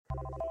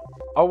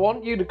I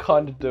want you to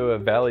kind of do a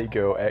Valley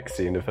Girl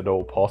accent if at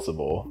all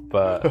possible,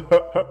 but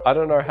I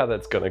don't know how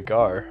that's gonna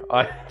go.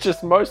 I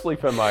just mostly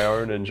for my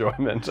own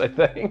enjoyment, I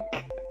think.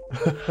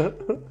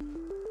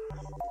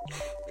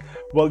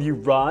 Well, you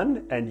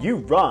run and you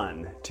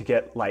run to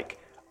get, like,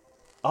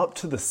 up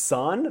to the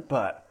sun,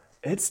 but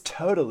it's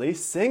totally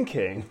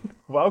sinking.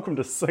 Welcome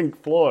to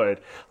Sink Floyd.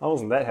 I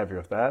wasn't that happy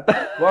with that.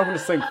 Welcome to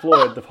Sink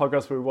Floyd, the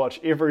podcast where we watch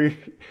every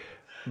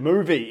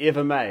movie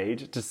ever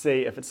made to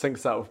see if it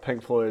syncs up with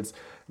Pink Floyd's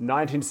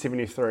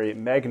 1973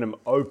 magnum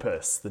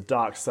opus, The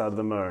Dark Side of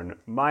the Moon.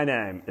 My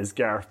name is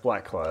Gareth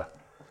Blackler.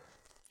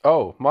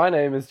 Oh, my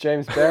name is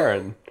James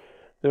Barron.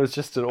 There was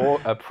just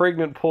a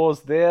pregnant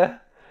pause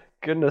there.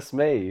 Goodness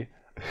me.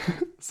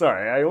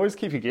 Sorry, I always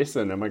keep you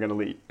guessing. Am I going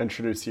to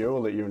introduce you or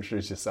let you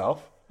introduce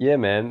yourself? Yeah,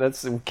 man,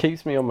 it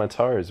keeps me on my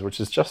toes, which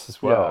is just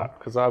as well.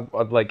 Because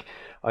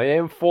I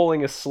am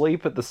falling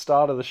asleep at the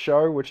start of the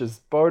show, which is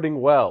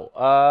boding well.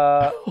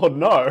 Oh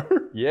no!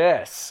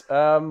 Yes,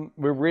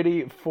 we're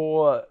ready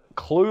for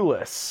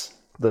Clueless,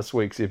 this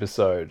week's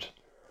episode.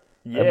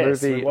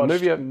 Yes, we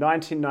watched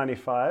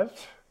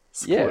 1995's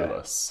Clueless.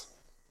 Yeah.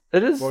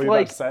 It is what were you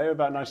about to say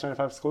about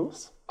 1995's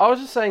Clueless? I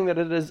was just saying that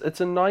it's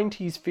a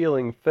 90s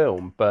feeling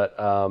film, but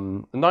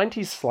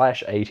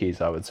 90s/80s,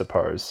 I would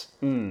suppose.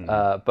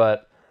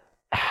 But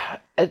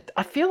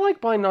I feel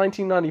like by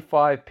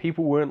 1995,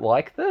 people weren't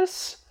like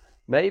this.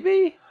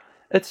 Maybe?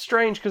 It's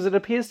strange because it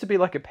appears to be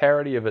like a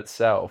parody of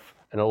itself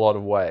in a lot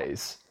of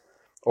ways.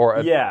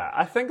 Yeah,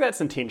 I think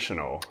that's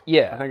intentional.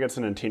 Yeah. I think it's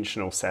an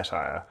intentional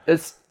satire.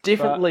 It's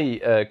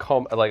definitely a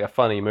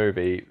funny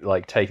movie,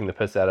 like taking the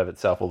piss out of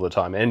itself all the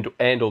time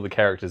and all the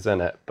characters in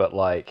it, but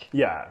like...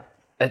 Yeah.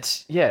 I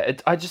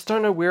just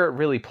don't know where it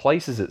really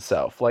places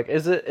itself. Like,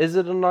 is it a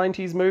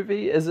 90s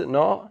movie? Is it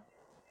not?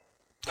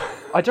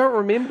 I don't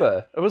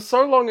remember. It was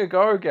so long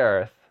ago,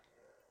 Gareth.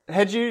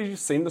 Had you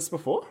seen this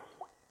before?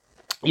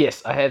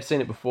 Yes, I have seen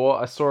it before.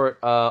 I saw it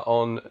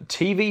on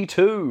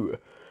TV2.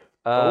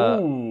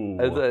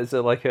 As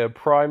like a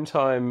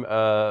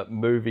primetime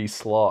movie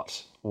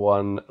slot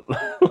one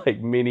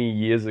like many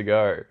years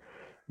ago.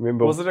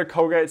 Remember? Was it a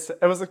Colgate?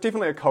 It was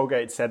definitely a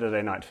Colgate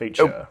Saturday night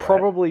feature. It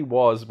probably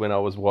was when I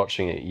was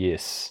watching it,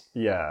 yes.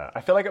 Yeah,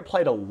 I feel like it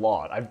played a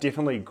lot. I've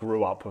definitely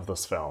grew up with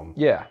this film.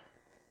 Yeah.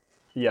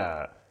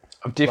 Yeah.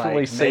 I've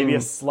definitely seen... Maybe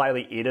a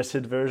slightly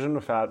edited version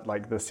without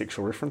like the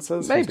sexual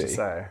references. Maybe. Who's to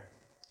say?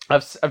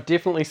 I've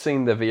definitely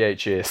seen the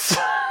VHS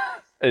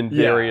in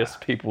various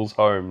people's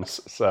homes,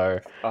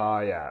 so...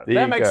 Oh, yeah.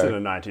 That makes it a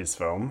 90s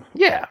film.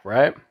 Yeah,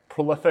 right?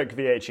 Prolific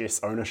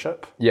VHS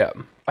ownership. Yeah.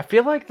 I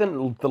feel like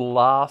the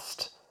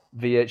last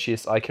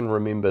VHS I can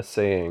remember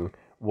seeing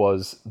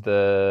was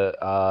the,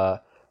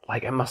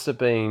 it must have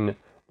been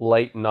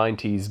late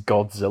 90s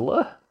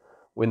Godzilla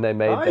when they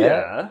made that.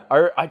 Yeah.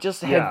 I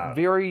just have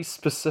very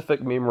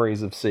specific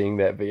memories of seeing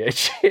that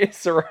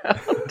VHS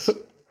around.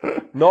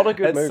 Not a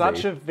good movie. It's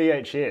such a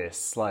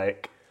VHS.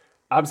 Like,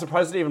 I'm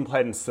surprised it even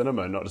played in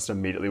cinema, not just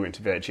immediately went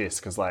to VHS,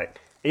 because,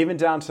 like, even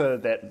down to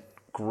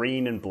that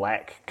green and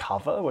black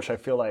cover, which I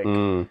feel like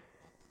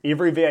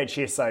every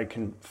VHS I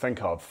can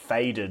think of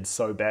faded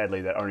so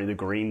badly that only the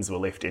greens were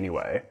left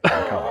anyway.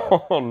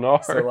 Oh, no.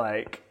 So,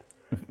 like,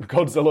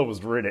 Godzilla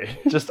was ready.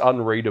 Just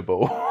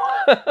unreadable.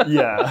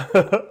 Yeah.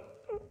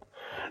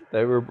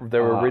 They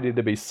were ready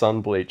to be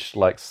sun-bleached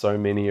like so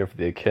many of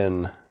their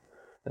kin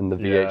in the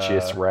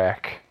VHS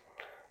rack.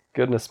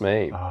 Goodness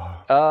me.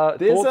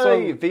 There's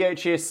a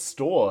VHS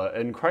store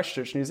in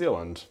Christchurch, New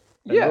Zealand.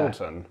 In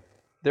Middleton.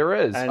 There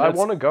is. And I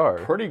want to go.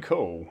 Pretty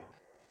cool.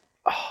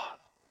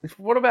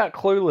 What about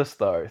Clueless,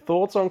 though?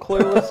 Thoughts on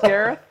Clueless,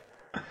 Gareth?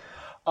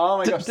 Oh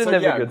my gosh.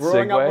 Didn't have a good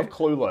growing segue. up with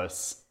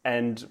Clueless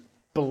and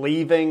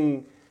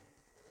believing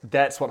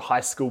that's what high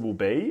school will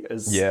be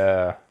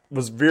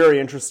was very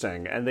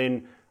interesting. And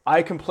then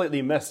I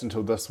completely missed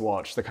until this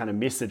watch the kind of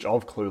message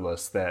of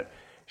Clueless that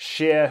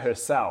Cher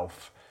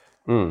herself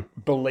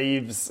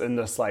believes in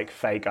this like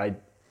fake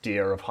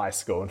idea of high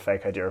school and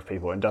fake idea of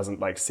people and doesn't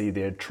like see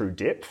their true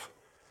depth.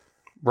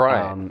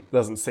 Right.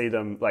 Doesn't see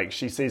them, like,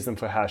 she sees them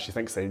for how she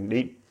thinks they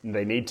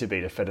need to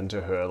be to fit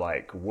into her,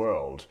 like,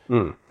 world.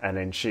 And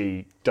then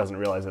she doesn't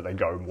realize that they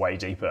go way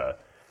deeper.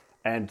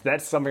 And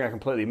that's something I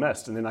completely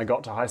missed. And then I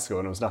got to high school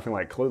and it was nothing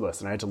like Clueless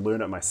and I had to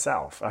learn it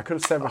myself. I could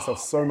have saved myself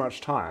so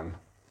much time.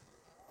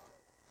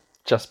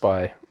 Just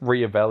by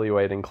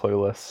reevaluating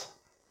Clueless.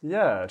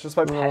 Yeah, just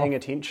by paying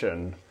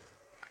attention.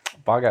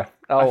 Bugger.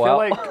 Oh, I well. feel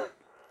like...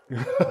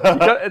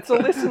 It's a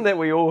lesson that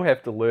we all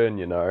have to learn,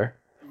 you know.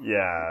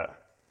 Yeah.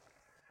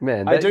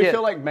 Man, I do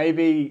feel like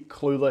maybe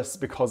Clueless,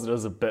 because it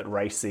is a bit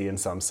racy in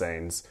some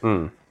scenes,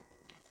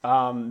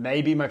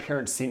 maybe my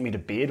parents sent me to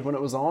bed when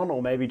it was on, or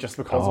maybe just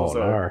because it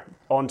was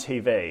on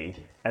TV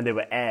and there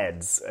were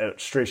ads, it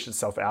stretched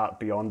itself out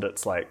beyond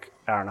its like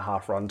hour and a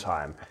half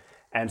runtime.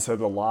 And so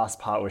the last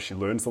part where she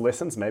learns the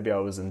lessons, maybe I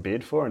was in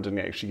bed for and didn't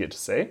actually get to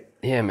see.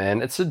 Yeah,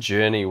 man, it's a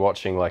journey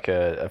watching like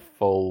a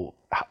full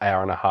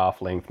hour and a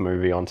half length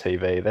movie on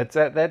TV.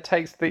 That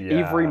takes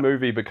every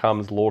movie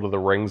becomes Lord of the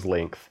Rings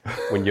length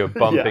when you're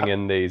bumping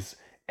in these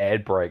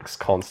ad breaks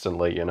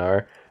constantly, you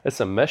know? It's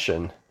a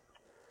mission.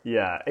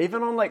 Yeah,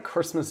 even on like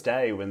Christmas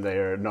Day when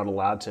they're not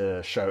allowed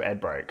to show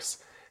ad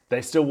breaks,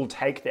 they still will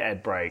take the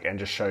ad break and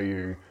just show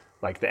you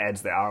like the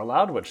ads that are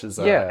allowed, which is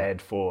an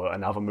ad for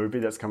another movie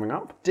that's coming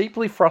up.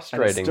 Deeply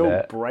frustrating. And it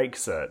still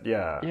breaks it,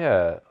 yeah.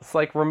 Yeah, it's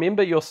like,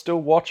 remember, you're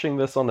still watching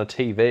this on a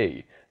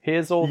TV.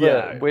 Here's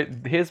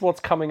here's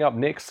what's coming up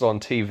next on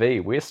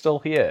TV. We're still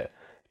here.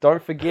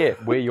 Don't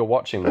forget where you're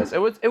watching this. It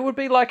would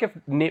be like if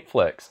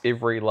Netflix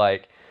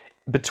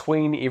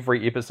between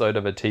every episode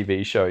of a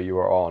TV show you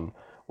were on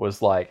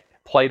was like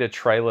played a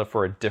trailer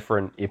for a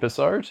different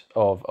episode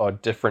of a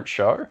different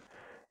show.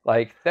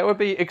 Like, that would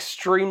be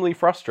extremely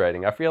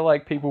frustrating. I feel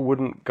like people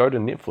wouldn't go to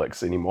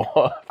Netflix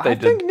anymore. I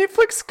think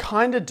Netflix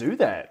kind of do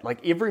that.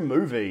 Like, every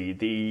movie,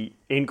 the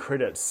end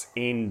credits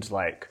end,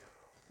 like,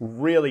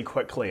 really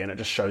quickly, and it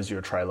just shows you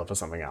a trailer for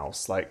something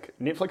else. Like,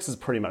 Netflix is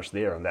pretty much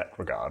there in that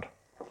regard.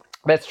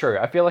 That's true.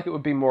 I feel like it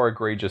would be more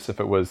egregious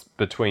if it was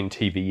between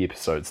TV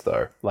episodes,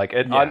 though. Like,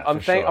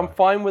 I'm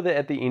fine with it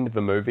at the end of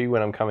a movie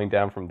when I'm coming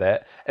down from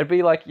that. It'd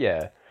be like,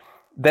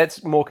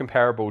 that's more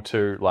comparable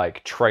to,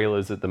 like,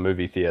 trailers at the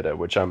movie theater,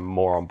 which I'm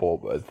more on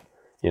board with,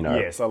 you know?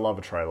 Yes, I love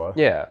a trailer.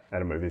 Yeah.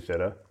 At a movie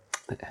theater.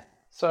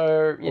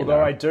 So,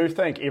 Although I do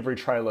think every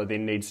trailer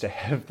then needs to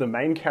have the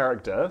main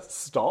character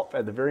stop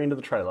at the very end of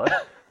the trailer,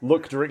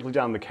 look directly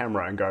down the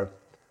camera and go,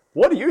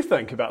 what do you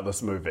think about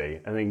this movie?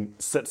 And then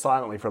sit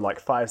silently for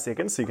like 5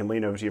 seconds so you can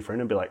lean over to your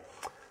friend and be like,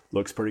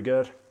 looks pretty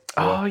good.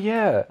 Oh,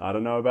 yeah. I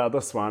don't know about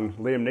this one.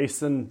 Liam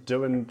Neeson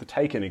doing the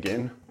Taken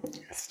again.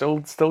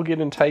 Still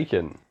getting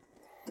taken.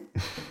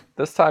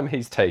 This time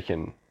he's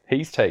taken.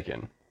 He's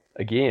taken.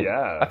 Again.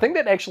 Yeah. I think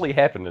that actually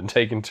happened in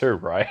Taken 2,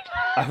 right?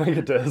 I think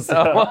it does.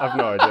 I've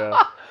no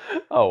idea.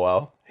 Oh,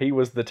 well. He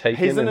was the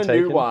Taken. He's in a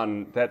Taken? new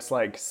one that's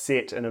like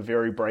set in a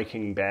very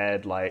Breaking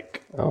Bad,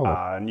 like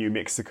New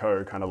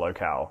Mexico kind of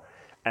locale.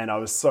 And I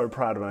was so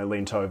proud when I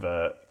leant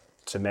over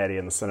to Maddie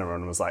in the cinema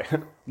and was like,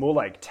 more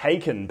like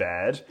Taken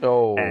Bad.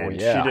 Oh, and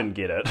yeah. she didn't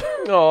get it.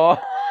 Oh.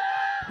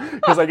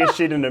 Because I guess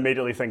she didn't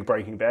immediately think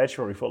Breaking Bad. She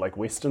probably thought like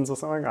Westerns or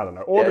something. I don't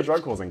know. Or the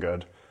joke wasn't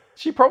good.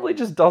 She probably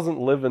just doesn't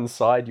live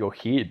inside your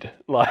head.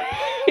 Like,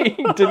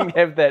 he didn't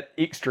have that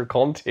extra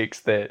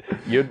context that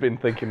you'd been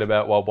thinking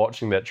about while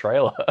watching that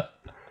trailer.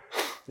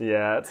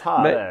 Yeah, it's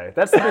hard, eh?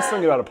 That's the best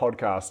thing about a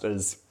podcast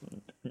is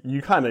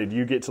you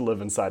get to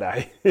live inside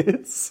our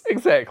heads.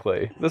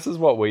 Exactly. This is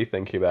what we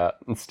think about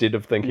instead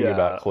of thinking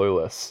about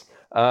Clueless.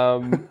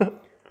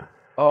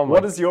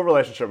 What is your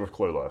relationship with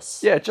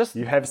Clueless? Yeah,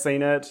 you have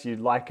seen it, you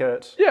like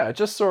it. Yeah, I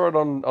just saw it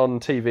on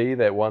TV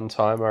that one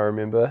time, I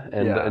remember,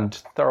 and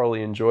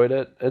thoroughly enjoyed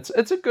it. It's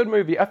a good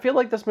movie. I feel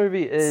like this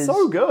movie is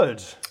so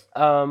good.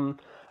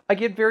 I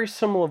get very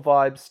similar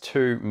vibes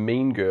to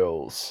Mean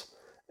Girls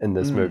in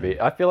this movie.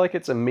 I feel like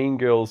it's a Mean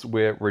Girls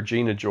where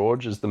Regina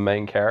George is the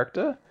main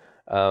character.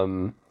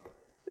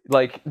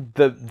 Like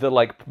the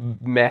like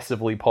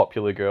massively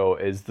popular girl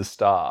is the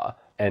star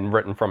and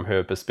written from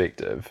her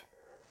perspective.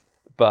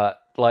 But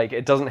like,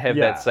 it doesn't have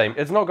that same...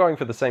 It's not going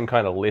for the same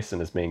kind of lesson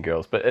as Mean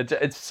Girls, but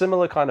it's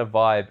similar kind of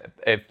vibe,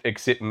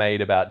 except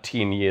made about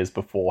 10 years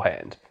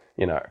beforehand,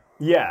 you know?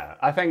 Yeah,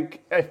 I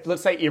think,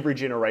 let's say every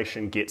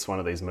generation gets one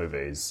of these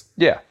movies.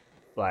 Yeah.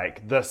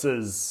 Like, there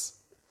was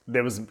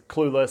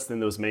Clueless, then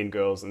there was Mean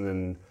Girls, and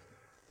then,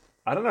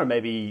 I don't know,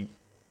 maybe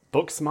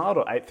Booksmart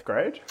or 8th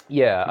grade?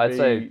 Yeah, I'd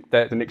say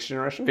that... The next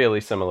generation? Fairly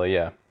similar,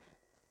 yeah.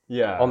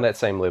 Yeah. On that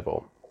same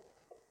level.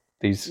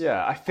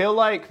 Yeah, I feel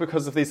like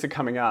because of these are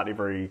coming out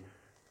every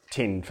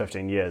 10,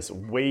 15 years,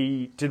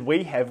 did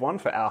we have one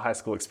for our high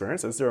school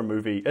experience? Is there a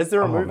movie,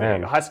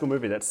 a high school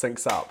movie that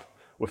syncs up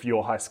with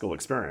your high school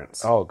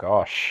experience? Oh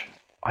gosh,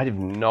 I have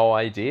no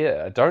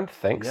idea. I don't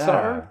think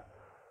so.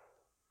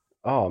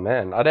 Oh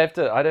man, I'd have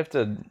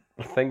to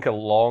think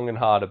long and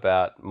hard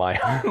about my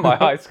my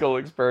high school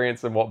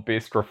experience and what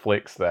best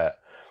reflects that.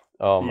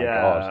 Oh my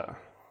god.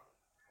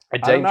 A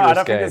dangerous I don't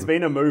think game. there's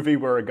been a movie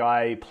where a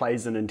guy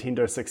plays a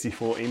Nintendo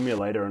 64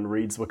 emulator and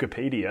reads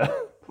Wikipedia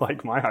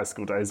like my high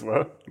school days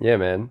were. Yeah,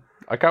 man.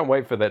 I can't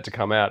wait for that to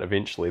come out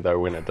eventually, though,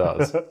 when it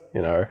does.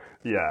 You know?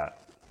 Yeah.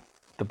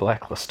 The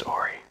Blacklist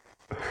story.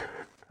 I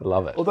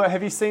love it. Although,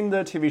 have you seen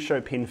the TV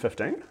show Pen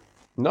 15?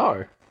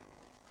 No.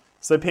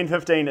 So Pen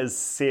 15 is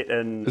set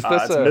in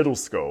it's middle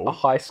school. A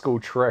high school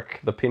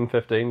trick, the Pen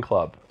 15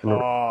 Club.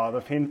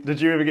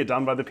 Did you ever get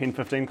done by the Pen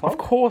 15 Club? Of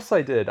course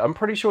I did. I'm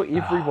pretty sure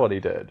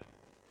everybody did.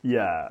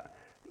 Yeah.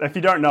 If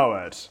you don't know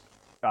it,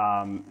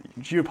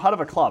 you're part of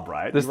a club,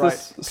 right? There's you write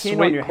this pen sweet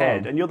on your club.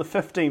 hand, and you're the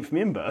 15th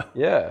member.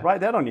 Yeah. Write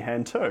that on your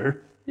hand too.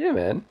 Yeah,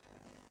 man.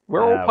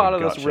 We're all part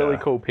of this really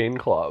cool pen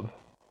club.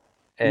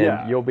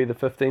 And you'll be the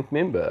 15th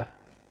member.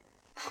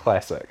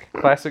 Classic.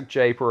 Classic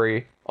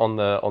japery on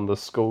the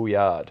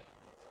schoolyard.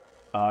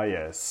 Ah,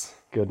 yes.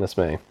 Goodness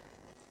me.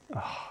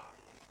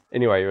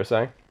 Anyway, you were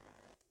saying?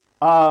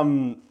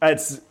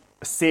 It's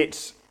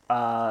set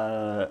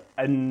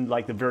in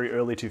like the very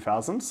early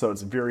 2000s, so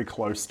it's very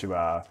close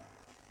to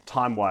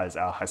time-wise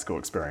our high school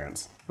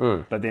experience.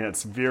 But then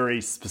it's very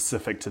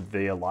specific to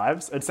their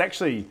lives. It's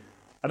actually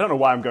I don't know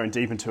why I'm going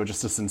deep into it,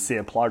 just a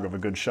sincere plug of a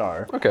good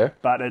show. Okay.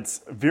 But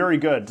it's very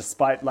good,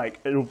 despite, like,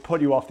 it'll put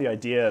you off the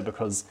idea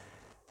because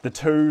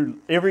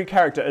every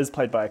character is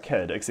played by a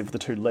kid, except for the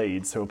two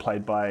leads, who are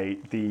played by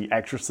the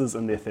actresses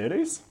in their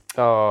 30s.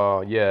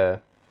 Oh, yeah.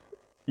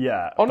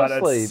 Yeah,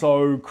 Honestly, but it's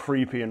so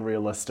creepy and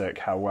realistic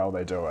how well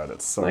they do it.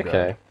 It's so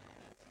good.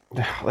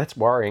 That's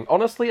worrying.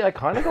 Honestly, I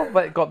kind of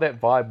got that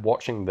vibe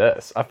watching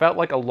this. I felt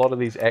like a lot of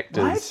these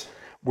actors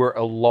were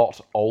a lot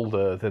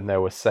older than they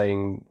were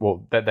saying,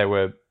 well, that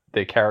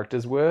their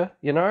characters were,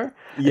 you know?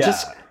 Yeah. It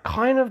just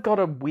kind of got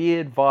a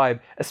weird vibe,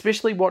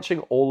 especially watching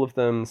all of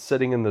them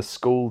sitting in the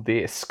school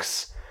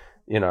desks,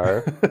 you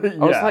know? I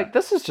was like,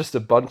 this is just a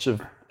bunch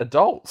of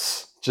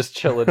adults just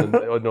chilling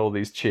in all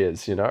these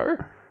chairs, you know?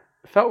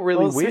 It felt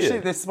really weird. Especially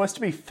they're supposed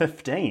to be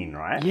 15,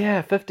 right?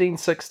 Yeah, 15,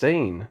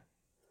 16.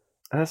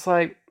 And it's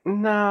like,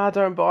 nah,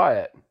 don't buy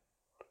it.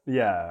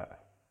 Yeah.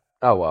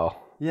 Oh, well.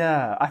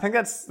 Yeah, I think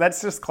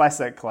that's just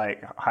classic,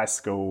 like, high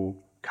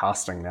school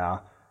casting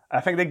now. I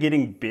think they're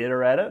getting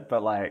better at it,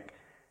 but, like,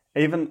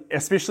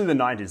 especially the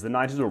 90s. The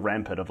 90s were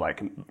rampant of,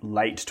 like,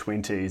 late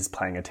 20s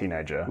playing a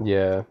teenager.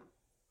 Yeah.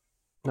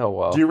 Oh,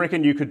 well. Do you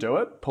reckon you could do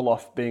it? Pull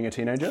off being a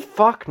teenager?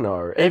 Fuck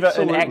no. Either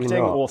Absolutely in acting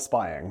not. or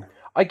spying.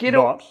 I get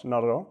not at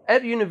all.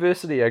 At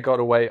university,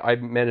 I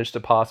managed to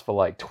pass for,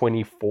 like,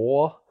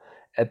 24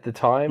 at the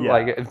time. Yeah.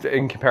 Like,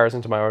 in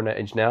comparison to my own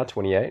age now,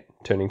 28,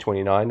 turning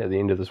 29 at the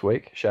end of this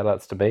week. Shout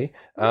outs to me.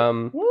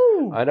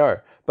 Woo! I know.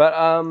 But,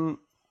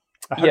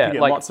 I hope you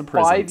get like lots of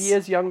presents. 5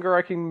 years younger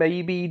I can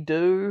maybe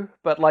do,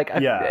 but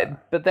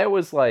but that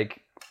was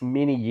like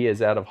many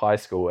years out of high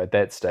school at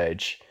that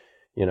stage,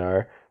 you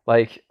know.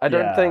 Like I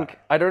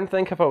don't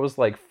think if I was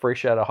like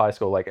fresh out of high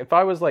school, like if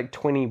I was like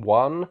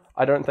 21,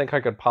 I don't think I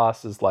could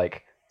pass as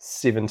like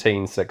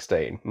 17,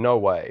 16. No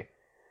way.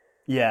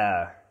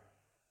 Yeah.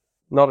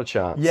 Not a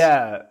chance.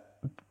 Yeah.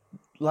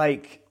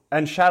 Like,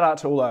 and shout out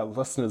to all our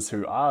listeners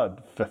who are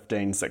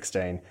 15,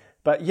 16,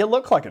 but you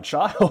look like a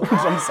child.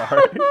 I'm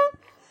sorry.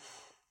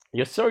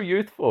 You're so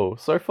youthful,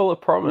 so full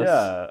of promise.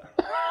 Yeah.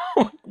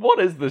 What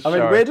is this show? I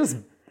mean, we're just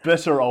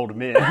bitter old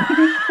men.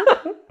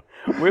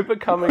 We're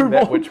becoming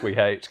that which we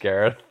hate,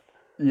 Gareth.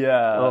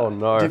 Yeah. Oh,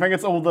 no. Do you think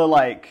it's all the,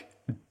 like,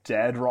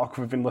 dad rock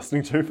we've been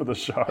listening to for the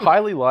show?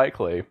 Highly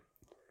likely.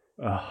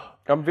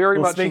 I'm very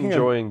much speaking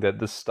enjoying that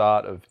the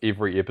start of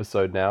every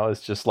episode now is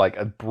just like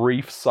a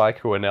brief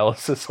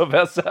psychoanalysis of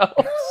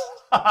ourselves.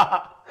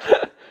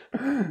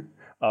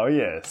 Oh,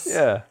 yes.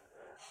 Yeah.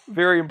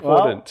 Very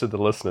important to the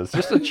listeners.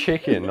 Just a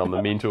check-in on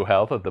the mental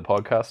health of the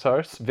podcast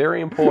hosts.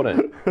 Very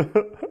important.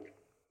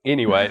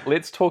 Anyway,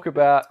 let's talk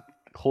about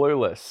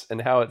Clueless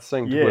and how it's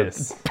synced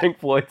with Pink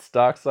Floyd's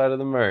Dark Side of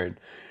the Moon.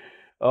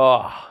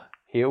 Oh,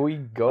 here we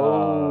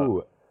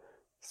go.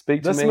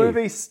 Speak to me. This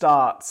movie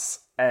starts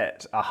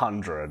at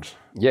 100.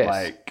 Yes.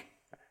 Like,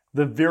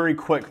 the very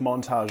quick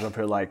montage of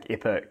her, like,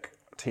 epic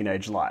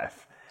teenage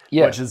life.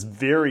 Yeah. Which is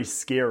very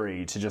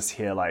scary to just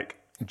hear, like,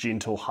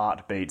 gentle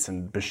heartbeats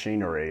and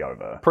machinery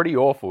over. Pretty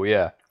awful,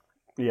 yeah.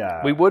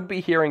 Yeah. We would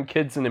be hearing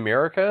Kids in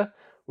America,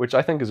 which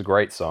I think is a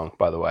great song,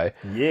 by the way.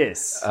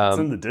 Yes. It's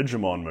in the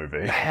Digimon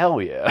movie.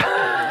 Hell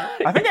yeah.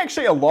 I think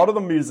actually a lot of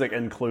the music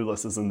in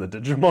Clueless is in the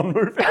Digimon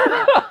movie.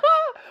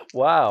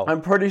 Wow.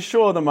 I'm pretty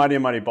sure the Mighty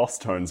and Mighty Boss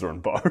tones are in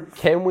both.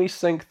 Can we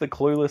sync the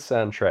Clueless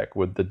soundtrack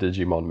with the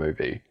Digimon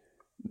movie?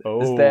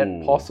 Oh. Is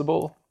that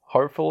possible?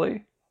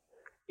 Hopefully.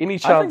 Any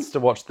chance to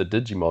watch the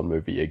Digimon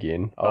movie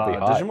again? I'll be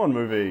hyped. Digimon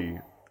movie...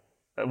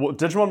 Well,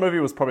 Digimon movie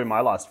was probably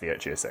my last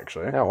VHS,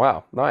 actually. Oh,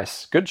 wow.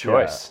 Nice. Good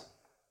choice.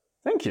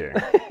 Yeah. Thank you.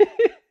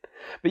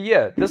 But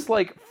yeah, this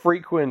like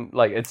frequent,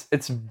 like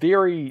it's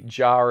very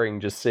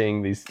jarring just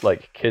seeing these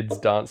like kids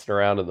dancing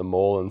around at the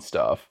mall and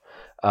stuff.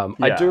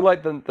 I do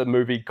like the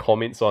movie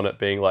comments on it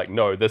being like,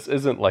 no, this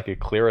isn't like a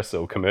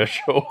Clearasil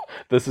commercial.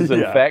 This is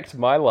in fact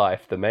my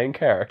life. The main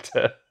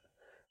character,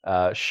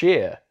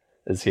 Cher,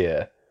 is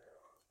here.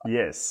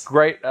 Yes.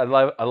 Great. I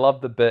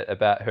love the bit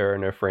about her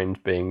and her friend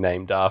being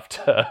named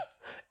after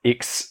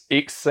ex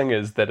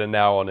singers that are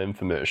now on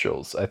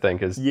infomercials. I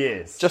think is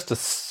just a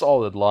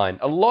solid line.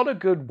 A lot of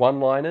good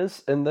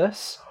one-liners in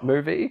this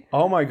movie.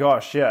 Oh my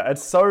gosh, yeah.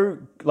 It's so,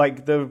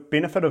 like, the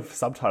benefit of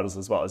subtitles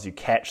as well is you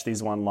catch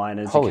these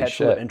one-liners, you catch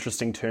the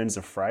interesting turns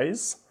of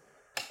phrase.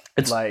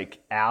 It's like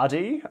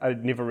Audi, I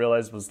never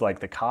realized was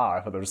like the car.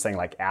 I thought they were saying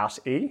like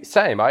outie.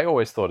 Same, I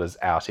always thought as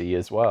outie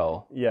as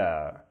well.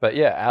 Yeah. But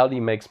yeah, Audi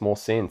makes more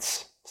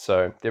sense.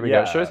 So there we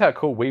go. It shows how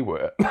cool we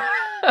were.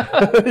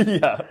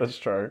 Yeah, that's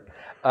true.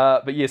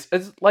 But yes,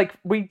 it's like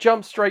we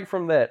jump straight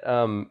from that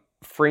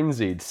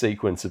frenzied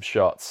sequence of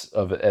shots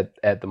of it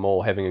at the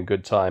mall having a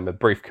good time, a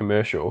brief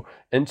commercial,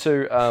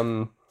 into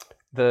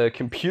the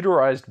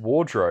computerized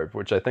wardrobe,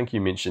 which I think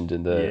you mentioned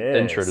in the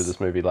intro to this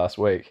movie last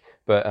week.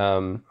 But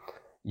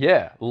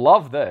yeah,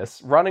 love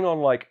this. Running on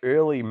like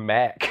early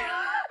Mac.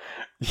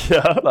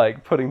 Yeah.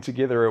 Like putting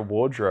together a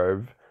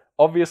wardrobe.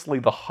 Obviously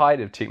the height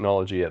of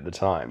technology at the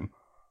time.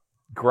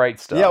 Great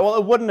stuff. Yeah, well,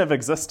 it wouldn't have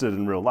existed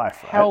in real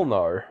life, right? Hell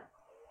no.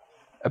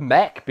 A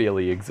Mac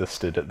barely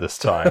existed at this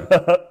time.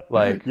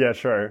 Like, yeah,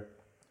 true.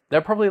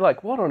 They're probably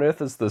like, what on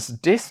earth is this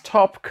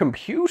desktop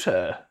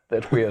computer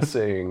that we are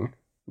seeing?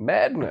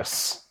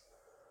 Madness.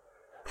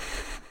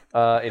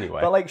 Anyway.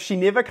 But, like, she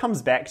never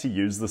comes back to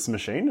use this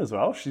machine as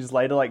well. She's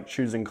later, like,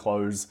 choosing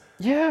clothes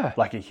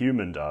like a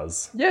human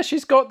does. Yeah,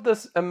 she's got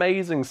this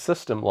amazing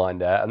system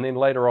lined out, and then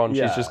later on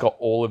she's just got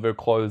all of her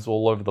clothes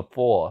all over the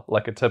floor,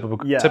 like a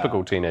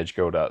typical teenage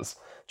girl does,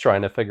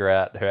 trying to figure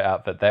out her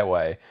outfit that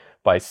way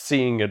by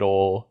seeing it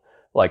all,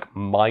 like,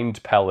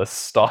 Mind Palace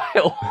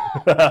style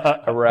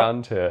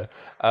around her.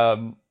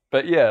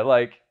 But yeah,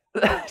 like,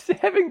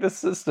 having this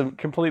system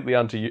completely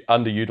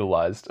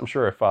underutilized, I'm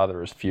sure her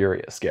father is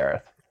furious,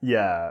 Gareth.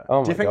 Yeah.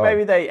 Oh Do you think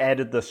maybe they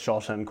added this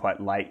shot in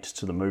quite late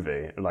to the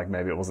movie? Like,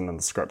 maybe it wasn't in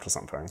the script or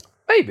something?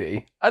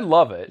 Maybe. I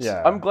love it.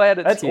 Yeah. I'm glad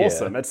it's here.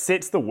 Awesome. It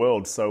sets the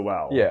world so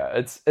well. Yeah,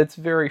 it's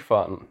very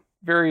fun.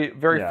 Very,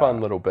 very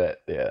fun little bit,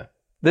 yeah.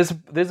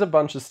 There's a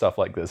bunch of stuff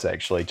like this,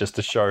 actually, just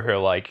to show her,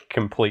 like,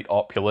 complete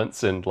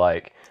opulence and,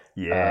 like,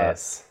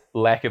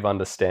 lack of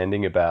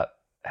understanding about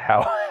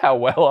how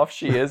well off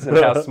she is and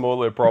how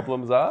small her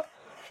problems are.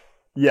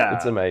 Yeah.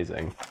 It's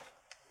amazing.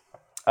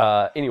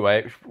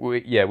 Anyway,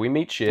 we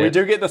meet Cher. We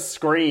do get the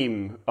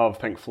scream of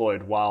Pink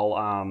Floyd while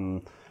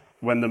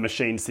when the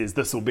machine says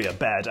this will be a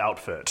bad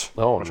outfit.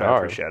 Oh, which no. I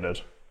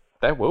appreciated.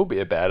 That will be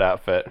a bad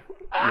outfit.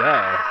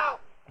 Yeah.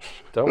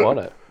 Don't want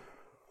it.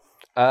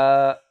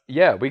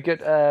 We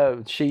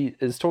get she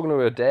is talking to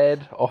her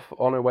dad off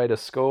on her way to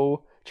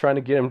school, trying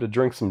to get him to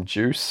drink some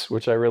juice,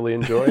 which I really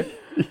enjoy.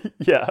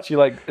 Yeah. She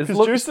like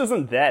juice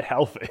isn't that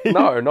healthy.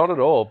 No, not at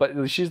all.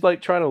 But she's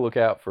like trying to look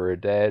out for her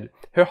dad.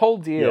 Her whole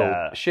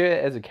deal, Cher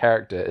as a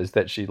character, is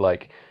that she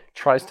like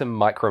tries to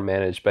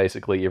micromanage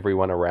basically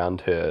everyone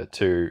around her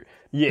to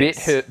bet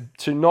her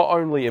to not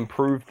only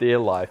improve their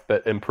life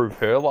but improve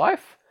her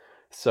life.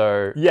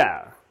 So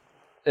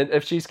and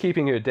if she's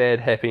keeping her dad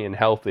happy and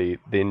healthy,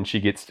 then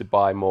she gets to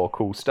buy more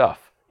cool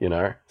stuff, you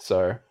know?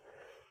 So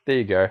there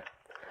you go.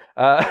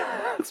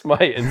 It's my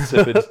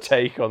insipid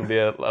take on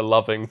their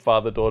loving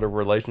father-daughter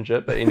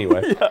relationship. But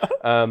anyway,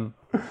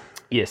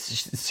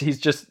 yes, he's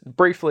just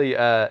briefly,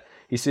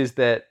 he says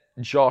that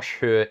Josh,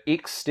 her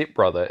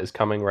ex-stepbrother, is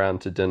coming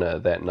round to dinner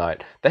that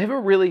night. They have a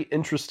really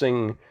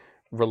interesting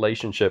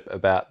relationship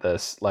about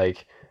this.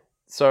 Like,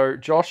 so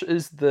Josh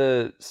is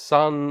the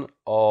son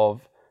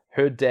of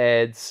her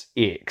dad's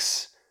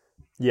ex.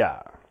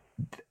 Yeah.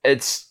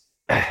 It's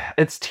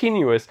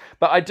tenuous,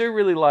 but I do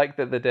really like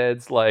that the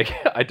dad's like,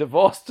 I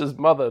divorced his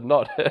mother,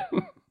 not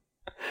him.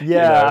 Yeah, you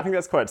know? I think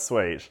that's quite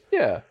sweet.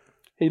 Yeah.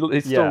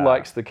 He still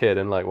likes the kid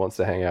and like wants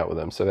to hang out with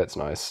him, so that's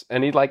nice.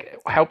 And he like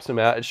helps him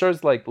out. It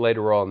shows like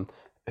later on,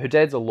 her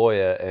dad's a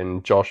lawyer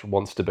and Josh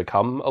wants to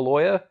become a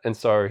lawyer, and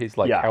so he's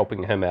like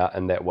helping him out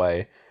in that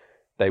way.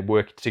 They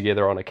work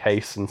together on a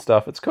case and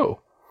stuff. It's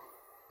cool.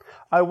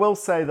 I will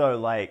say though,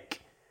 like,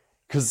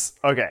 because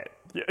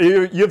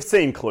you've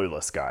seen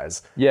Clueless,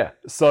 guys. Yeah.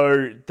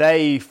 So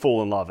they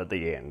fall in love at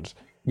the end.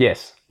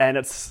 Yes. And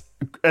it's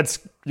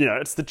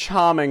the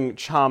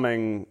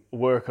charming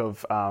work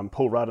of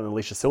Paul Rudd and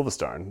Alicia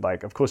Silverstone.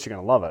 Like, of course you're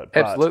going to love it.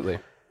 But absolutely.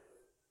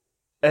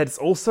 It's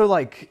also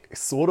like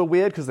sort of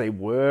weird because they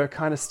were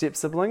kind of step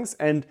siblings,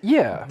 and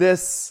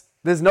there's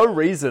no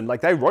reason.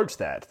 Like, they wrote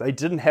that. They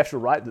didn't have to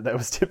write that they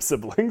were step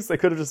siblings. They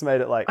could have just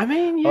made it like,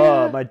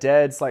 oh, my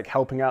dad's like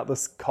helping out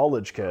this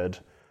college kid.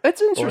 It's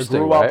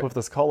interesting. Or I grew up with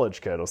this college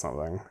kid or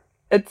something.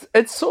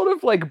 It's sort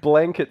of like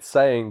blanket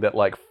saying that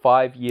like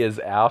 5 years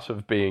out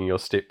of being your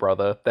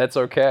stepbrother, that's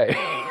okay.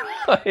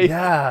 Like,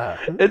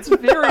 it's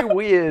very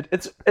weird.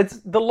 It's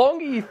the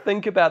longer you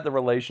think about the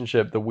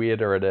relationship, the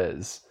weirder it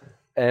is.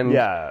 And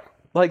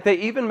like they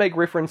even make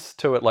reference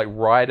to it like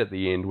right at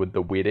the end with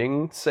the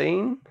wedding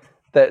scene.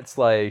 That's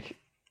like,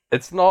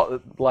 it's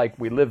not like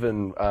we live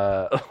in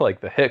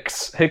like the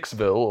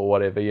Hicksville or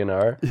whatever, you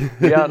know.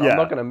 I'm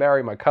not going to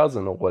marry my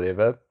cousin or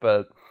whatever,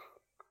 but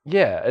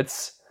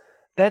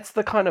that's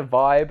the kind of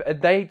vibe,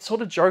 and they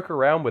sort of joke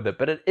around with it,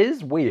 but it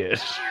is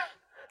weird.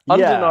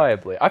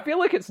 Undeniably. I feel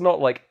like it's not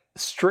like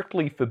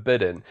strictly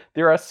forbidden.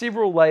 There are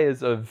several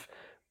layers of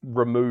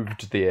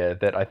removed there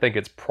that I think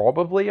it's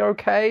probably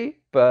okay,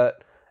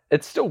 but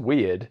it's still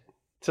weird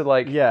to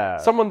like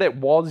someone that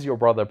was your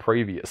brother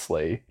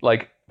previously,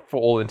 like for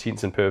all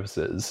intents and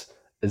purposes,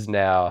 is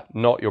now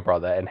not your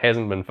brother and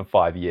hasn't been for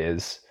 5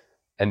 years,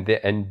 and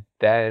then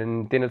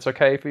it's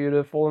okay for you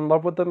to fall in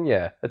love with them.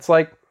 Yeah, it's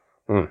like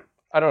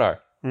I don't know.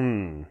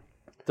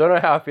 Don't know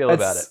how I feel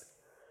about it.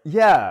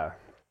 Yeah,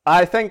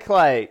 I think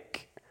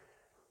like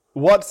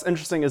what's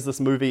interesting is this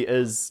movie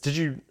is.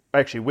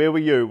 Where were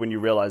you when you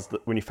realized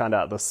that when you found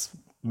out this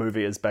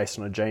movie is based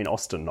on a Jane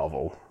Austen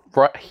novel?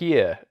 Right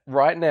here,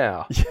 right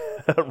now.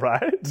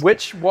 Right?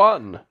 Which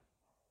one?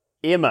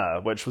 Emma,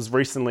 which was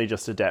recently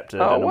just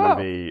adapted in a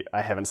movie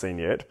I haven't seen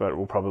yet, but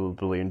will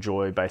probably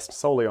enjoy based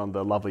solely on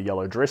the lovely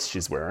yellow dress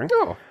she's wearing.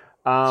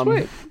 Oh,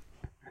 sweet.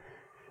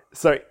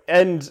 So,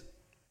 and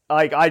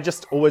I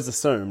just always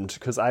assumed,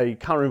 because I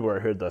can't remember where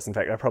I heard this. In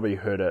fact, I probably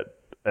heard it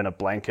in a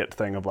blanket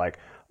thing of like,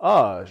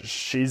 oh,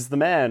 She's the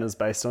Man is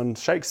based on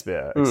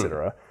Shakespeare,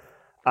 etc.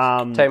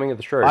 Taming of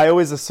the Shrew. I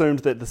always assumed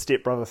that the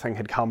stepbrother thing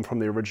had come from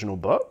the original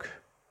book.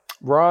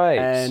 Right.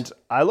 And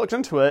I looked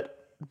into it.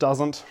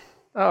 Doesn't.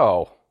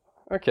 Oh,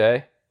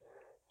 okay.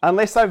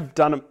 Unless I've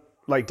done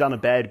a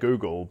bad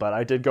Google, but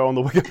I did go on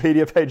the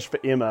Wikipedia page for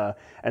Emma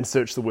and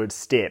search the word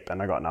step,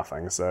 and I got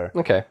nothing. So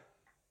okay.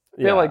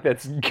 I feel like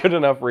that's good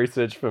enough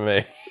research for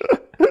me.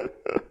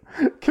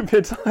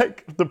 Compared to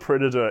like the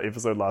Predator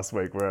episode last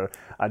week, where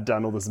I'd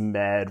done all this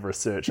mad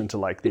research into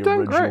like the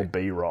original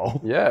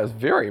B-roll. Yeah, it's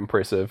very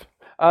impressive.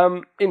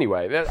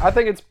 Anyway, I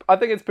think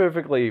it's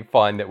perfectly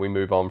fine that we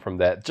move on from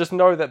that. Just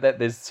know that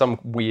there's some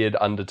weird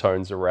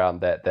undertones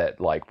around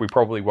that like we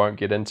probably won't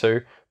get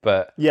into,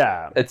 but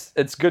yeah,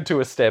 it's good to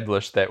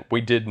establish that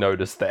we did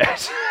notice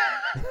that.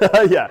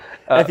 Yeah.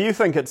 If you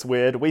think it's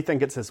weird, we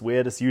think it's as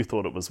weird as you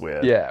thought it was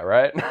weird. Yeah,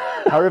 right?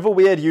 However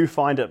weird you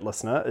find it,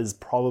 listener, is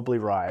probably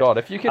right. God,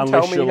 if you can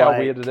tell me how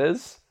weird it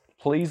is,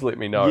 please let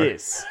me know.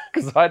 Yes.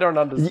 Because I don't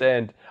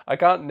understand. I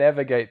can't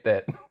navigate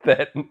that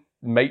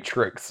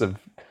matrix of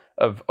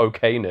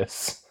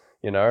okayness,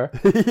 you know?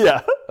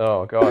 Yeah.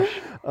 Oh, gosh.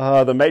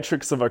 The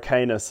matrix of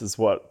okayness is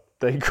what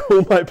they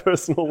call my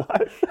personal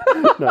life.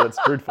 No, it's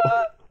dreadful.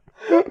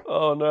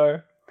 Oh, no.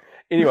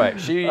 Anyway,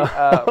 she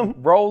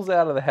rolls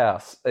out of the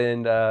house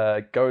and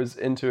goes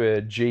into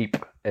a Jeep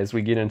as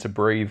we get into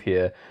Breathe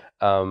here.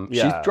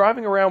 She's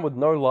driving around with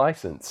no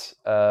license.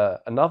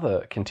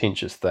 Another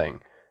contentious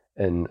thing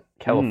in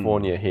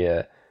California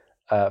here.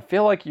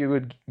 Feel like you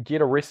would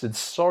get arrested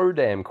so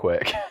damn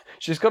quick.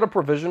 She's got a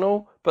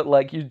provisional, but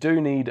like you do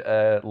need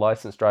a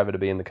licensed driver to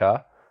be in the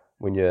car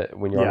when you're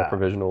on a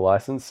provisional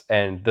license.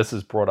 And this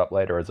is brought up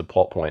later as a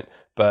plot point.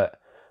 But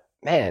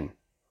man,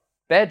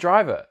 bad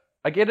driver.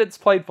 I get it's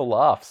played for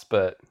laughs,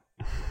 but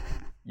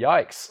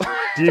yikes.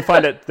 Do you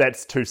find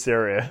that's too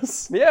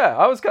serious? Yeah,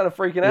 I was kind of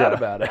freaking out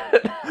about it.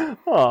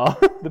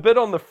 Aww. The bit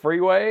on the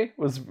freeway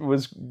was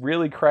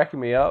really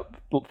cracking me up,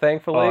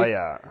 thankfully. Oh,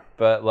 yeah.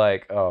 But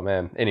like, oh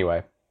man.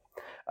 Anyway.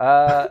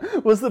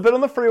 Was the bit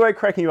on the freeway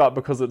cracking you up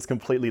because it's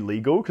completely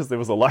legal, because there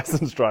was a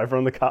licensed driver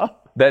in the car?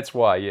 That's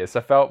why, yes.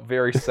 I felt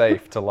very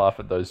safe to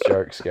laugh at those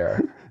jokes,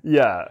 Gareth.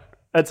 Yeah.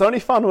 It's only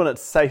fun when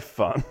it's safe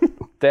fun.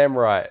 Damn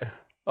right.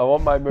 I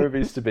want my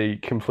movies to be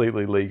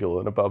completely legal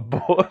and above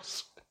board.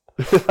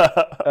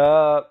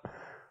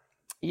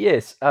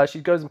 Yes, she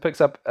goes and picks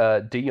up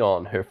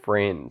Dion, her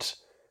friend,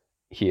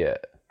 here.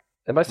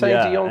 Am I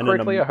saying Dion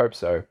correctly? I hope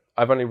so.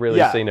 I've only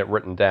really seen it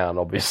written down,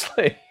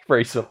 obviously,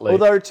 recently.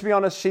 Although, to be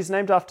honest, she's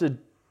named after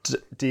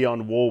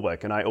Dionne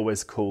Warwick, and I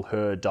always call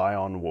her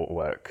Dionne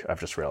Warwick, I've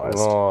just realised.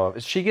 Oh,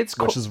 she gets...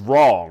 Which is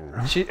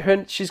wrong.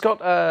 She's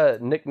got a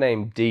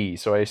nickname D,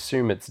 so I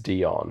assume it's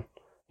Dion.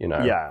 You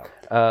know. Yeah.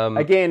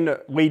 Again,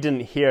 we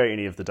didn't hear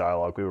any of the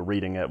dialogue. We were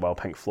reading it while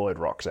Pink Floyd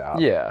rocked out.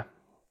 Yeah.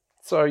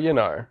 So, you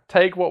know,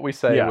 take what we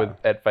say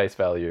at face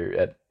value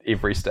at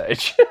every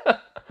stage.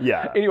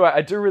 Yeah. Anyway,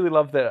 I do really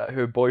love that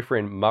her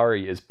boyfriend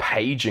Murray is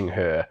paging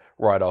her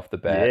right off the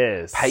bat.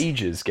 Yes.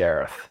 Pages,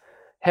 Gareth.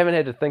 Haven't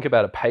had to think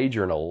about a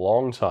pager in a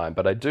long time,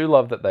 but I do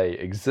love that they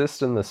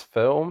exist in this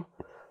film.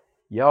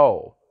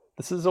 Yo,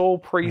 this is all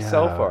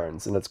pre-cell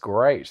phones, and it's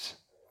great.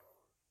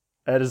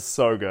 It is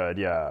so good,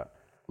 yeah.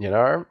 You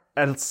know?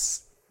 And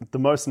it's the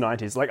most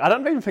 90s. Like, I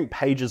don't even think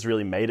pages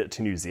really made it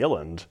to New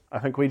Zealand. I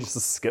think we just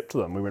skipped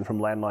them. We went from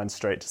landlines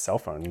straight to cell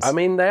phones. I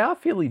mean, they are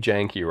fairly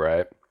janky,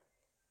 right?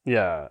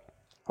 Yeah.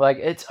 Like,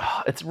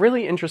 it's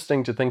really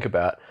interesting to think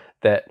about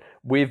that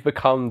we've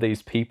become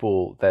these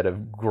people that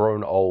have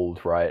grown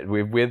old, right?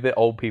 We're the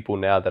old people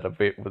now that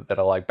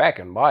are like, back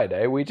in my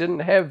day, we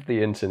didn't have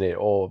the internet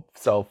or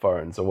cell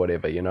phones or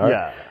whatever, you know?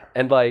 Yeah.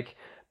 And like,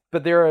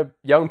 but there are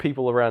young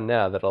people around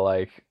now that are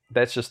like,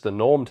 that's just the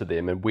norm to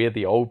them, and we're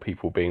the old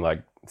people being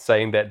like,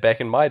 saying that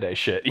back in my day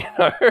shit, you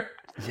know?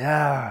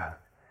 Yeah.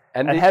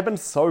 And it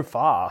happens so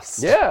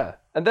fast. Yeah.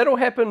 And that'll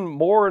happen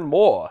more and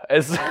more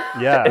as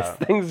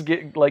things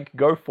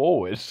go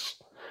forward.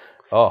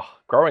 Oh,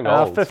 growing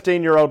old.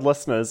 15-year-old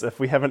listeners, if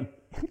we haven't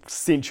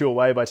sent you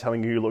away by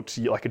telling you looked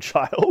like a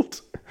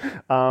child,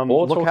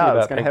 look out,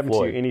 it's going to happen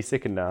to you any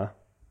second now.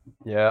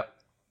 Yeah.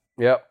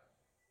 Yep.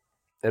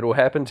 It'll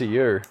happen to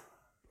you.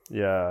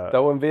 Yeah.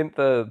 They'll invent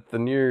the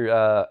new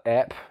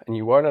app and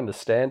you won't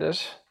understand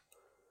it.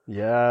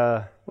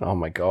 Yeah. Oh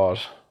my god.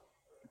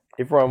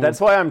 That's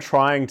why I'm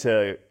trying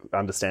to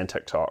understand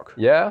TikTok.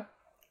 Yeah?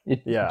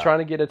 You're trying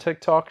to get a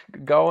TikTok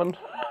going?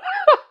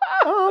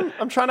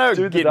 I'm trying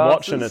to get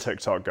watching a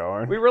TikTok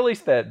going. We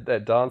released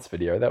that dance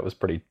video. That was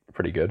pretty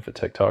good for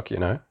TikTok, you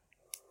know?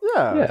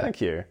 Yeah.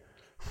 Thank you.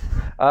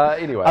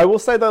 Anyway. I will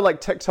say, though,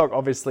 like, TikTok,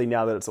 obviously,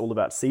 now that it's all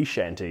about sea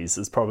shanties,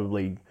 is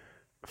probably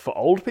for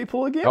old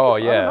people again. Oh,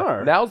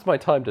 yeah. Now's my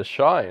time to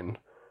shine.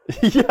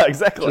 Yeah,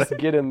 exactly. Just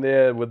get in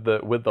there with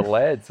the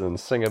lads and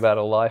sing about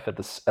a life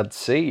at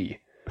sea.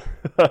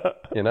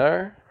 You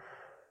know?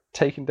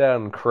 Taking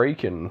down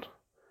Kraken.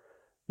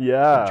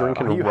 Yeah.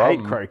 Drinking rum. You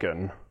hate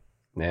Kraken.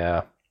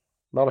 Yeah.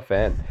 Not a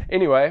fan.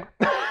 Anyway,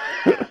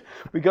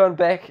 we're going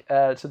back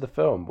to the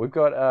film. We've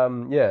got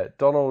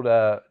Donald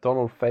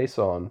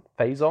Faison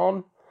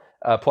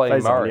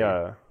playing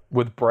Murray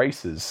with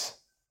braces.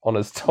 on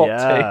his top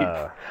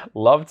Yeah. team.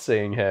 Loved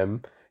seeing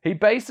him. He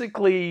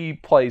basically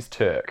plays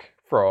Turk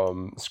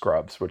from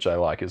Scrubs, which I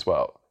like as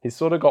well. He's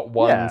sort of got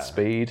one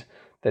speed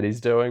that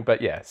he's doing,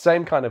 but yeah,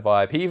 same kind of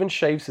vibe. He even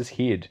shaves his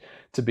head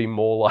to be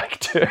more like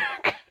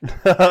Turk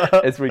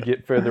as we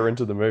get further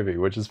into the movie,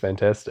 which is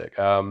fantastic.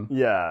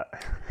 Yeah.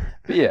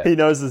 But yeah. He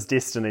knows his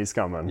destiny's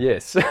coming.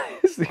 Yes.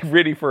 He's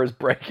ready for his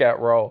breakout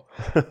role.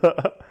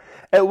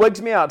 It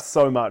wigged me out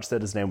so much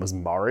that his name was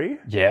Murray.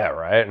 Yeah,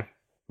 right.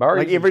 Murray.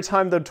 Like every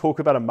time they'd talk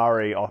about a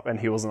Murray and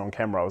he wasn't on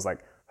camera, I was like,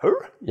 who?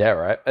 Yeah,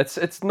 right.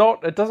 It's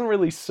not. It doesn't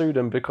really suit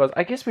him because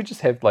I guess we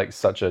just have like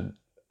such a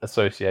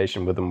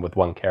association with him with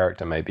one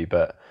character, maybe.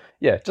 But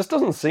yeah, it just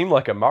doesn't seem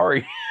like a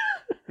Murray.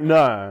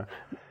 No.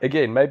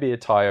 Again, maybe a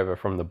tie over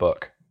from the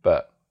book,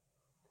 but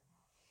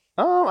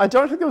I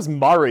don't think there was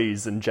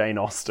Murrays in Jane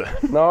Austen.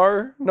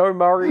 no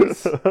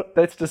Murrays.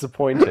 That's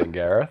disappointing,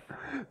 Gareth.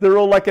 They're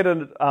all like at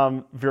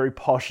a very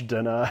posh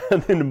dinner,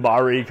 and then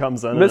Murray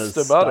comes in in his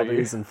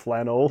stubbies and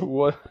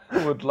flannel.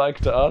 Would like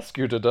to ask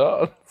you to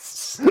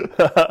dance.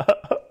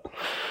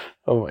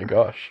 Oh my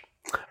gosh.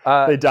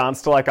 They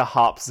dance to like a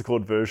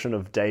harpsichord version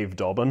of Dave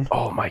Dobbin.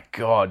 Oh my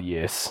god,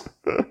 yes.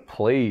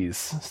 Please,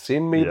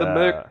 send me the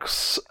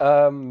mix.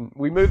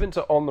 We move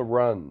into On the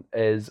Run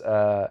as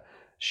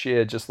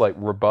Cher just like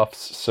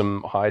rebuffs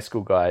some high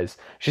school guys.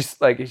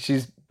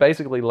 She's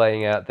basically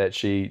laying out that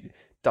she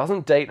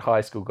doesn't date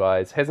high school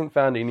guys, hasn't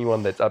found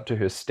anyone that's up to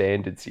her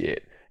standards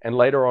yet. And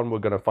later on, we're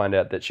going to find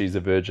out that she's a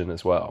virgin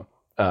as well.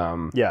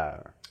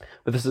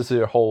 But this is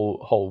her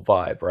whole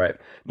vibe, right?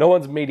 No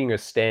one's meeting her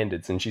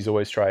standards, and she's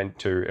always trying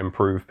to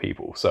improve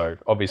people. So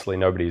obviously,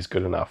 nobody's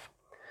good enough.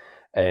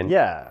 And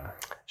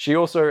she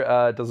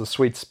also does a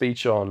sweet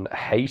speech on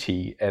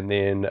Haiti, and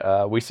then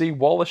we see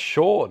Wallace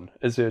Shawn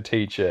as her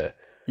teacher.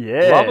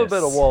 Yes. Love a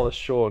bit of Wallace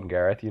Shawn,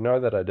 Gareth. You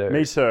know that I do.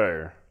 Me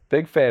too.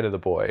 Big fan of the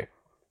boy.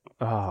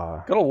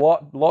 Got a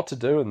lot to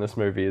do in this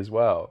movie as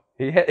well.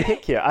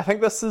 Heck yeah, I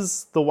think this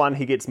is the one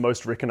he gets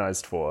most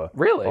recognized for.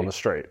 Really? On the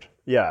street.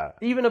 Yeah.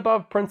 Even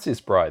above Princess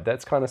Bride.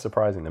 That's kind of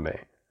surprising to me.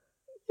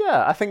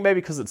 Yeah, I think maybe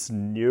because it's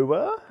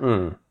newer.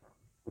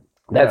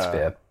 That's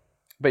fair.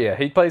 But yeah,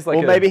 he plays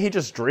like maybe he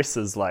just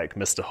dresses like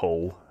Mr.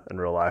 Hall in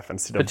real life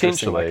instead of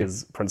dressing like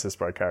his Princess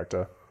Bride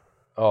character.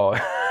 Oh,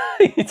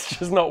 he's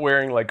just not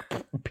wearing like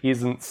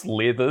peasant's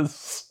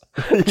leathers.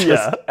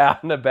 Just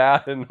out and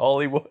about in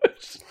Hollywood.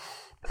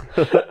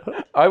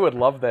 I would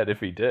love that if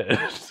he did.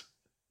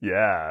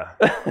 Yeah.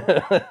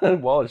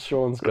 Wallace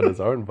Shawn's got his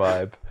own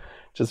vibe.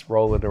 Just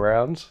rolling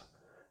around.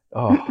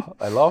 Oh,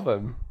 I love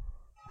him.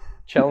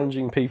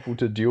 Challenging people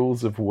to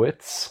duels of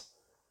wits.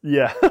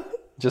 Yeah.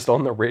 Just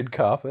on the red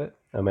carpet.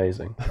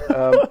 Amazing.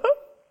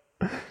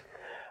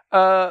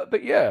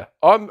 But yeah,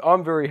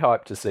 I'm very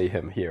hyped to see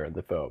him here in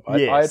the film. I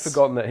had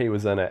forgotten that he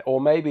was in it. Or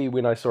maybe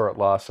when I saw it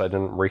last, I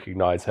didn't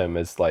recognize him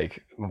as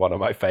like one of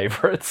my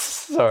favorites.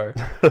 So,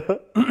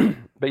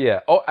 but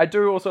yeah, I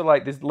do also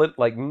like this.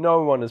 Like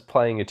no one is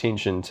paying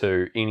attention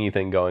to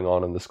anything going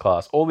on in this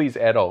class. All these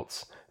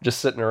adults just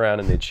sitting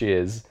around in their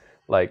chairs.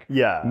 Like,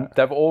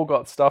 they've all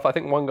got stuff. I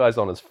think one guy's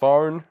on his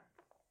phone.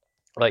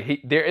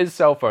 Like there is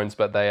cell phones,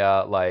 but they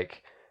are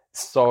like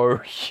so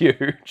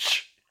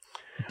huge.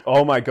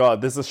 Oh my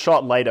god, there's a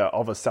shot later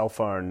of a cell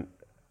phone,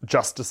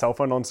 just a cell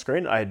phone on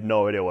screen. I had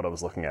no idea what I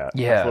was looking at.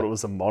 Yeah. I thought it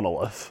was a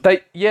monolith.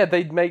 They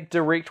make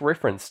direct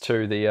reference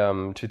to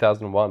the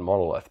 2001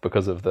 monolith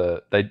because of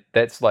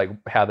that's like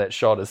how that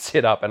shot is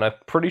set up, and I'm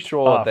pretty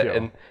sure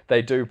and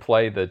they do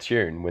play the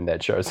tune when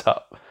that shows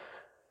up.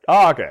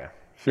 Oh, okay.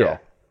 Sure. Yeah.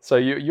 So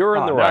you're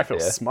in the right I feel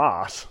there.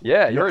 Smart.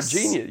 Yeah, you're a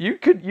genius.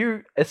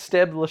 You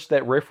established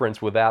that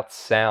reference without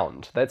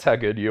sound. That's how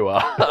good you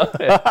are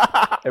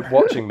at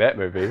watching that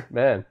movie,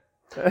 man.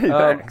 Hey,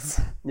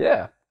 thanks.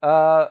 Yeah.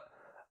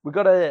 We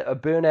got a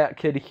burnout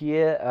kid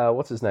here.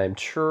 What's his name?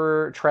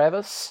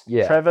 Travis.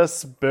 Yeah.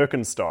 Travis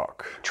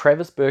Birkenstock.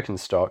 Travis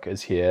Birkenstock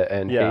is here,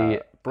 and he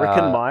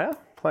Breckenmeyer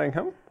playing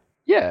him.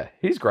 Yeah,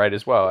 he's great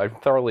as well. I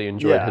thoroughly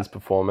enjoyed his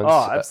performance.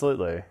 Oh,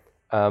 absolutely.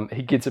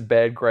 He gets a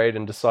bad grade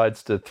and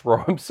decides to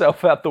throw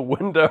himself out the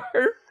window.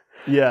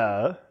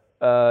 Yeah.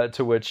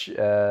 To which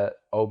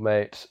old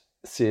mate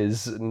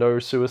says no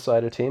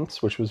suicide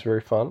attempts, which was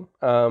very fun.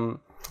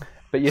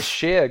 But yeah,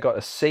 Cher got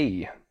a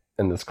C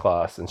in this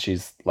class, and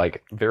she's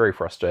like very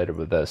frustrated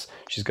with this.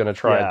 She's going to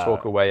try and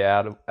talk her way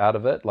out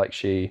of it, like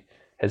she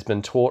has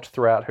been taught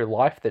throughout her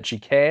life that she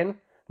can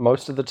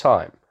most of the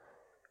time.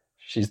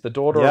 She's the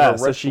daughter of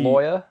a rich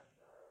lawyer,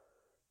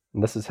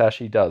 and this is how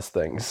she does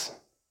things.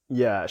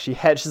 Yeah, she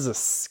hatches a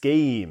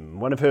scheme.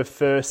 One of her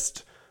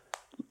first,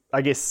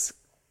 I guess,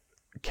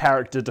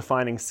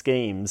 character-defining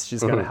schemes.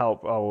 She's going to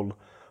help old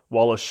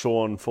Wallace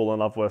Shawn fall in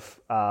love with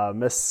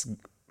Miss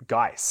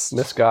Geist.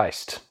 Miss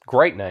Geist.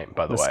 Great name,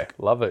 by the way.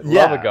 Love it.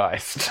 Yeah. Love a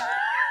Geist.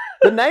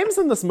 The names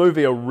in this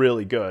movie are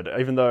really good,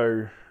 even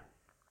though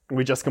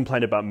we just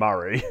complained about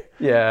Murray.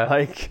 Yeah.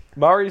 Like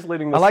Murray's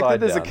leading the side I like that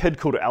there's down. A kid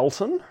called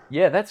Elton.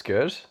 Yeah, that's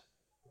good.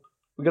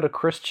 We got a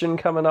Christian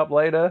coming up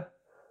later.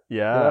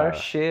 Yeah.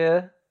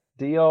 Cher,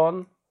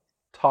 Dion,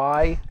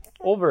 Ty.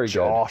 All very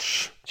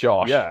Josh. good.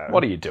 Josh. Yeah.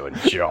 What are you doing,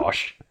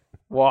 Josh?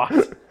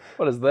 What?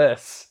 What is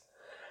this?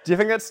 Do you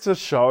think that's to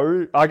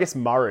show? I guess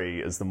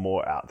Murray is the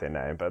more out there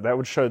name, but that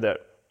would show that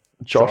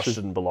Josh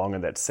didn't belong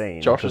in that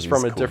scene. Josh is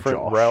from a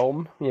different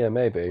realm. Yeah,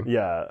 maybe.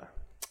 Yeah.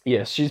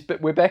 Yes,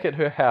 we're back at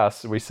her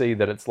house. We see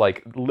that it's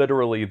like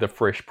literally the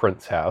Fresh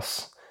Prince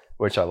house,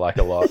 which I like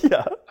a lot.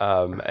 Yeah.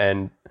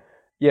 And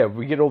yeah,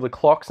 we get all the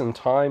clocks and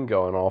time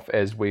going off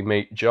as we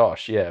meet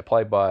Josh. Yeah,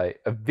 played by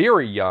a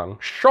very young,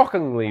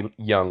 shockingly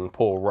young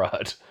Paul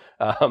Rudd.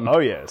 Oh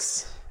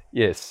yes.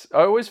 Yes,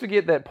 I always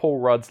forget that Paul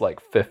Rudd's like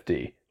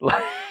 50,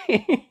 like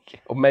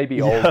or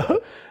maybe older.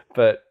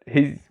 But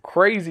he's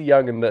crazy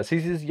young in this.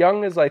 He's as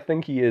young as I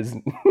think he is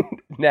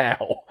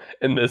now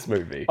in this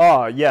movie.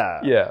 Oh yeah.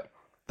 Yeah.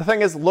 The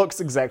thing is,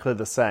 looks exactly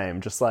the same,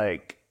 just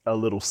like a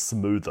little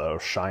smoother or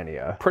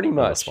shinier. Pretty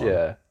much,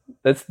 yeah.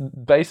 That's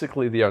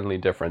basically the only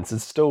difference.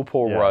 It's still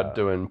Paul Rudd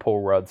doing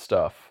Paul Rudd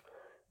stuff.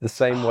 The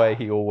same way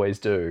he always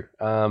do.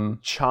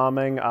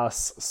 Charming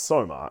us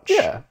so much.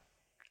 Yeah.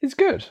 He's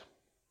good.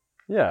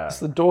 Yeah. It's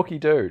the dorky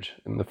dude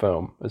in the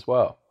film as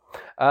well.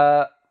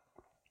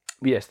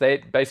 Yes, they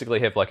basically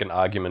have like an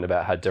argument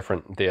about how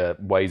different their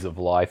ways of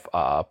life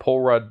are. Paul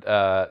Rudd,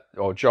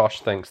 or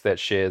Josh, thinks that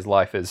Cher's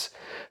life is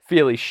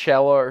fairly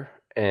shallow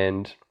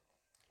and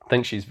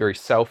thinks she's very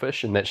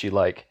selfish and that she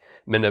like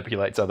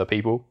manipulates other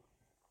people.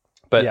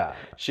 But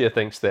Cher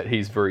thinks that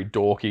he's very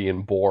dorky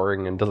and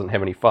boring and doesn't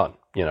have any fun,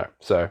 you know.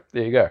 So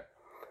there you go.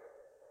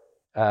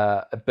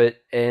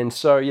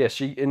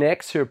 She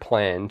enacts her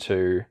plan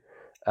to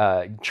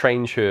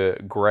change her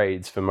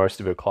grades for most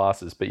of her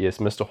classes, but yes,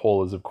 Mr.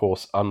 Hall is of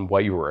course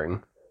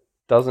unwavering,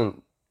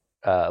 doesn't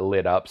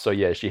let up. So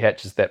yeah, she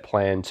hatches that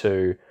plan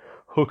to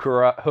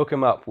hook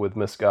him up with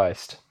Miss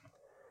Geist.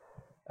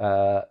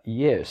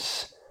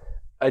 Yes,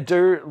 I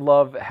do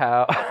love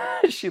how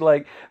she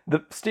like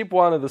the step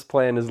one of this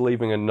plan is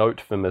leaving a note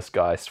for Miss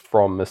Geist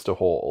from Mr.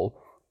 Hall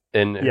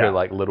in her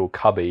like little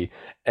cubby,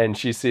 and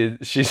she says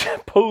she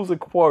pulls a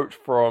quote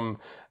from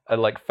a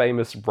like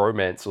famous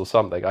romance or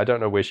something. I don't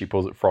know where she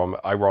pulls it from,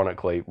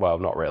 ironically. Well,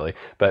 not really,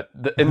 but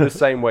in the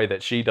same way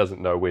that she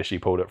doesn't know where she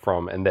pulled it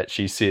from, and that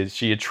she says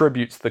she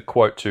attributes the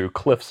quote to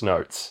Cliff's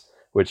Notes,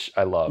 which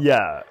I love.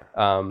 Yeah.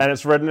 And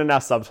it's written in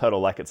our subtitle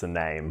like it's a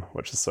name,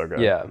 which is so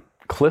good. Yeah.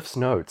 Cliff's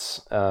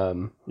Notes.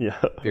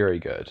 Very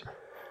good.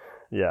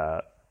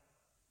 Yeah.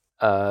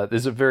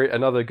 There's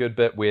another good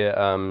bit where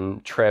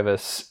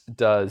Travis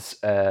does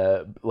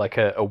like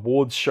a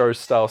awards show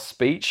style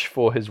speech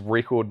for his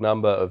record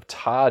number of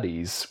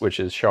tardies, which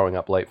is showing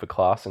up late for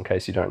class, in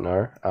case you don't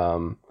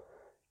know.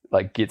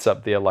 Like gets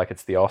up there like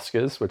it's the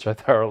Oscars, which I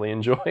thoroughly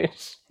enjoyed.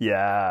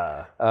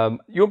 Yeah.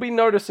 You'll be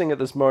noticing at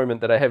this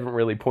moment that I haven't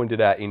really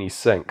pointed out any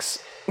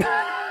syncs.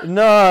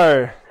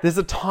 No. There's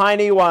a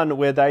tiny one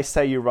where they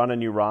say you run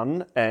and you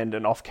run, and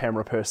an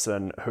off-camera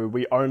person who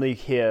we only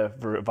hear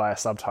via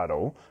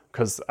subtitle,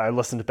 because I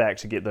listened back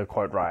to get the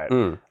quote right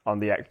on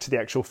the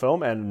actual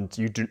film, and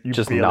you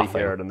just barely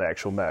hear it in the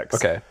actual mix.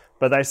 Okay.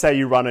 But they say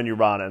you run,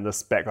 and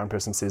this background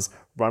person says,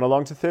 run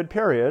along to third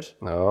period.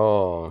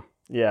 Oh.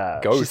 Yeah.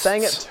 Ghosts. She's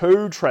saying it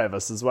to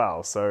Travis as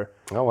well, so...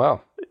 Oh,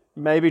 wow.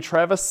 Maybe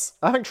Travis...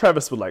 I think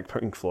Travis would like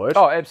Pink Floyd.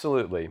 Oh,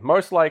 absolutely.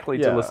 Most likely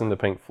to listen to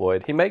Pink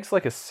Floyd. He makes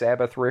like a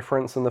Sabbath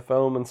reference in the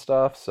film and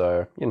stuff,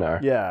 so, you know.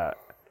 Yeah.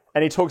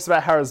 And he talks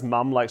about how his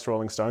mum likes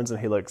Rolling Stones and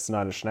he likes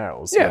Nine Inch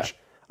Nails, which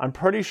I'm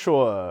pretty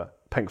sure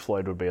Pink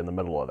Floyd would be in the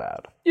middle of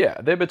that.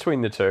 Yeah, they're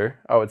between the two,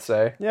 I would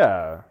say.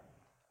 Yeah.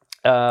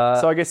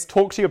 So I guess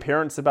talk to your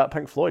parents about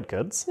Pink Floyd,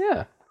 kids.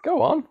 Yeah,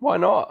 go on. Why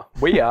not?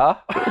 We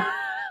are.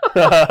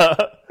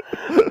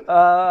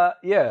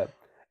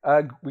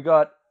 We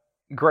got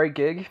great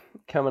gig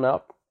coming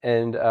up,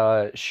 and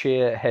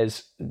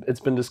it's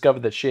been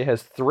discovered that Cher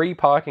has 3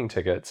 parking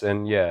tickets,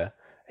 and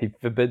he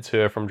forbids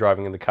her from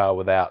driving in the car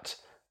without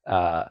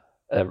a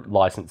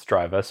licensed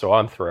driver, so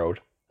I'm thrilled.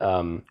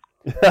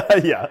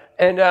 Yeah.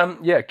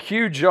 And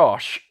cue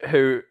Josh,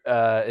 who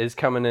is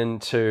coming in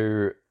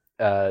to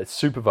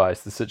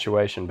supervise the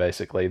situation.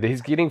 Basically,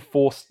 he's getting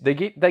forced. They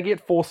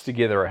get forced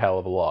together a hell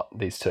of a lot.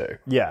 These two.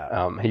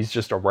 Yeah. He's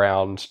just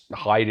around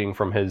hiding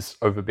from his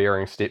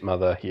overbearing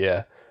stepmother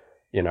here.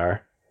 You know,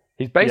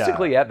 he's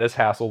basically at this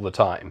house all the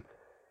time,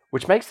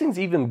 which makes things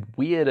even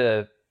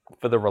weirder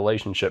for the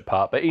relationship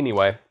part. But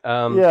anyway,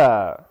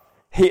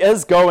 he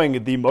is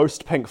going the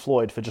most Pink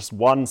Floyd for just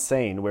one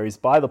scene where he's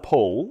by the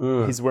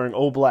pool. He's wearing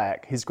all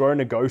black. He's growing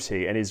a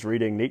goatee and he's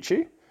reading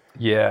Nietzsche.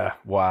 Yeah.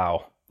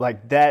 Wow.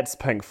 Like, that's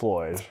Pink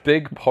Floyd.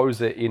 Big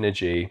poser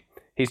energy.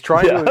 He's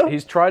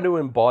trying to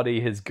embody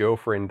his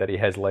girlfriend that he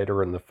has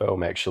later in the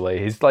film, actually.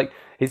 He's like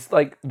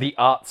the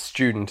art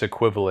student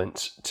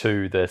equivalent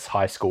to this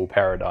high school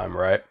paradigm,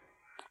 right?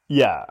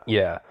 Yeah.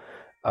 Yeah.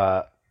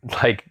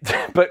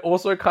 But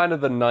also kind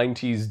of the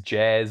 90s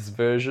jazz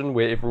version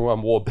where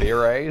everyone wore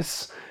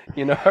berets,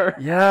 you know?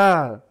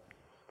 Yeah.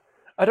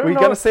 I don't know. We're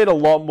going to see it a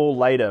lot more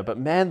later, but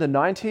man, the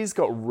 90s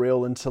got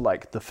real into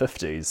like the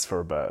 50s for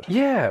a bit.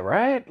 Yeah,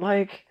 right?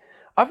 Like,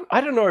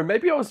 I don't know,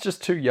 maybe I was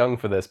just too young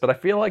for this, but I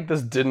feel like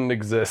this didn't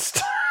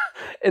exist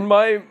In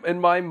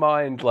my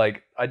mind,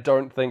 like, I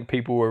don't think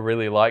people were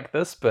really like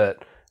this,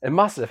 but it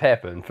must have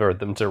happened for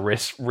them to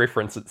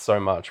reference it so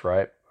much,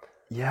 right?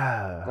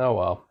 Yeah. Oh,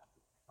 well.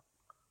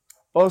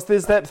 Well,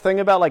 there's that thing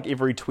about like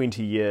every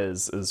 20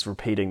 years is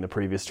repeating the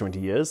previous 20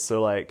 years.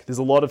 So like there's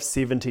a lot of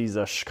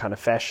 70s-ish kind of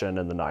fashion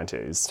in the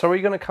 90s. So are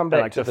we going to come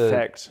back to the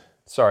fact...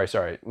 Sorry.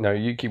 No,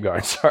 you keep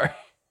going. Sorry.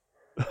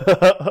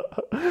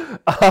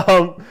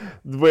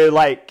 Where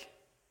like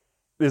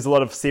there's a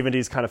lot of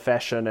 70s kind of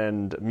fashion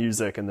and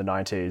music in the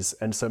 90s.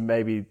 And so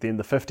maybe then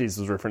the 50s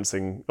was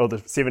referencing, or the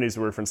 70s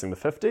were referencing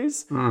the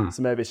 50s.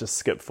 So maybe it's just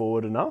skipped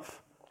forward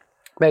enough.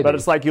 Maybe. But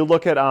it's like you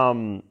look at...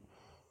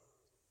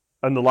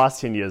 in the last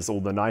 10 years, all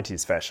the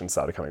 90s fashion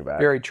started coming back.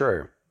 Very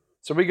true.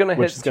 So we're going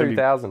to hit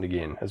 2000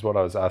 again, is what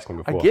I was asking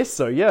before. I guess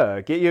so,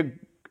 yeah. Get your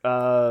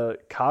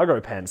cargo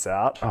pants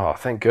out. Oh,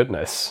 thank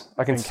goodness.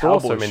 I can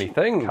store so many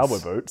things. Cowboy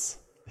boots.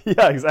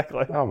 Yeah,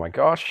 exactly. Oh my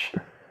gosh.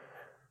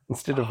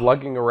 Instead of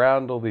lugging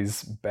around all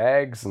these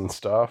bags and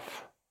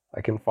stuff,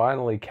 I can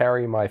finally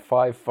carry my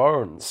 5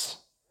 phones.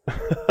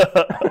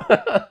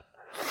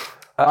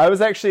 I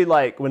was actually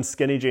like, when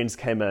skinny jeans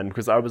came in,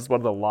 because I was one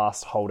of the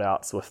last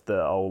holdouts with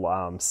the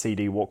old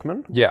CD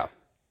Walkman. Yeah.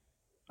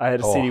 I had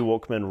a CD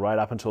Walkman right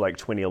up until like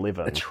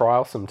 2011. A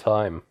trialsome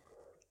time.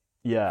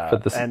 Yeah,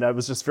 and it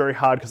was just very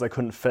hard because I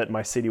couldn't fit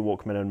my CD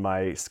Walkman in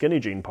my skinny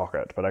jean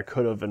pocket, but I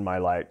could have in my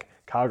like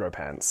cargo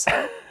pants.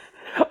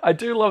 I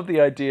do love the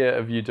idea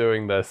of you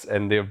doing this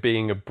and there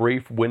being a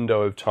brief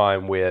window of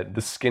time where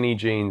the skinny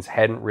jeans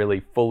hadn't really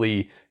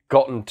fully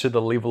gotten to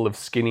the level of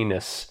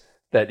skinniness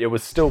that it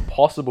was still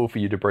possible for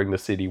you to bring the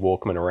CD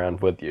Walkman around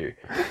with you.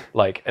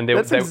 Like, and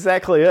That's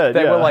exactly it.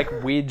 They were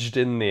like wedged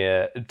in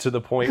there to the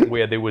point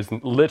where there was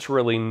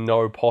literally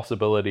no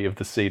possibility of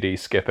the CD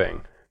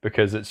skipping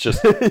because it's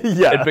just,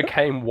 it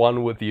became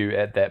one with you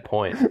at that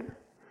point.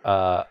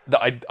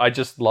 I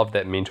just love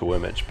that mental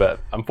image, but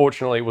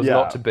unfortunately it was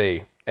not to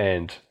be,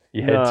 and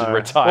you had to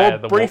retire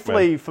the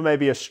briefly Walkman. For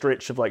maybe a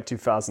stretch of like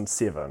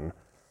 2007,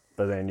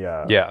 but then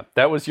Yeah,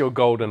 that was your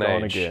golden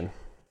age. Again.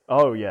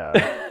 Oh, yeah.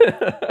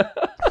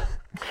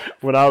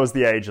 When I was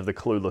the age of the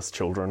Clueless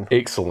children.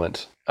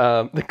 Excellent.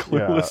 The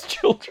Clueless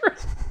children.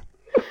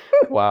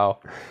 Wow.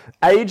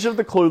 Age of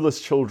the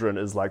Clueless Children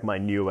is like my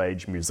new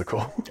age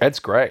musical. That's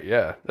great,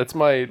 yeah. That's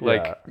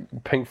my,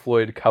 Pink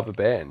Floyd cover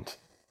band.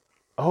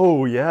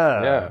 Oh,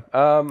 yeah.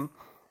 Yeah.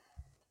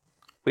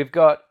 We've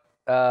got,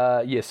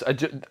 a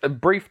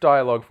brief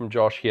dialogue from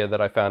Josh here that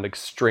I found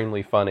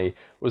extremely funny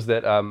was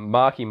that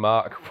Marky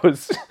Mark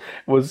was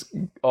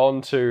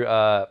on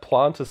to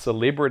plant a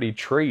celebrity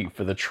tree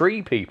for the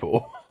tree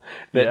people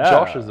that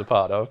Josh is a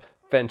part of.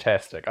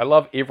 Fantastic. I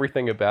love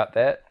everything about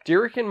that. Do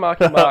you reckon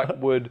Marky Mark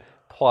would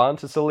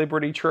plant a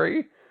celebrity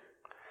tree?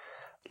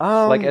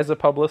 Like as a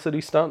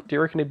publicity stunt? Do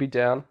you reckon he'd be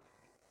down?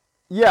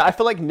 Yeah, I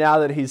feel like now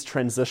that he's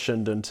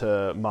transitioned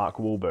into Mark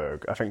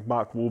Wahlberg, I think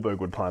Mark Wahlberg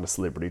would plant a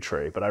celebrity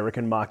tree, but I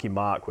reckon Marky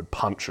Mark would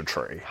punch a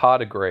tree.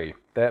 Hard agree.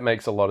 That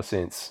makes a lot of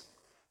sense.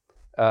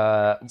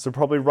 So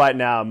probably right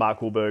now, Mark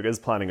Wahlberg is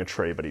planting a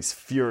tree, but he's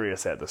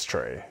furious at this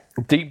tree.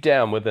 Deep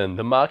down within,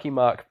 the Marky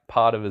Mark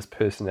part of his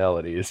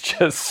personality is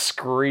just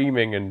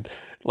screaming and,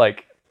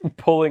 like,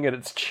 pulling at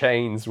its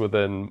chains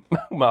within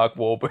Mark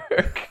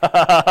Wahlberg.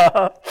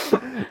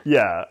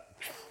 Yeah.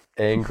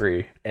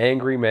 Angry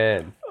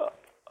man.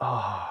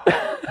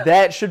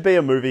 That should be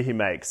a movie he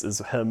makes, is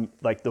him,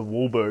 like, the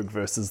Wahlberg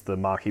versus the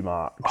Marky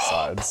Mark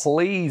sides.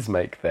 Please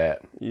make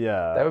that.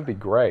 Yeah. That would be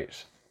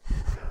great.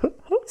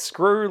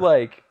 Screw,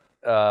 like,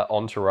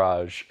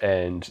 Entourage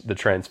and the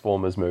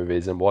Transformers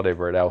movies and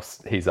whatever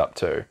else he's up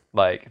to.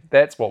 Like,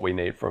 that's what we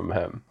need from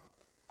him.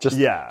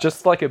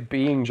 Just like a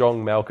being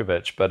John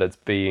Malkovich, but it's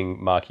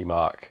being Marky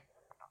Mark.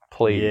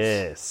 Please.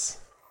 Yes.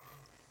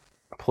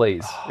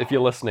 Please. If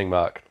you're listening,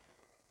 Mark,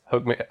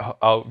 hook me.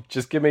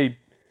 Just give me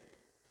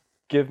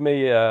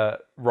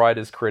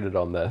writer's credit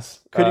on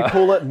this. Could you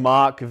call it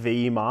Mark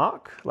v.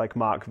 Mark? Like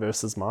Mark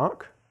versus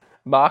Mark?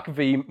 Mark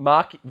v.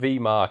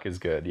 Mark is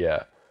good,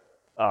 yeah.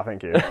 Oh,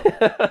 thank you.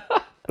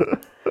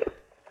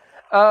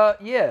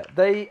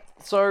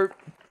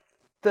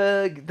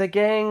 The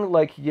gang,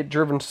 like, get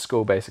driven to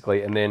school,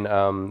 basically, and then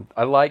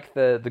I like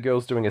the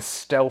girls doing a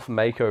stealth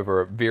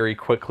makeover very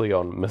quickly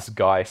on Miss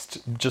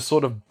Geist, just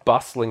sort of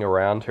bustling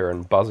around her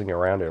and buzzing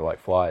around her like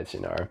flies, you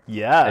know?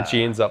 Yeah. And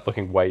she ends up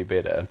looking way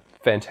better.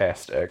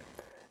 Fantastic.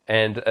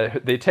 And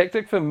the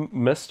tactic for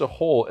Mr.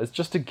 Hall is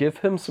just to give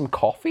him some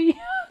coffee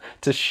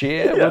to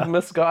share with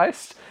Miss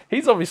Geist.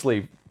 He's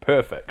obviously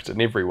perfect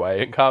in every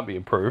way. It can't be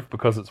improved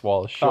because it's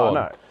Wallace Shawn.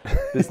 Oh, no.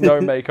 There's no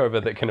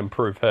makeover that can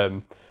improve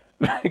him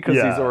because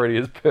he's already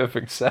his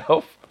perfect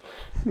self.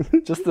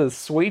 Just the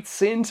sweet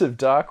scent of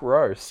dark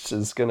roast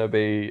is going to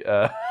be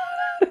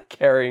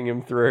carrying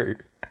him through,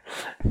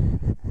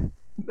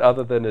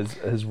 other than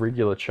his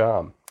regular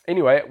charm.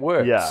 Anyway, it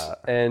works. Yeah.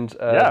 And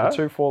the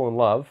two fall in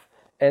love,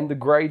 and the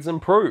grades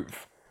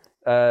improve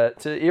to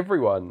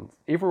everyone.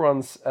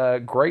 Everyone's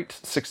great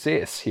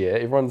success here.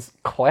 Everyone's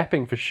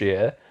clapping for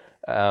Cher.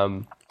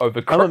 I'm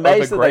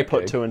amazed that they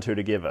put two and two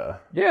together.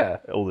 Yeah.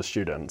 All the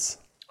students.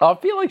 I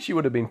feel like she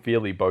would have been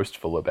fairly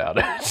boastful about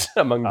it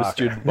among the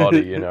student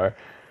body, you know.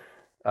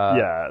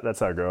 Yeah,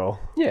 that's our girl.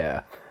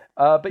 Yeah.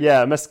 But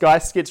Yeah, Miss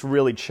Geist gets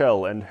really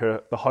chill, and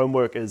the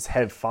homework is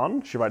have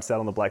fun. She writes that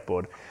on the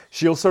blackboard.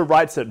 She also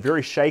writes it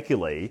very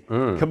shakily,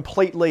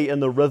 completely in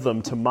the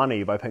rhythm to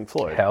Money by Pink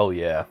Floyd. hell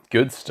yeah.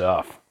 Good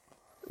stuff.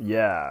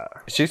 Yeah.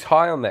 She's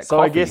high on that So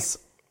coffee. I guess,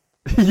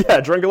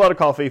 yeah, drink a lot of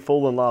coffee,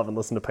 fall in love, and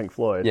listen to Pink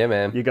Floyd. Yeah,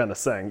 man. You're gonna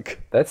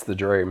sink. That's the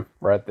dream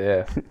right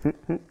there.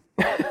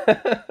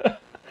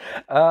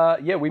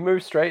 Yeah, we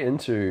move straight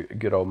into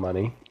good old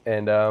Money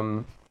and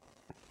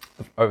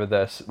over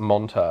this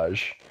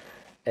montage.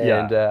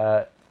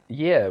 And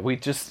yeah, we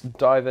just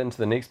dive into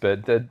the next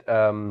bit. That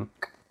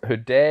her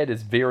dad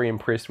is very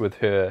impressed with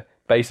her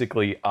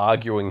basically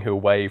arguing her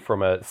way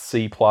from a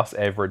C+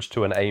 average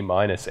to an A-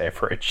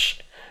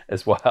 average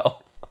as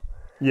well.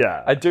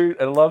 Yeah.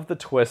 I love the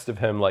twist of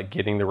him like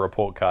getting the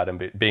report card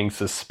and being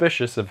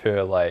suspicious of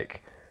her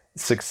like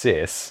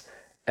success,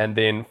 and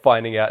then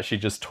finding out she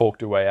just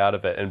talked her way out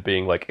of it and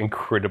being like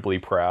incredibly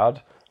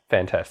proud.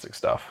 Fantastic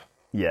stuff.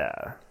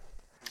 Yeah.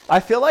 I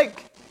feel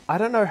like, I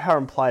don't know how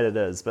implied it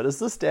is, but is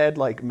this dad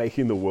like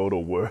making the world a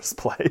worse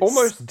place?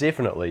 Almost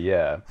definitely,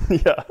 yeah.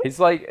 Yeah. He's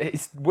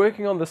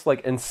working on this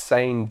like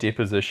insane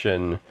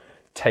deposition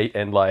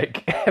and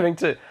like having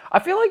to. I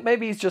feel like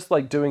maybe he's just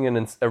like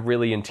doing a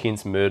really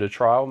intense murder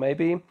trial,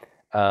 maybe.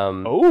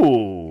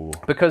 Oh.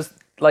 Because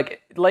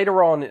like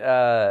later on,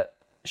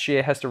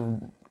 Cher has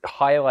to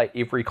highlight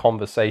every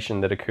conversation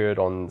that occurred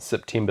on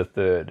September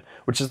 3rd,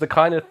 which is the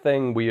kind of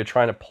thing where you're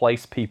trying to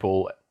place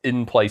people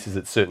in places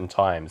at certain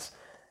times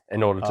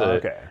in order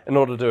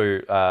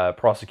to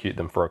prosecute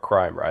them for a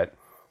crime, right?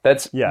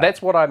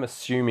 That's what I'm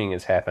assuming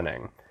is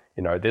happening.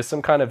 You know, there's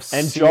some kind of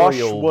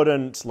Josh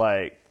wouldn't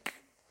like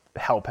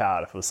help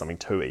out if it was something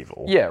too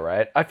evil. Yeah,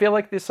 right. I feel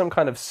like there's some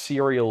kind of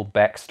serial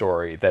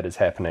backstory that is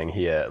happening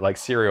here, like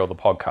Serial the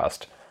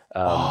podcast,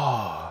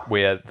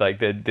 where like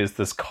there's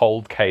this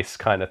cold case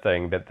kind of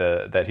thing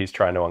that he's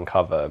trying to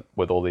uncover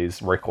with all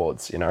these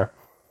records, you know.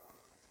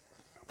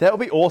 That would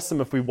be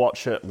awesome if we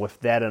watch it with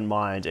that in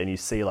mind, and you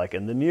see like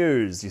in the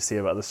news, you see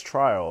about this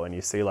trial, and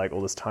you see like all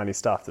this tiny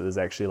stuff that there's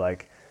actually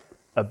like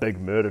a big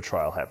murder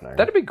trial happening.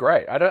 That'd be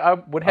great. I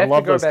would have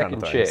to go back kind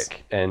of and things.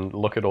 check and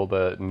look at all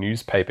the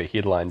newspaper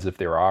headlines if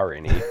there are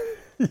any.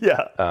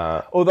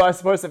 Yeah. Although I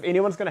suppose if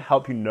anyone's going to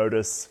help you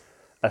notice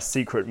a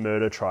secret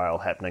murder trial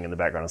happening in the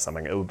background or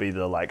something, it would be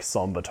the like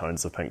somber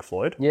tones of Pink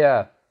Floyd.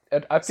 Yeah.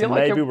 I feel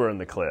like maybe we're in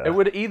the clear. It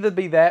would either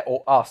be that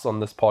or us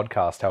on this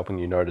podcast helping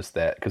you notice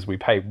that, because we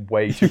pay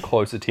way too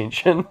close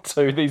attention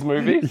to these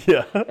movies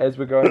as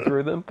we're going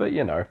through them. But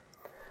you know,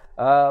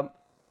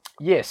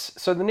 yes.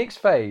 So the next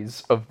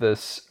phase of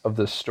this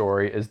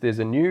story is there's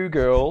a new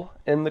girl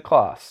in the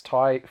class,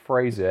 Ty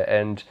Fraser,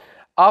 and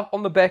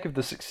on the back of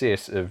the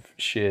success of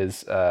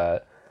Cher's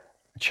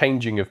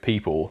changing of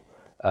people,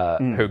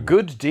 her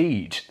good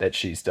deed that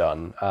she's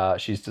done,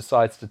 she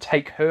decides to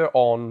take her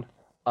on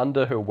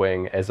under her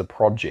wing as a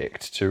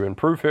project to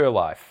improve her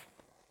life.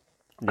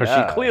 Because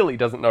she clearly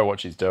doesn't know what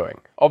she's doing.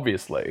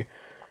 Obviously.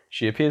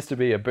 She appears to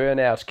be a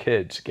burnout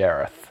kid,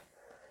 Gareth.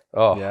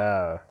 Oh.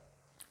 Yeah.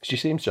 She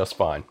seems just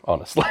fine,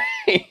 honestly.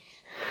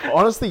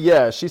 Honestly,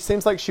 yeah. She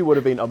seems like she would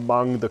have been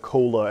among the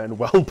cooler and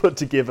well put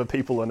together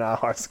people in our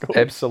high school.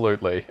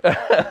 Absolutely.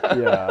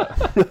 Yeah.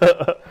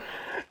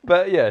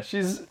 But yeah,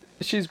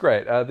 she's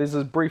great. There's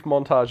a brief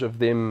montage of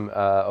them,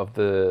 of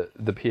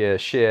the pair,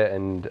 Cher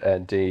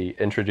and Dee,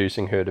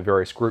 introducing her to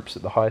various groups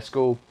at the high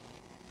school.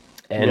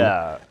 And,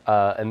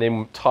 and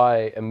then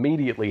Ty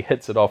immediately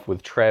hits it off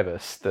with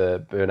Travis,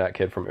 the burnout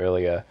kid from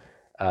earlier.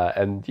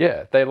 And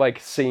yeah, they like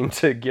seem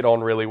to get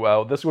on really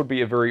well. This would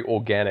be a very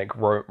organic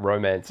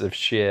romance if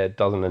Cher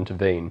doesn't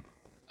intervene.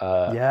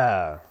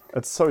 Yeah.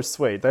 It's so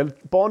sweet. They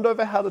bond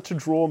over how to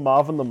draw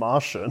Marvin the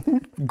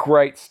Martian.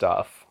 Great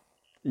stuff.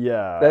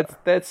 Yeah.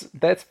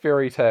 That's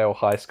fairy tale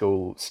high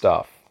school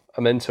stuff.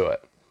 I'm into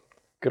it.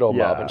 Good old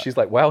Marvin. She's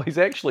like, wow, he's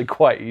actually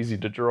quite easy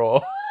to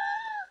draw.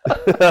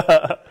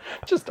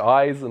 Just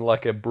eyes and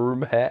like a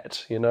broom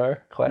hat, you know?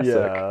 Classic.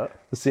 Yeah.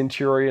 The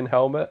Centurion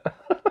helmet.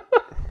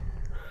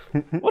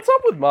 What's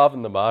up with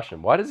Marvin the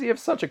Martian? Why does he have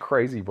such a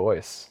crazy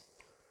voice?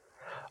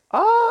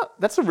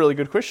 That's a really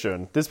good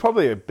question. There's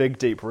probably a big,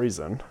 deep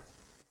reason.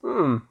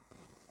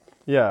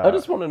 Yeah. I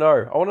just want to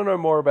know. I want to know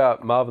more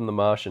about Marvin the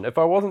Martian. If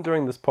I wasn't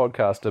doing this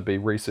podcast, I'd be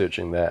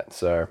researching that.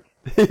 So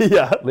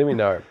yeah. let me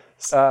know.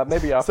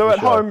 Maybe after So the at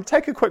show. home,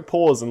 take a quick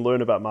pause and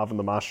learn about Marvin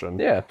the Martian.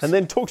 Yeah. And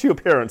then talk to your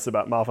parents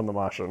about Marvin the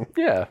Martian.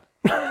 Yeah.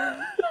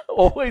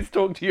 Always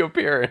talk to your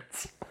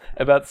parents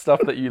about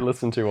stuff that you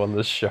listen to on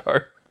this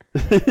show.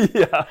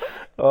 Yeah.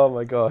 Oh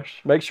my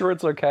gosh. Make sure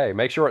it's okay.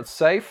 Make sure it's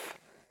safe.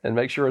 And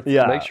make sure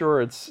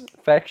it's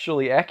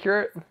factually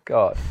accurate.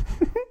 God.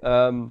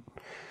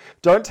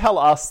 Don't tell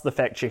us the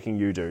fact checking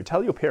you do.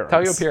 Tell your parents.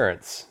 Tell your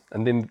parents.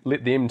 And then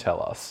let them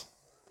tell us.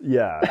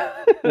 Yeah.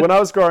 When I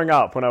was growing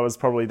up, when I was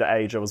probably the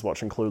age I was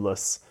watching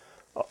Clueless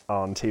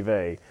on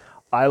TV,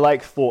 I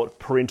thought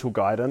parental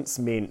guidance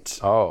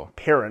meant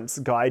parents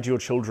guide your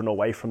children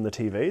away from the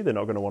TV. They're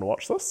not going to want to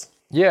watch this.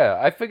 Yeah,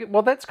 I figured.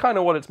 Well, that's kind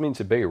of what it's meant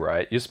to be,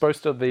 right? You're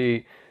supposed to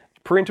be.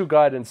 Parental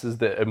guidance is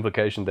the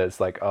implication that it's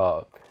like,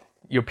 oh,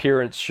 your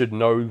parents should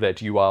know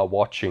that you are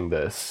watching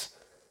this.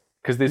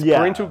 Because there's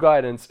parental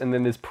guidance, and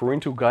then there's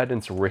parental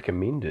guidance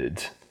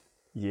recommended.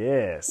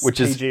 Yes, which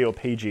PG is or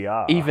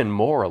PGR. even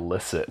more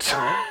illicit.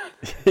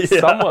 Yeah.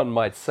 Someone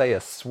might say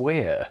a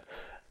swear,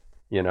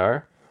 you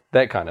know?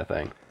 That kind of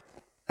thing.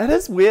 It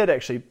is weird,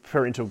 actually,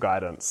 parental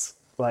guidance.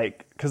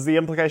 Like, because the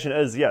implication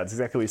is, it's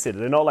exactly what you said.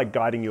 They're not, like,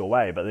 guiding you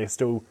away, but they're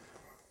still...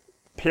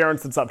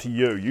 Parents, it's up to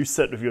you. You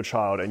sit with your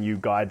child and you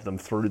guide them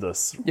through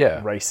this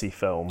racy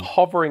film.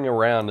 Hovering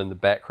around in the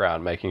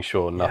background, making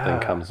sure nothing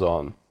comes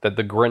on. That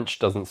the Grinch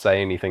doesn't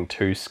say anything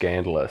too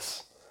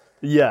scandalous.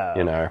 Yeah.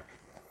 You know?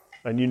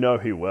 And you know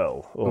he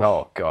will. Oof.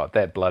 Oh, God,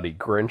 that bloody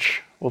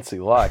Grinch. What's he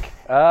like?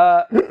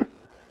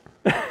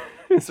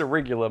 It's a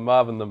regular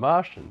Marvin the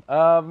Martian.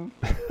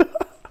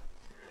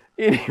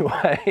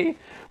 Anyway,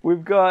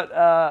 we've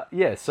got...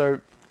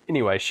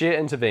 anyway, Cher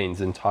intervenes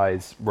in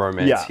Ty's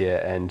romance here,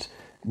 and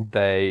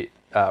they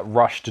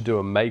rush to do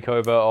a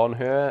makeover on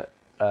her,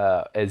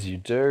 as you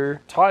do.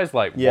 Ty's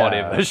like,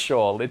 whatever,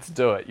 sure, let's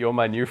do it. You're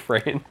my new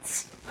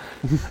friends.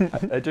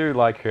 I do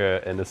like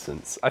her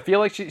innocence. I feel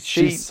like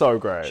she's so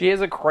great. She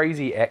has a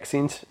crazy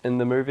accent in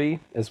the movie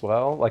as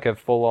well, like a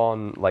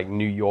full-on like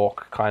New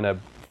York kind of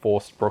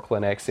forced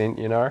Brooklyn accent,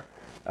 you know?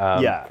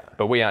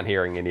 But we aren't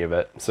hearing any of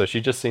it, so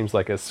she just seems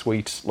like a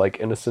sweet, like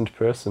innocent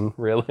person,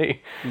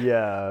 really.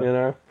 Yeah, you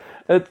know.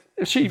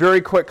 She very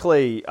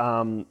quickly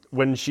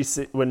when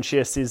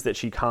Cher says that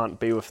she can't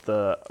be with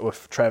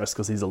Travis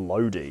because he's a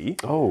Lodi.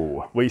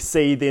 Oh, we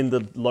see then the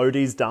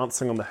Lodis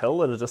dancing on the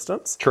hill at a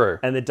distance. True,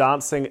 and they're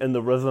dancing in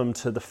the rhythm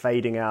to the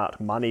fading out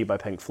 "Money" by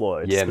Pink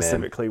Floyd. Yeah,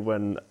 specifically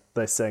when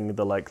they sing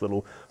the like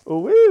little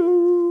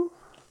ooh.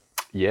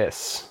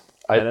 Yes.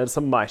 And it's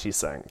a mighty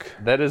sync.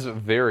 That is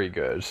very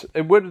good.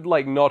 It would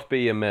like not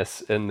be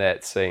amiss in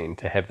that scene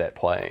to have that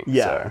playing.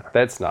 Yeah, so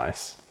that's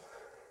nice.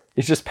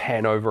 You just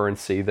pan over and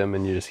see them,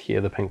 and you just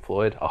hear the Pink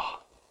Floyd.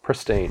 Oh,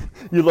 pristine.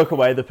 You look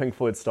away, the Pink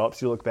Floyd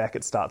stops. You look back,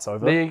 it starts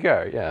over. There you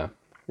go. Yeah.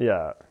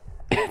 Yeah.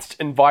 It's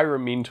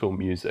environmental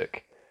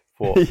music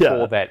for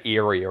that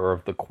area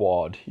of the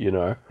quad. You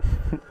know.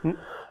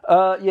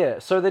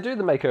 So they do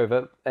the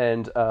makeover,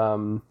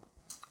 and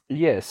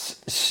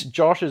yes,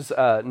 Josh is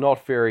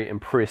not very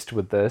impressed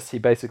with this. He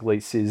basically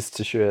says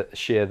to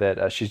Cher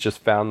that she's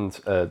just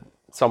found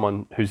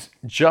someone who's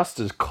just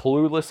as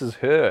clueless as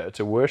her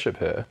to worship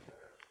her.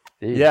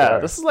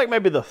 This is like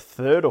maybe the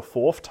third or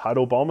fourth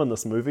title bomb in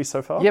this movie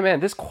so far. Yeah, man,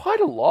 there's quite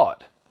a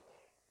lot.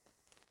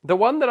 The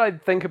one that I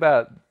think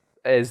about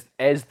as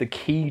the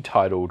key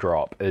title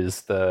drop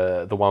is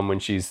the one when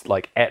she's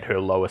like at her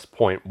lowest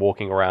point,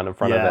 walking around in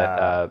front of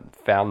that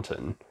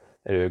fountain.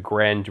 A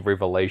grand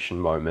revelation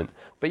moment.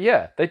 But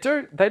yeah, they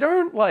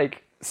don't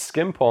like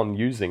skimp on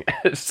using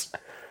it.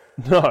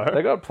 No.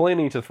 They got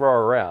plenty to throw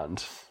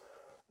around.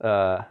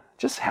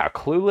 Just how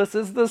clueless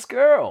is this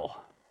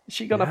girl? Is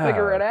she gonna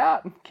figure it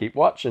out? Keep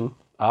watching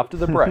after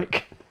the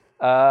break.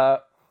 So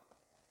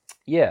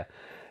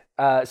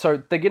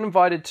they get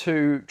invited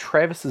to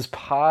Travis's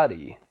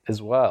party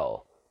as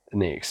well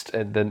next.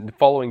 And then the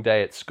following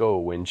day at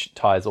school when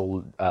Ty's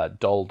all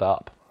dolled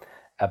up.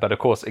 But of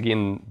course,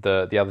 again,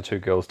 the other two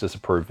girls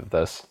disapprove of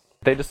this.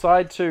 They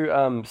decide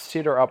to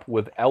set her up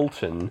with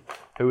Elton,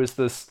 who is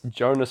this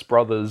Jonas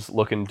Brothers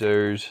looking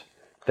dude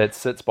that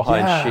sits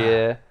behind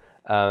Cher.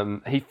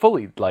 He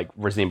fully like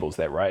resembles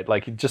that, right?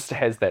 Like he just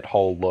has that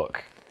whole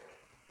look.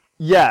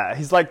 Yeah,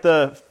 he's like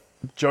the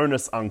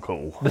Jonas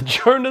uncle. The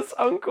Jonas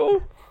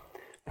uncle?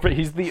 But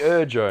he's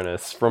the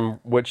Jonas from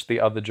which the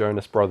other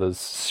Jonas Brothers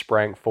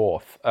sprang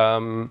forth.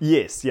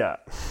 Yes, yeah.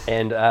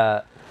 And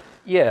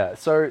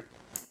so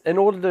in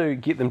order to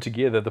get them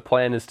together, the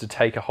plan is to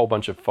take a whole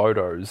bunch of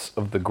photos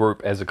of the group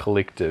as a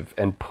collective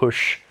and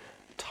push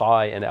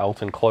Ty and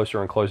Elton closer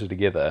and closer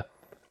together.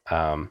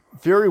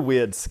 Very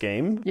weird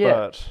scheme,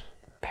 but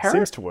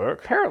seems to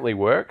work. Apparently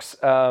works,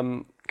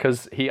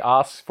 because he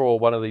asks for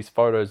one of these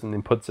photos and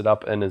then puts it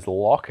up in his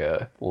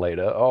locker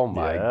later. Oh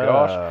my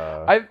gosh.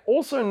 I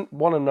also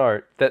want to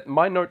note that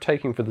my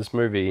note-taking for this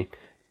movie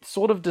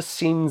sort of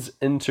descends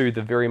into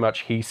the very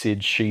much he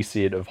said, she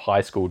said of high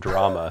school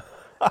drama.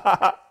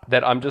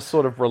 That I'm just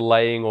sort of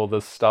relaying all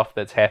this stuff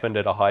that's happened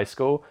at a high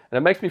school, and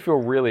it makes me feel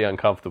really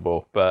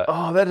uncomfortable. But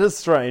that is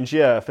strange,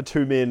 for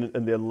two men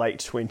in their late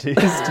 20s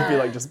to be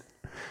like just.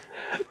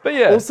 But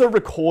yeah, also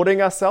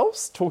recording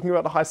ourselves talking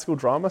about the high school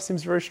drama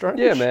seems very strange.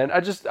 Yeah, man.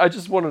 I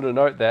just wanted to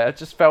note that it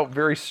just felt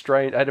very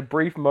strange. I had a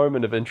brief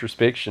moment of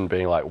introspection,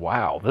 being like,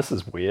 "Wow, this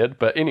is weird."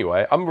 But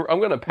anyway, I'm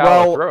going to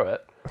power through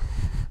it.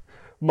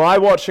 My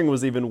watching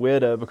was even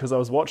weirder because I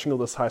was watching all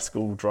this high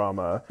school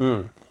drama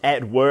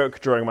at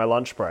work during my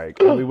lunch break.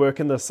 And we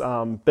work in this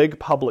big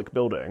public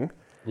building.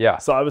 Yeah.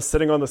 So I was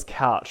sitting on this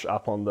couch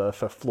up on the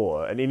 5th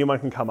floor, and anyone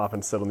can come up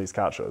and sit on these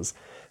couches.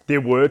 There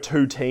were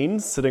two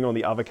teens sitting on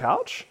the other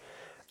couch.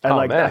 And Oh,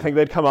 like, man. I think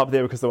they'd come up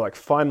there because they're like,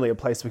 finally a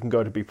place we can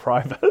go to be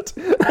private.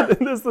 And then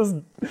there's this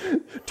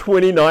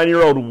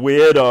 29-year-old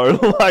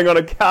weirdo lying on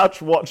a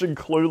couch watching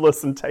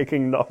Clueless and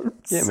taking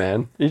notes. Yeah,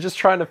 man. You're just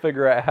trying to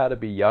figure out how to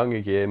be young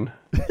again.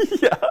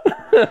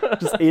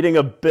 Just eating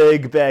a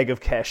big bag of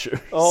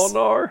cashews. Oh,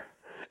 no.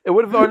 It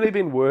would have only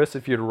been worse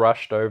if you'd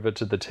rushed over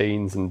to the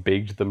teens and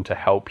begged them to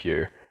help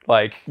you.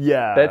 Like,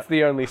 Yeah. that's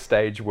the only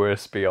stage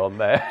worse beyond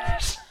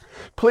that.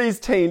 Please,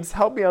 teens,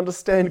 help me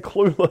understand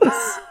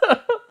Clueless.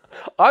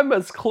 I'm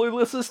as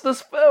clueless as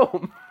this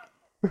film.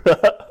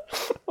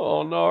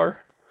 Oh, no.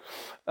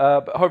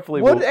 But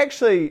hopefully What we'll...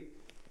 actually...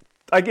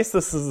 I guess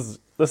this is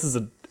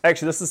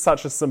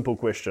such a simple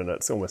question,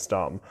 it's almost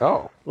dumb.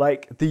 Oh.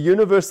 Like, the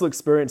universal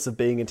experience of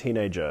being a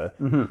teenager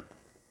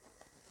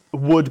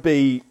would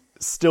be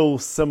still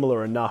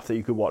similar enough that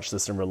you could watch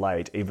this and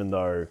relate, even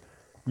though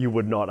you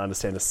would not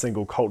understand a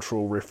single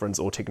cultural reference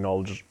or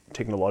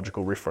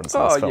technological reference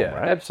in this film,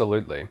 right?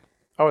 Absolutely.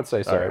 I would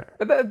say so. Alright.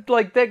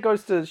 But that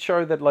goes to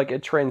show that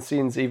it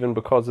transcends even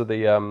because of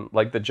the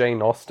the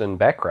Jane Austen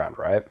background,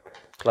 right?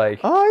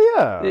 Oh,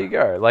 yeah. There you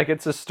go.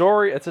 It's a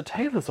story, it's a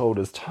tale as old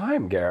as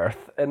time,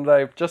 Gareth, and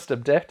they've just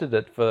adapted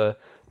it for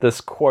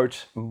this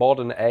quote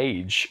modern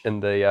age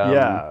in the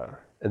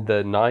in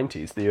the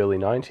 90s, the early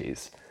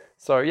 90s.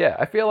 So yeah,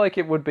 I feel like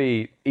it would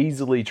be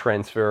easily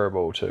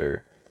transferable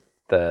to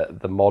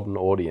the modern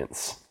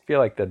audience. I feel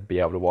like they'd be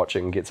able to watch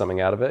it and get something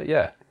out of it.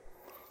 Yeah.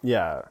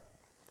 Yeah.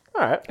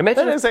 All right.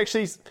 Imagine that if is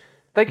actually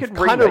they could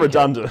kind of remake it.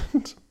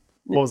 redundant.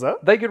 What was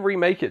that? They could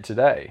remake it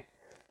today,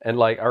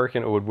 and I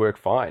reckon it would work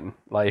fine.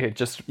 It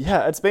just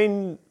Yeah, it's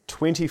been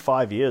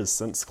 25 years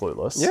since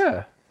Clueless.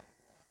 yeah,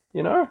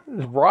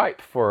 it's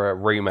ripe for a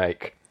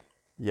remake.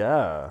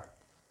 Yeah.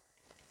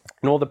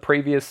 And all the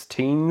previous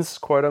teens,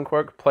 quote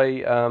unquote,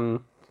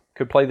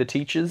 could play the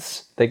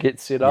teachers. They get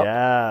set up.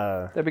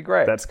 Yeah. That'd be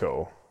great. That's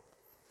cool.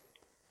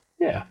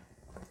 Yeah.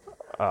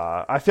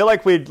 I feel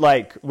like we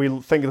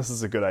think this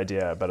is a good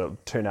idea, but it'll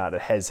turn out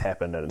it has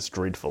happened and it's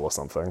dreadful or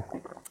something.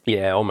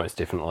 Yeah, almost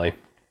definitely.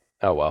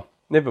 Oh well,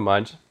 never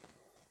mind.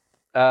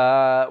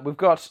 We've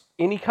got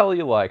Any Colour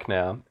You Like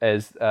now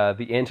as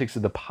the antics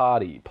of the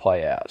party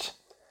play out.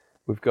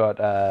 We've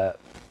got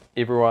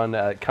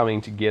everyone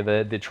coming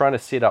together. They're trying to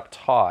set up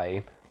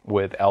Ty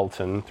with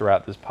Elton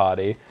throughout this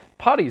party.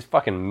 Party is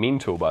fucking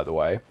mental, by the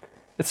way.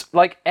 It's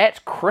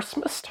at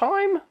Christmas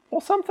time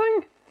or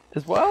something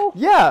as well.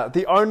 Yeah,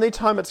 the only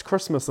time it's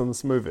Christmas in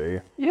this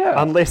movie. Yeah.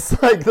 Unless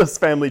this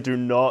family do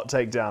not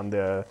take down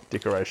their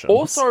decorations.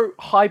 Also,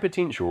 high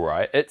potential,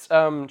 right? It's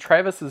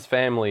Travis's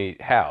family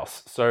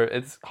house, so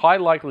it's high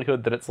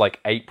likelihood that it's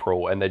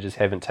April and they just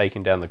haven't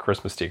taken down the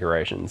Christmas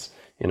decorations.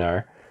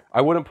 I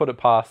wouldn't put it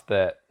past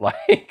that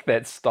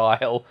that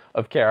style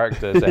of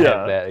character to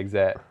have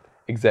that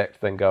exact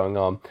thing going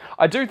on.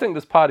 I do think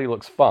this party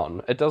looks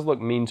fun. It does look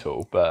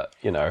mental, but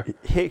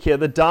Heck yeah,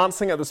 the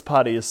dancing at this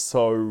party is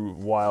so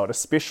wild,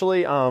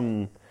 especially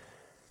Elton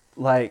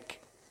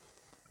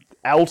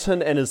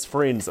and his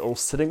friends are all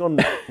sitting on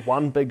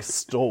one big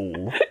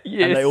stool,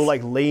 Yes. and they all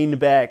lean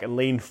back and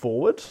lean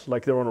forward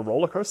like they're on a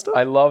roller coaster.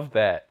 I love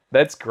that.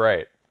 That's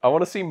great. I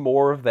want to see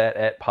more of that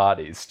at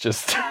parties.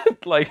 Just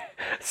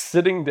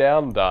sitting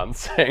down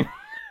dancing.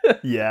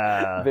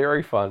 Yeah.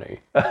 Very funny.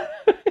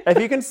 If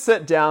you can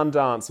sit down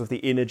dance with the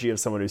energy of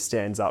someone who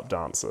stands up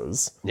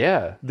dances,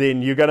 Yeah.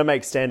 then you're going to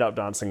make stand-up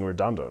dancing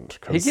redundant.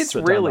 He gets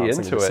really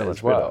into it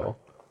as well.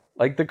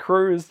 The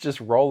crew is just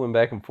rolling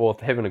back and forth,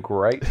 having a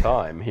great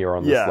time here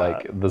on this Yeah.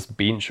 this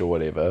bench or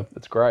whatever.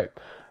 It's great.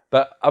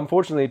 But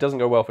unfortunately, it doesn't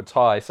go well for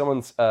Ty.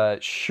 Someone's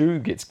shoe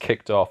gets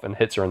kicked off and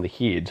hits her in the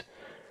head.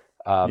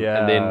 And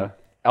then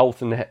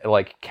Elton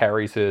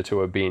carries her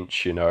to a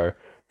bench,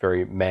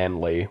 very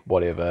manly,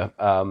 whatever.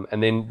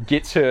 And then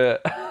gets her,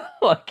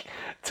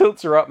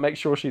 tilts her up, makes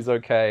sure she's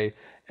okay,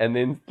 and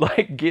then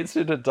gets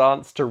her to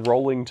dance to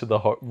rolling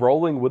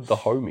with the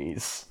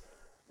homies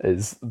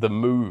is the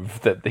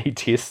move that he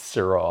tests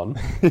her on.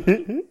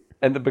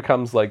 And it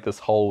becomes this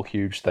whole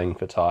huge thing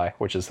for Ty,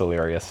 which is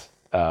hilarious.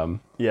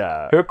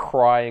 Yeah. Her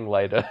crying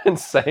later and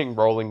saying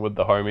rolling with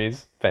the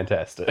homies,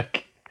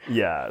 fantastic.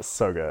 Yeah,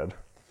 so good.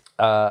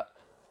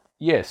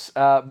 Yes,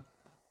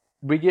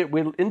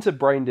 we're into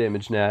brain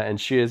damage now, and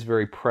she is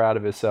very proud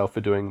of herself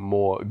for doing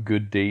more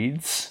good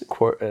deeds,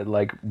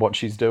 like what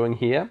she's doing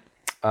here.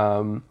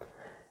 And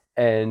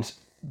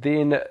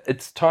then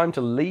it's time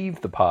to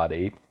leave the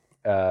party.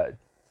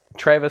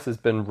 Travis has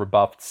been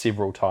rebuffed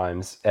several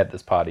times at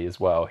this party as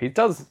well. He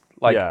does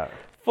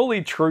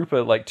fully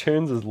trooper,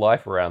 turns his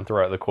life around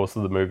throughout the course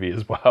of the movie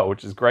as well,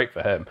 which is great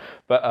for him.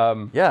 But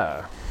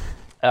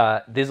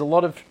there's a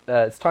lot of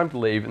it's time to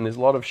leave, and there's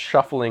a lot of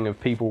shuffling of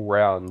people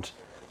around,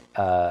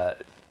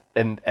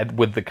 and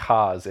with the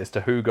cars as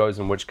to who goes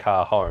in which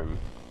car home.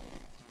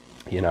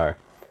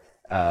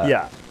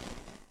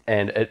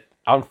 And it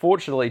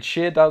unfortunately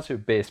Cher does her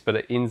best, but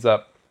it ends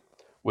up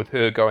with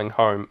her going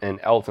home in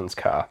Elton's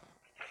car,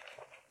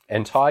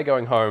 and Ty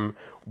going home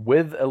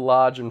with a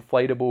large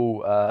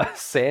inflatable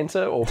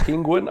Santa or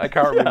penguin, I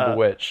can't remember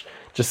which,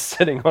 just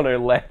sitting on her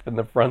lap in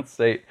the front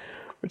seat.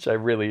 which I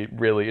really,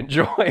 really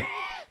enjoy.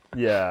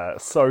 Yeah,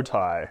 so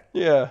Thai.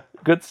 Yeah,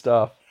 good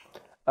stuff.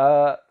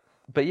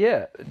 But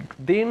yeah,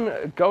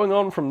 then going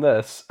on from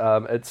this,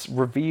 it's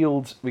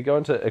revealed we go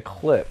into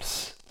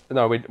Eclipse.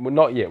 No, we're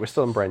not yet. We're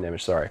still in Brain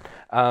Damage, sorry.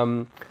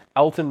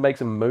 Elton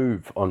makes a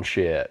move on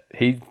Cher.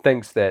 He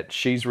thinks that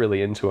she's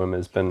really into him,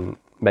 has been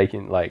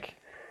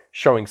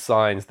showing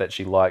signs that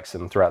she likes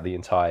him throughout the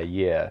entire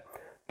year.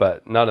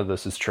 But none of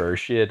this is true.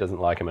 Cher doesn't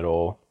like him at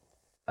all.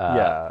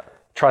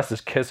 Tries to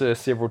kiss her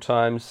several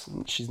times.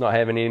 She's not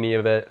having any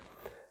of it.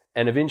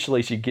 And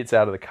eventually she gets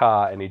out of the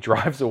car and he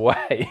drives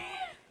away,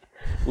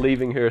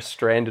 leaving her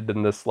stranded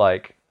in this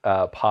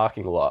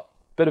parking lot.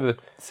 Bit of a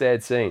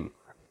sad scene.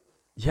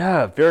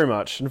 Yeah, very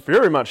much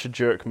a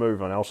jerk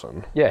move on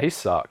Elton. Yeah, he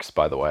sucks,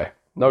 by the way.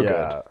 No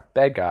good.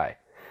 Bad guy.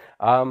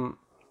 I'm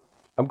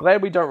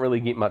glad we don't really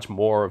get much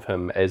more of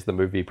him as the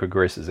movie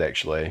progresses,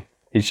 actually.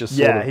 He's just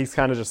he's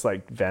kind of just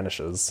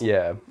vanishes.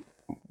 Yeah.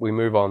 We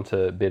move on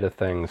to better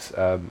things.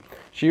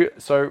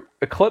 So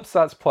Eclipse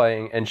starts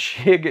playing and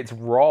Cher gets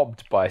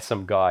robbed by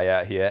some guy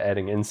out here,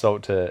 adding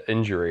insult to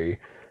injury,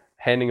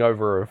 handing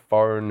over her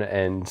phone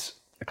and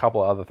a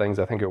couple of other things,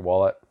 I think her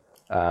wallet.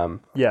 Her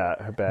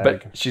bag.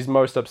 But she's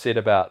most upset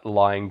about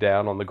lying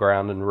down on the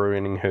ground and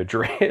ruining her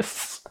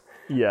dress.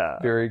 Yeah.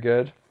 Very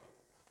good.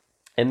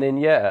 And then,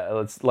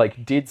 it's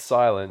dead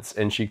silence,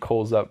 and she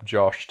calls up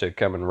Josh to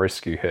come and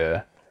rescue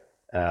her,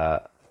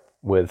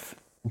 with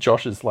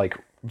Josh's,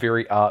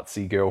 very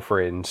artsy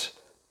girlfriend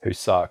who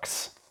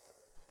sucks.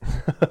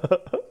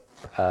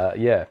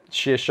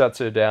 Cher shuts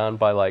her down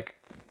by,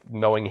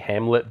 knowing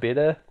Hamlet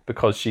better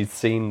because she's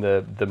seen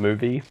the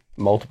movie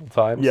multiple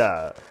times.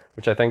 Yeah.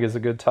 Which I think is a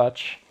good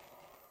touch.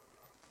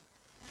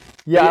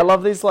 Yeah, I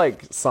love these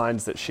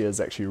signs that she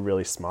is actually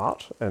really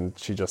smart, and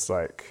she just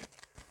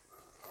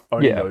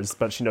knows,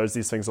 but she knows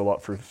these things a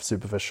lot through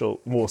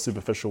more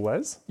superficial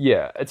ways.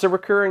 Yeah, it's a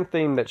recurring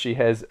theme that she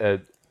has a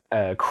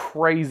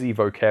crazy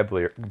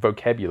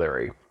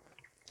vocabulary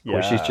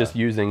where she's just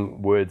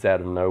using words out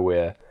of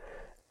nowhere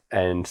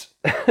and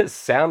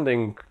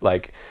sounding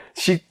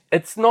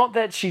it's not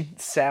that she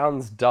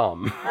sounds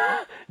dumb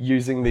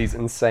using these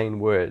insane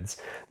words.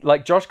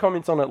 Josh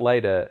comments on it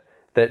later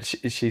that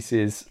she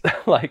says,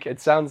 it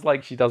sounds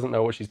like she doesn't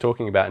know what she's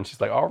talking about. And she's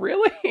like, oh,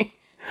 really?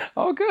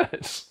 Oh,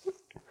 good.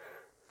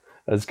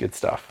 That's good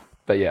stuff.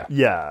 But yeah.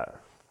 Yeah.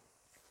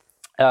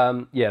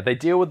 They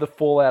deal with the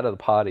fallout of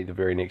the party the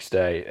very next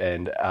day.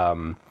 And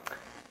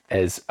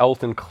as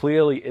Elton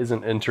clearly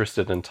isn't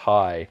interested in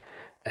Ty,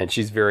 and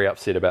she's very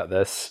upset about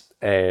this.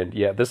 And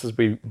this is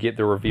we get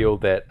the reveal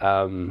that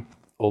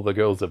all the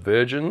girls are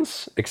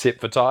virgins, except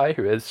for Ty,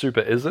 who is super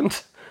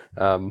isn't.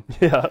 So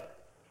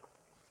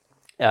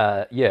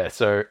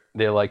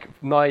they're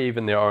naive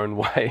in their own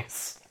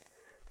ways.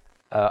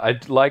 I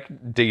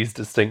like Dee's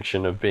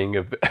distinction of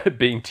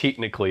being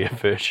technically a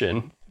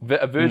virgin.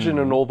 A virgin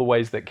in all the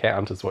ways that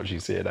count is what she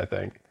said, I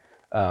think.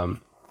 But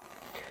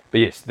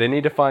yes, they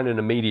need to find an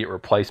immediate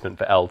replacement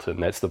for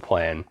Elton. That's the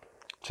plan.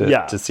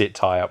 To set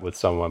Ty up with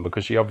someone,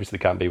 because she obviously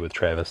can't be with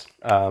Travis.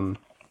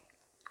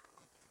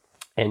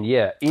 In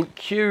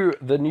cue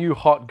the new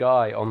hot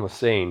guy on the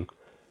scene,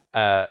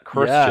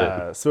 Christian.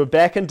 Yeah, so we're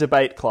back in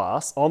debate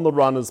class. On the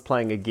Run is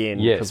playing again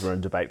because we're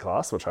in debate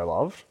class, which I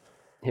loved.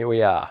 Here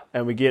we are.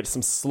 And we get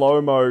some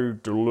slow-mo,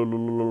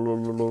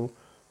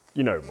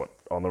 you know what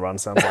On the Run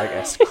sounds like,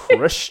 as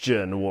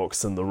Christian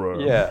walks in the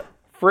room. Yeah.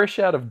 Fresh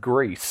out of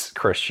Greece,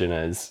 Christian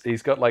is.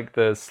 He's got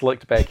the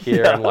slicked back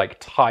hair and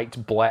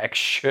tight black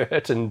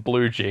shirt and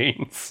blue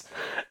jeans.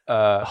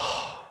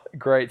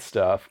 Great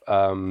stuff.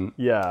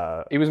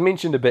 He was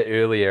mentioned a bit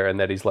earlier in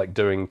that he's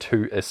doing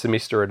a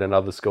semester at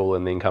another school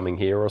and then coming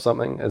here or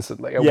something. It's a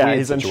weird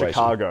he's situation. in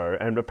Chicago,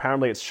 and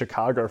apparently it's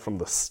Chicago from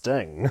The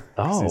Sting.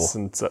 Oh, he's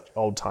in such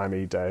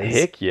old-timey days.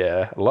 Heck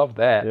yeah, I love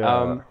that.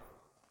 Yeah.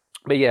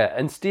 But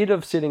instead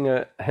of setting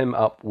him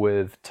up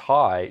with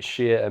Ty,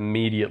 Cher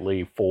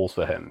immediately falls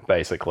for him,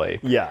 basically.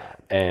 Yeah.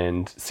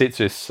 And sets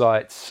her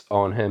sights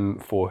on him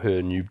for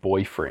her new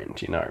boyfriend,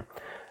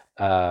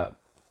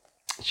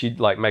 She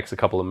makes a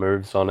couple of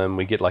moves on him.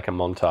 We get a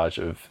montage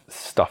of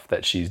stuff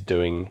that she's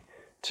doing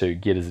to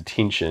get his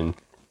attention.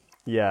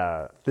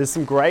 Yeah. There's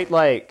some great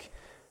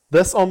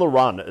this On the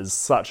Run is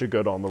such a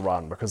good On the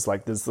Run because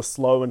there's the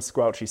slow and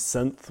squelchy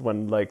synth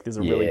when there's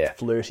a really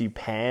flirty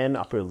pan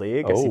up her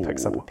leg as he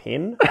picks up a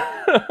pen.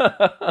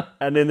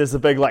 And then there's the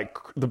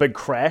big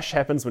crash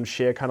happens when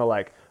Cher kind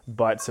of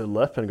bites her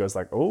lip and goes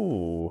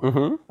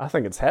oh, I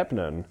think it's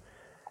happening.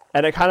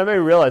 And it kind of made me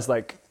realize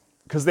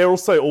because they're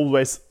also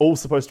all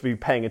supposed to be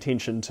paying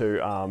attention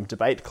to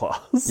debate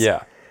class.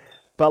 Yeah.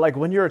 But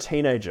when you're a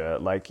teenager,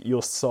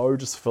 you're so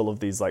just full of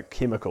these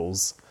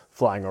chemicals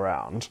flying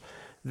around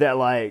that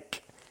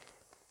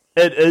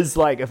it is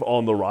if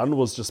On the Run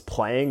was just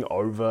playing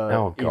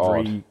over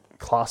every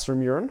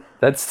classroom you're in.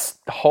 That's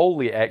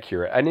wholly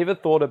accurate. I never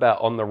thought about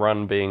On the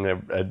Run being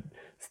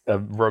a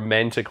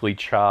romantically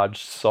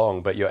charged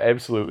song, but you're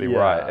absolutely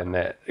right in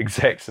that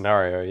exact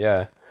scenario.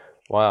 Yeah.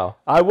 Wow.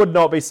 I would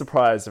not be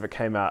surprised if it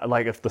came out,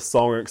 if the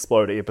Song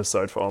Exploded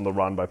episode for On the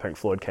Run by Pink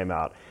Floyd came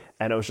out,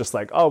 And it was just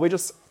like, oh, we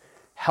just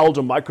held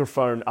a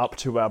microphone up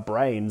to our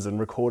brains and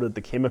recorded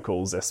the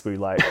chemicals as we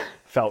like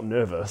felt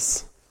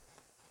nervous.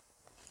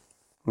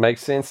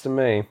 Makes sense to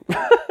me.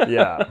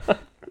 Yeah.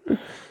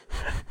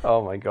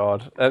 Oh my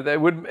god.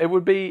 It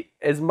would be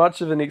as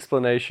much of an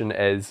explanation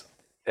as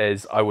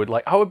I would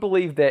like. I would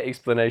believe that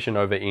explanation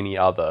over any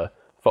other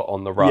for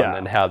On the Run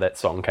and how that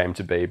song came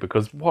to be,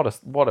 because what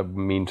a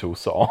mental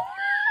song.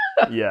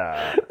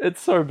 Yeah.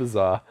 It's so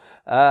bizarre.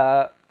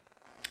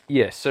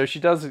 Yes, so she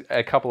does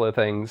a couple of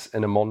things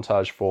in a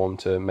montage form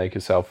to make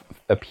herself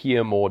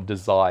appear more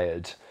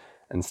desired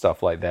and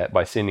stuff like that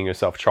by sending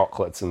herself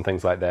chocolates and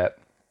things like that.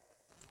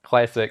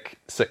 Classic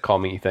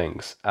sitcom-y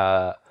things.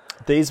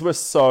 These were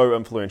so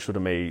influential to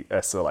me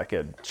as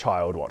a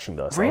child watching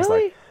this. Really? I was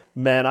like,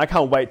 man, I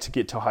can't wait to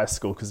get to high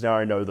school because now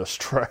I know this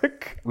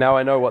trick. Now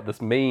I know what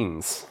this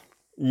means.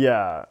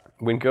 Yeah.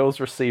 When girls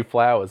receive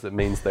flowers, it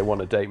means they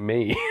want to date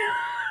me.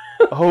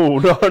 Oh,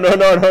 no.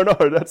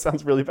 That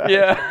sounds really bad.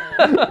 Yeah.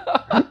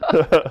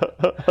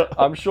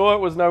 I'm sure it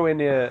was nowhere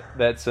near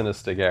that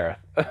sinister, Gareth.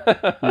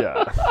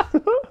 Yeah.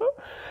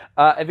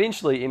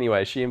 Eventually,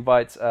 anyway, she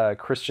invites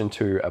Christian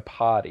to a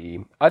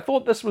party. I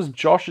thought this was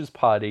Josh's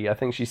party. I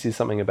think she says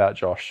something about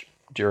Josh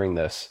during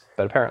this,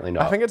 but apparently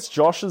not. I think it's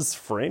Josh's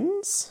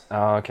friends.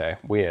 Oh, okay.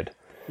 Weird.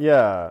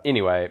 Yeah.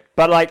 Anyway.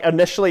 But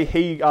initially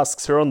he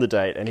asks her on the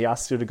date and he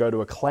asks her to go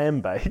to a clam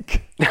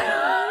bake.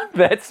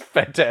 That's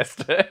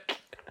fantastic.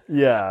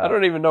 Yeah. I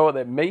don't even know what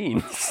that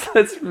means.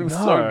 That's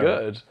so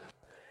good.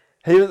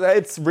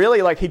 It's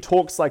really he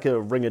talks like a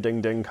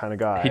ring-a-ding-ding kind of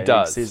guy. He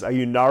does. He says, are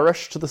you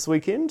nourished this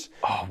weekend?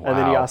 Oh, wow. And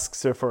then he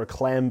asks her for a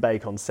clam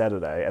bake on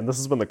Saturday. And this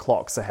is when the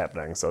clocks are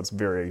happening. So it's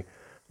very,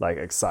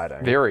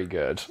 exciting. Very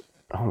good.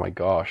 Oh, my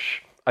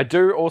gosh. I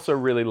do also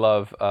really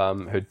love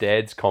her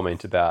dad's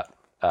comment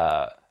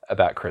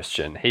about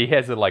Christian. He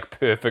has a,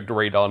 perfect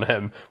read on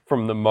him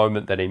from the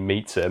moment that he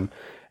meets him.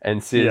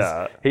 And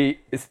says,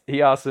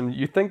 he asks him,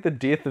 you think the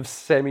death of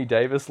Sammy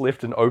Davis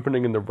left an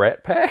opening in the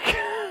Rat Pack?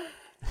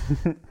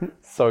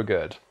 So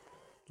good.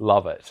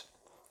 Love it.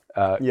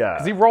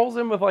 Because he rolls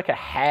in with a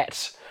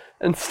hat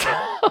and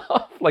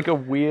stuff. A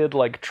weird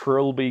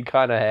trilby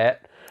kind of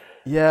hat.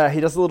 Yeah,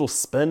 he does a little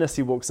spin as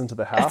he walks into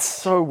the house. It's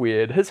so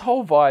weird. His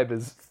whole vibe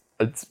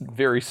it's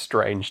very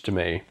strange to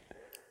me.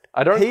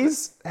 Have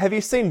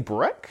you seen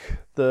Brick?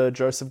 The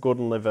Joseph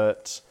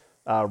Gordon-Levitt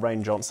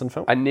Rain Johnson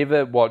film? I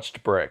never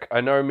watched Brick.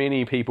 I know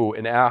many people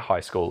in our high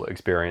school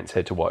experience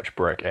had to watch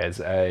Brick as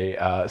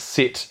a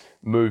set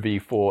movie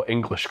for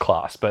English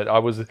class, but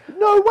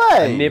No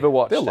way! I never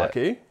watched They're it.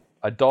 Lucky.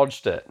 I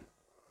dodged it.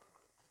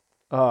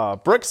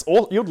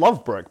 You'd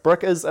love Brick.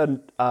 Brick is a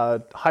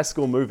high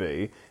school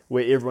movie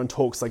where everyone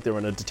talks like they're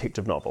in a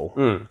detective novel.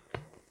 Mm.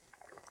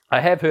 I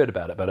have heard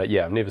about it, but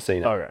I've never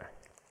seen it. Okay.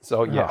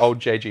 So old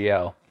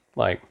JGL,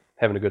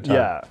 having a good time.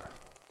 Yeah.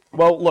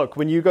 Well, look,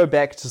 when you go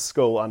back to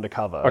school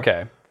undercover,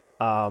 Okay.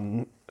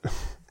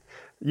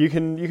 you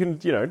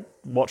can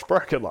watch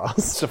Brick at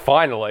last. So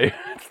finally,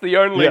 it's the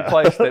only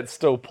place that's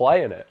still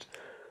playing it.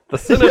 The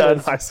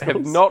cinemas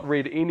have not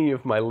read any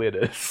of my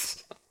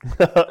letters.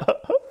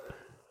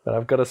 But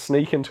I've got to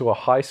sneak into a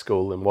high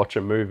school and watch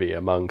a movie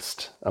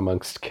amongst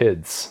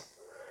kids.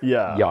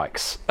 Yeah.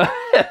 Yikes.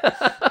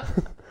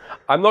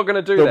 I'm not going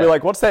to do They'll that. be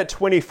like, what's that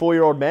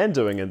 24-year-old man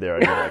doing in there?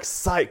 And you're like,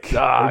 psych,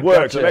 it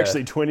worked. Gotcha. I'm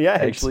actually 28.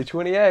 Actually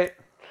 28.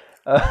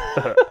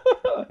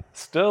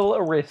 Still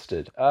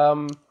arrested.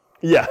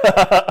 Yeah.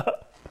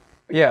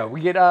 Yeah,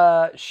 we get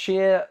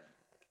Cher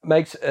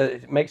makes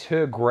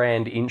her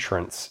grand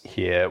entrance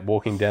here,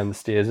 walking down the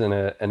stairs in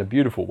a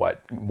beautiful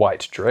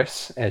white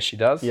dress, as she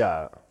does.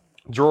 Yeah.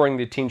 Drawing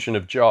the attention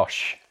of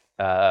Josh,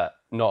 not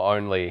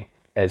only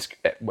as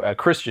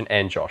Christian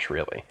and Josh,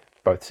 really.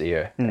 Both see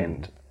her.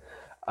 And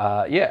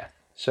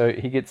so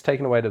he gets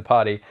taken away to the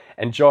party,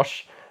 and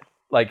Josh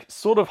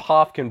sort of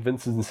half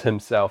convinces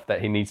himself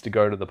that he needs to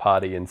go to the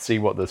party and see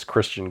what this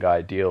Christian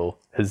guy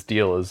his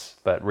deal is,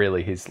 but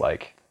really he's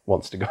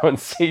wants to go and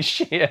see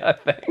Cher, I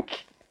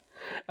think.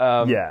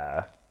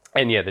 Yeah.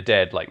 And the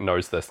dad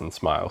knows this and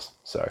smiles,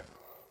 so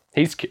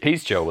he's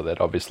chill with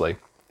it, obviously.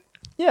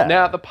 Yeah.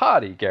 Now the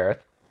party,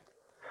 Gareth.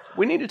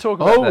 We need to talk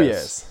about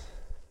this.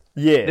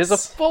 Yes. There's a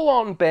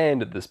full-on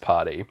band at this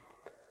party.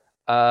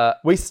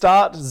 We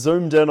start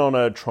zoomed in on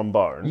a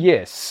trombone.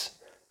 Yes.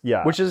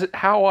 Yeah. Which is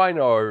how I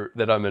know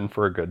that I'm in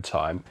for a good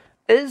time.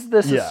 Is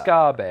this a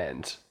ska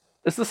band?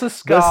 Is this a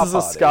ska This is party?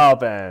 a ska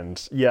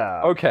band.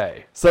 Yeah.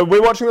 Okay. So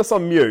we're watching this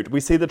on mute. We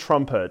see the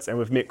trumpets and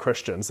we've met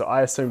Christian. So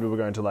I assumed we were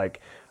going to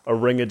a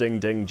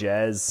ring-a-ding-ding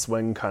jazz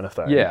swing kind of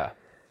thing. Yeah.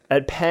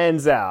 It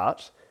pans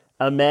out.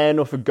 A man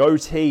with a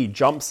goatee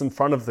jumps in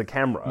front of the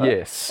camera.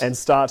 Yes. And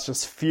starts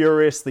just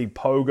furiously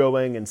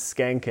pogoing and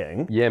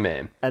skanking. Yeah,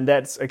 man. And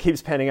it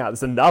keeps panning out.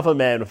 There's another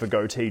man with a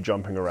goatee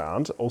jumping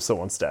around, also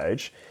on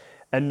stage.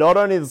 And not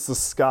only is this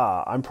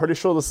ska, I'm pretty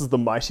sure this is the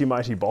Mighty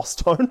Mighty Boss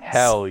Tones.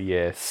 Hell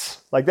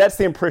yes. That's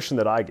the impression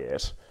that I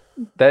get.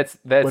 That's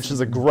Which is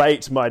a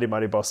great Mighty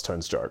Mighty Boss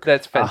Tones joke.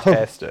 That's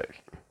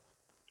fantastic.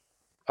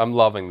 I'm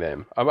loving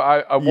them.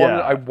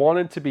 I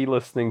wanted to be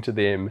listening to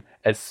them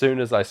as soon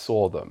as I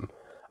saw them.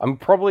 I'm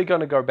probably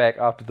going to go back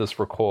after this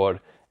record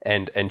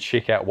and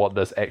check out what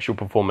this actual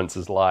performance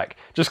is like.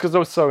 Just because I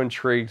was so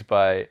intrigued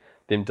by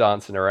them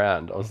dancing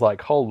around. I was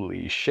like,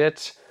 holy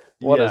shit,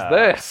 what is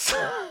this?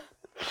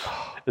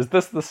 Is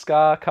this the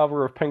Scar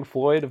cover of Pink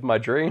Floyd of my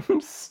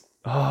dreams?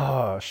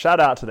 Oh, shout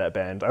out to that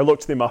band. I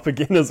looked them up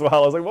again as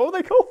well. I was like, what were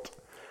they called?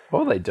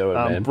 What were they doing,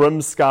 man?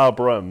 Brim Scar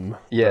Brim.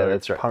 Yeah,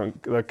 that's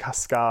right. The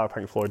Scar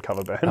Pink Floyd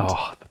cover band.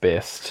 Oh, the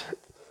best.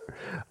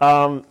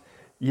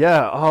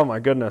 Yeah, oh my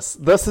goodness.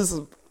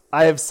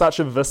 I have such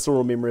a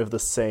visceral memory of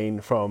this scene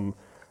from,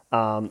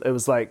 it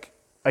was like,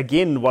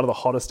 again, one of the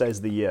hottest days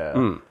of the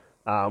year,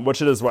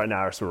 which it is right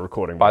now as we're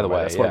recording. By the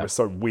way, that's why we're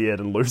so weird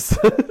and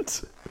lucid.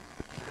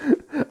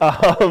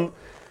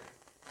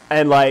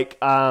 And like,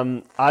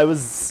 I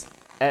was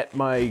at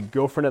my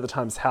girlfriend at the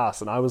time's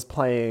house, and I was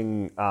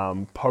playing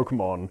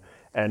Pokemon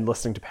and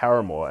listening to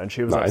Paramore, and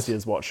she was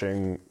upstairs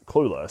watching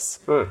Clueless.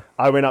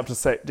 I went up to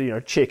say,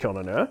 check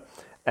on her,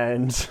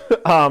 and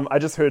I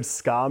just heard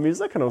Scar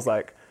music, and I was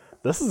like,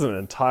 this is an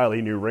entirely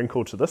new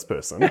wrinkle to this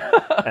person. And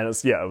it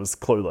was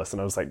Clueless,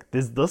 and I was like,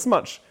 there's this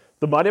much.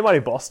 The Mighty Mighty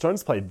Boss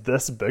Tones played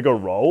this big a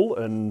role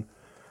in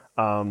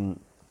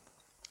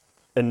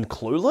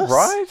Clueless,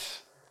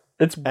 right?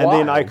 It's wild. And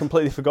then I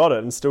completely forgot it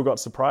and still got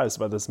surprised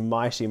by this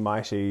mighty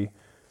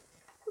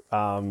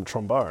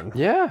trombone.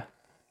 Yeah.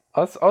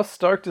 I was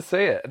stoked to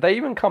see it. They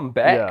even come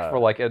back for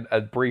like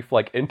a brief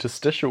like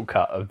interstitial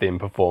cut of them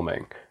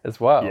performing as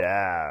well.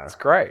 Yeah. It's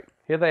great.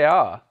 Here they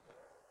are.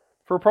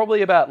 For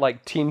probably about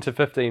like 10 to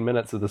 15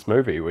 minutes of this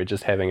movie, we're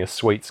just having a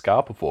sweet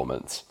Scar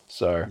performance.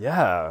 So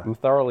yeah, I'm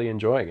thoroughly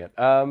enjoying it.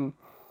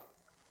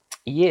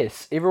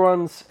 Yes,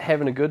 everyone's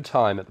having a good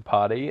time at the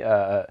party.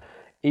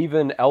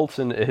 Even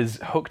Elton is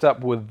hooked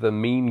up with the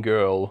mean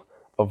girl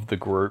of the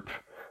group,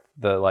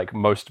 the like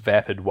most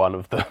vapid one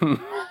of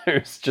them,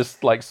 who's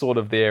just like sort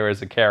of there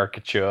as a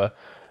caricature.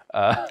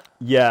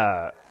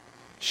 Yeah.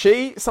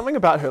 Something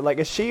about her, like,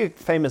 is she a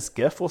famous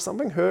GIF or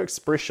something? Her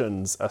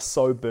expressions are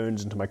so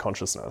burned into my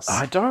consciousness.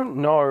 I don't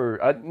know.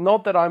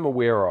 Not that I'm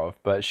aware of,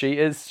 but she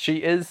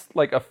is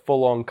like a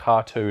full-on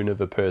cartoon of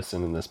a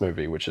person in this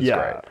movie, which is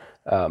great.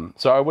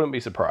 So I wouldn't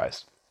be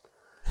surprised.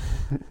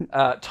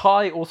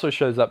 Ty also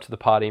shows up to the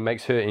party,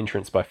 makes her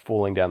entrance by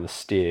falling down the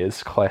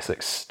stairs.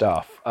 Classic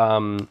stuff.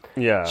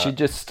 She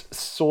just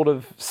sort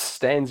of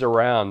stands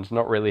around,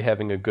 not really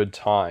having a good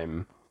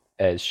time,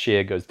 as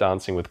Cher goes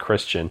dancing with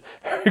Christian.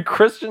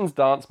 Christian's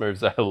dance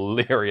moves are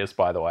hilarious,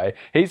 by the way.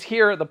 He's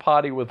here at the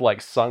party with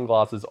like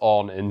sunglasses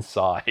on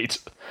inside.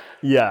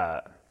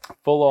 Yeah.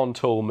 Full-on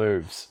Tool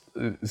moves.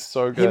 It's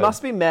so good. He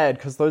must be mad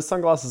because those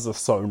sunglasses are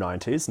so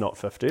 90s, not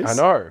 50s. I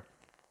know.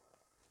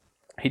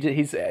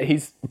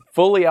 He's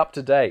fully up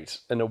to date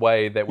in a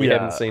way that we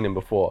haven't seen him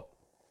before.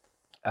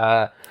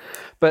 But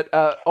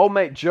old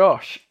mate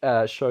Josh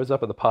shows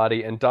up at the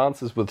party and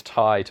dances with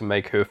Ty to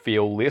make her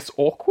feel less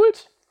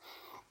awkward.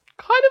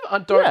 I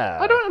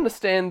don't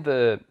understand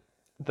the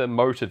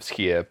motives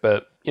here,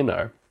 but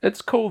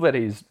it's cool that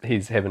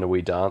he's having a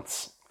wee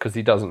dance because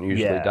he doesn't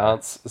usually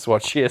dance. Is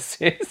what Cher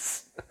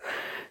says.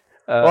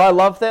 Well, I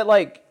love that.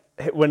 Like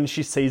when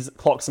she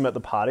clocks him at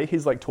the party,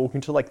 he's like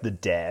talking to like the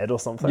dad or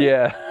something.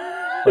 Yeah.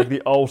 Like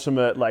the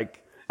ultimate,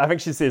 like, I think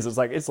she says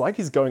it's like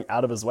he's going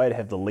out of his way to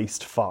have the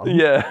least fun.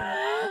 Yeah.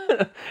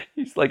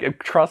 He's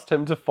like, trust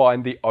him to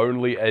find the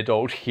only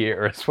adult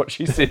here, is what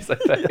she says, I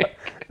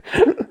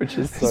think. Which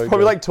is so He's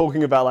probably like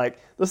talking about like,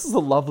 this is a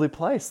lovely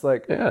place.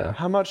 Like,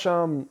 how much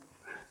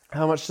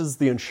is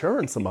the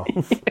insurance a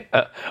month?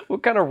 Yeah.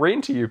 What kind of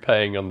rent are you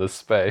paying on this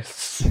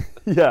space?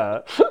 Yeah.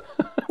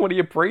 What are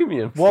your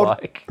premiums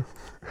like?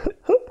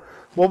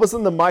 What was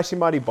in the Mighty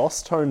Mighty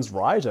Boss Tones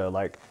rider?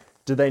 Like,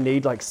 do they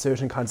need like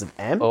certain kinds of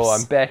amps? Oh,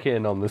 I'm back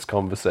in on this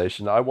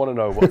conversation. I want to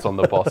know what's on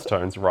the Boss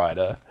Tones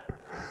rider.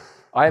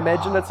 I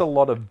imagine it's a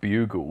lot of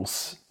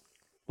bugles,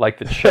 like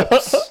the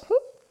chips.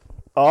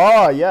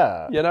 Oh,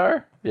 yeah.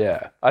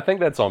 Yeah. I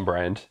think that's on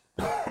brand.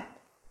 We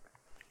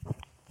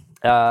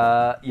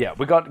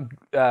got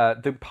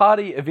the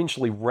party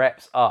eventually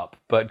wraps up,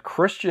 but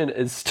Christian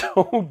is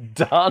still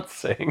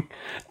dancing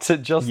to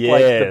just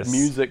like the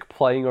music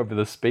playing over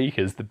the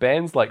speakers. The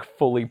band's like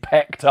fully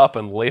packed up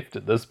and left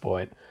at this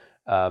point.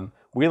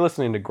 We're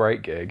listening to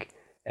Great Gig,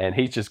 and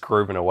he's just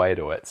grooving away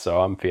to it,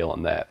 so I'm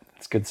feeling that.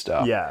 It's good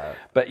stuff. Yeah.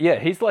 But yeah,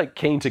 he's like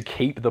keen to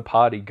keep the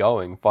party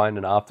going, find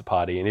an after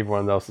party, and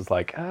everyone else is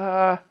like,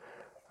 all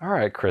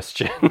right,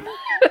 Christian.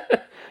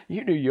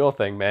 You do your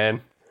thing,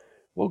 man.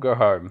 We'll go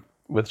home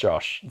with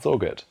Josh. It's all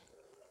good.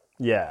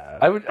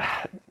 Yeah.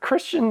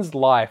 Christian's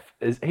life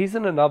he's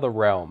in another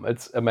realm.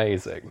 It's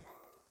amazing.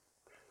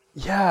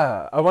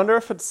 Yeah. I wonder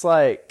if it's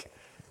like,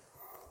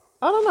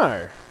 I don't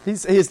know.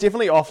 He's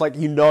definitely off, like,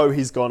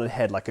 he's gone and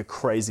had like a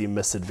crazy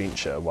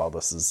misadventure while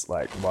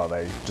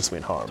they just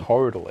went home.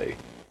 Totally.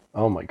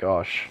 Oh my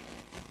gosh.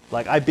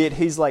 Like, I bet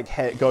he's like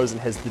goes and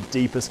has the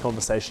deepest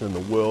conversation in the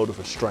world with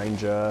a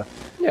stranger.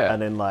 Yeah.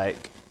 And then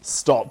like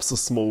stops a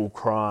small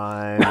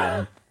crime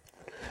and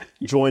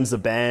joins the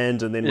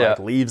band and then like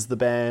leaves the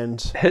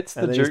band. Hits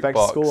the and then jukebox. he's back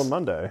to school on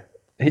Monday.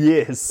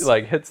 Yes.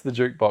 Like hits the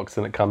jukebox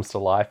and it comes to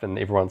life and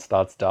everyone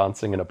starts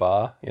dancing in a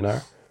bar, you know?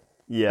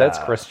 Yeah. That's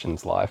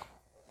Christian's life.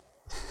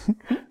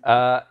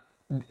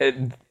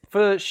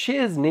 For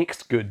Cher's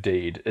next good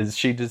deed is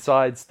she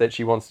decides that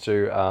she wants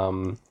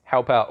to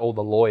help out all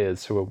the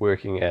lawyers who are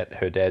working at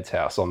her dad's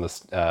house on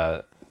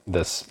I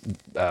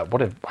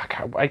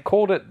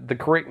called it the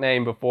correct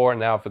name before and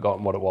now I've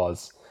forgotten what it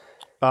was.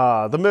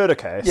 The murder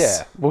case.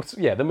 Yeah, well,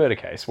 yeah, the murder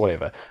case,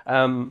 whatever.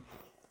 And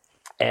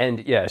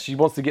yeah, she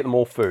wants to get them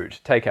all food,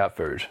 take out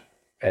food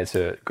as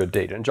her good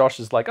deed. And Josh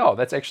is like, oh,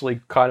 that's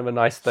actually kind of a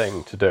nice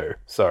thing to do.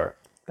 So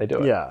they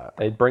do it. Yeah.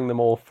 They bring them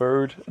all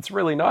food. It's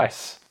really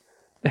nice.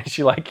 And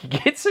she like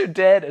gets her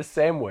dad a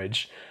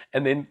sandwich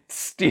and then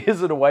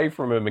steers it away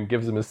from him and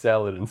gives him a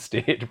salad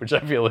instead, which I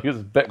feel like is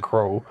a bit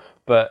cruel,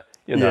 but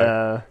you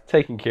know,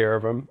 taking care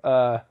of him.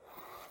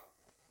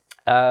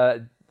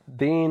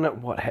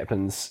 Then what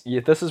happens? Yeah,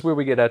 this is where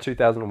we get our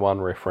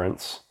 2001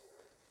 reference.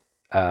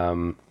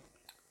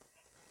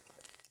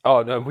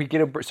 Oh no, we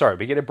get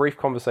a brief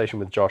conversation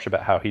with Josh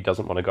about how he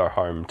doesn't want to go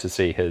home to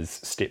see his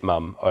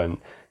stepmom, and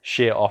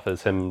Cher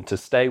offers him to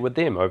stay with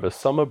them over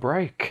summer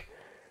break,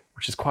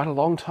 which is quite a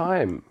long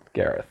time,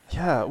 Gareth.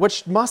 Yeah,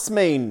 which must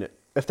mean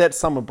if that's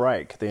summer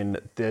break, then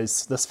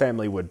this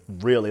family would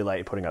really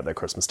late putting up their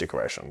Christmas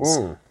decorations.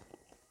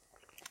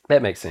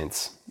 That makes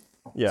sense.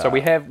 Yeah. So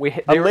we have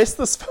unless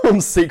this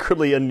film's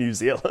secretly in New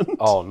Zealand.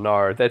 Oh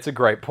no, that's a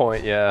great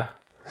point. Yeah.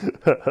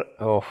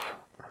 Oh,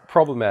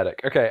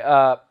 problematic. Okay.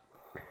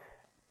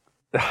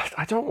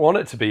 I don't want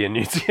it to be in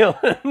New Zealand.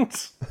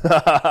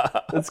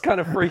 It's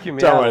kind of freaking me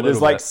Don't out. worry, there's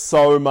bit. like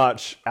so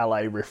much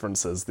LA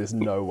references. There's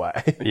no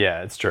way.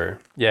 Yeah, it's true.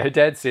 Yeah, her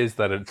dad says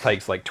that it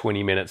takes like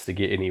 20 minutes to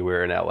get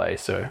anywhere in LA,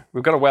 so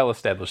we've got a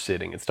well-established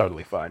setting. It's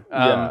totally fine.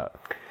 Yeah.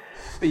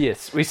 But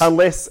yes,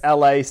 unless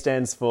LA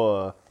stands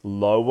for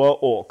Lower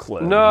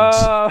Auckland.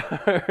 No,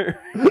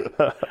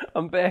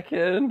 I'm back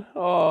in.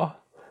 Oh,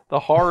 the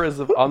horrors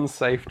of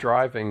unsafe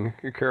driving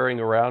occurring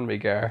around me,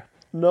 Gar.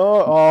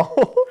 No.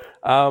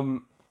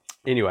 Oh.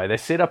 Anyway, they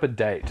set up a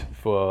date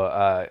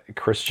for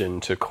Christian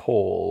to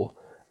call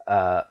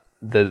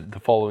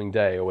the following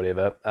day or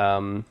whatever.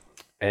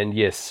 And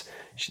yes,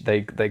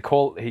 they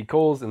call. He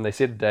calls and they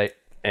set a date.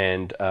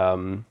 And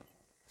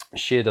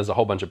Cher does a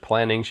whole bunch of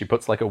planning. She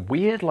puts like a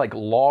weird like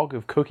log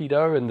of cookie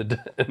dough in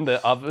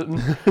the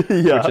oven,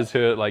 Yeah. which is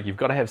her like you've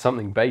got to have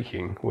something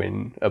baking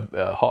when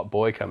a hot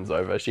boy comes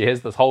over. She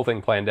has this whole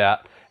thing planned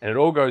out, and it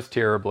all goes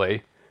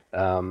terribly.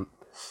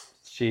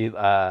 He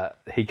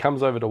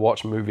comes over to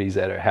watch movies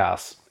at her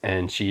house,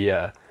 and she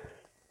I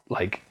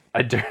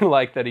don't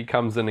like that he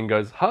comes in and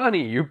goes,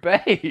 "Honey, you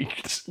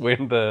baked,"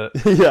 when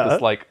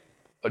this like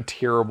a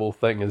terrible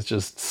thing is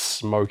just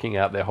smoking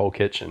out their whole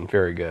kitchen.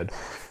 Very good.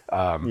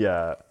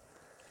 Yeah.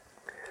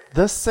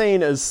 This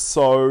scene is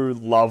so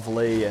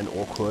lovely and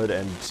awkward,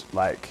 and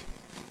like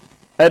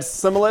it's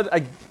similar,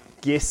 I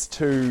guess,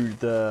 to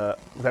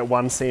that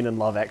one scene in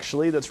Love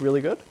Actually that's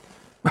really good.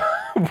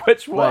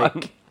 Which one?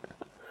 Like,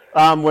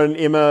 when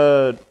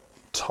Emma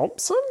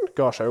Thompson,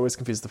 gosh, I always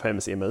confuse the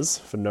famous Emmas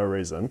for no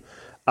reason,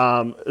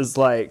 is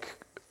like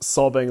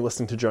sobbing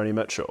listening to Joni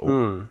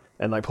Mitchell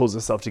and like pulls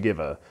herself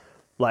together.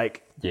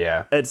 Like,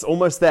 yeah, it's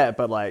almost that,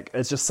 but like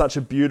it's just such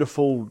a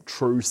beautiful,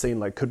 true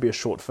scene. Like, could be a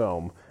short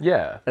film.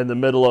 Yeah, in the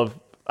middle of,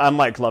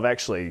 unlike Love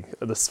Actually,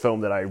 this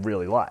film that I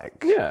really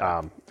like.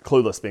 Yeah,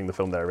 Clueless being the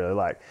film that I really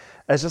like.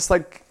 It's just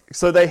like,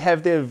 so they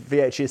have their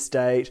VHS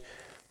date.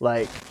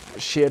 Like,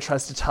 Cher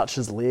tries to touch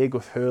his leg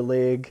with her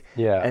leg.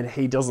 Yeah, and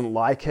he doesn't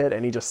like it,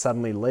 and he just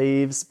suddenly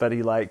leaves. But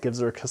he like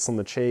gives her a kiss on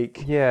the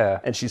cheek. Yeah,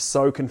 and she's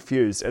so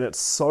confused, and it's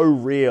so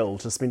real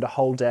to spend a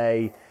whole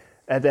day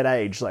at that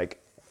age, like,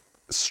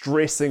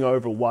 stressing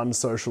over one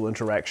social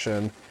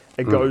interaction.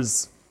 It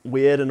goes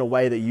weird in a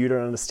way that you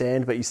don't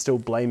understand, but you still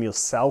blame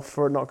yourself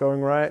for it not going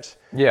right.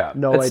 Yeah.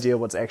 No idea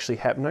what's actually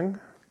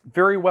happening.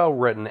 Very well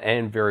written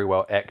and very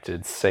well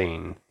acted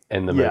scene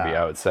in the movie,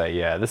 I would say.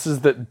 Yeah, this is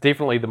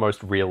definitely the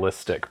most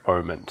realistic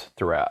moment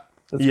throughout.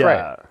 It's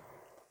great.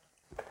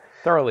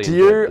 Thoroughly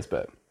enjoyed this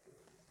bit.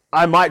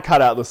 I might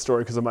cut out this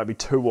story because it might be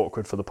too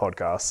awkward for the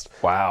podcast.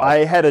 Wow.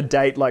 I had a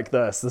date like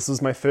this. This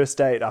was my first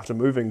date after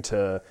moving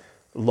to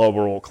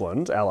Lower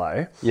Auckland,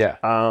 LA. Yeah.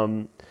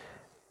 And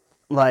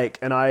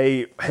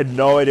I had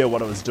no idea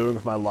what I was doing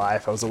with my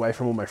life. I was away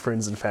from all my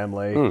friends and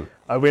family.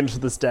 I went to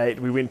this date.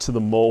 We went to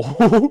the mall.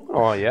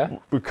 Oh, yeah?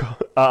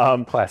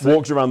 Classic.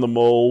 Walked around the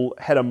mall,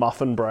 had a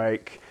muffin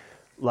break.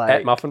 Like,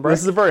 at Muffin Break?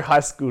 This is a very high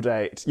school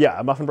date. Yeah,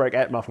 a muffin break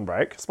at Muffin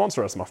Break.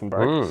 Sponsor us, Muffin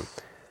Break.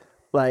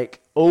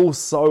 Like, all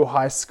so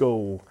high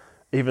school,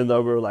 even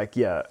though we were like,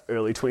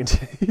 early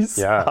 20s.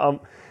 Yeah.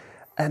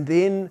 And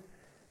then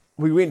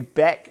we went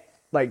back.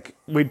 Like,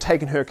 we'd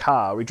taken her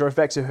car, we drove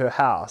back to her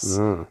house,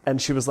 and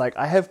she was like,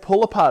 I have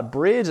pull-apart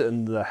bread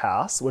in the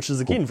house, which is,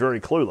 again, very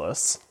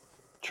Clueless.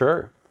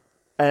 True.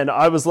 And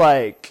I was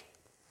like,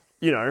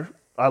 you know,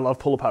 I love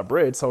pull-apart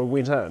bread, so I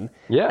went in.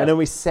 Yeah. And then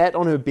we sat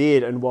on her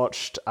bed and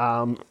watched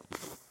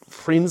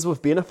Friends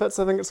with Benefits,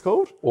 I think it's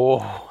called.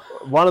 Oh.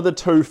 One of the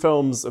two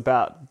films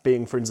about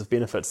being friends with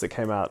benefits that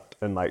came out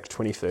in, like,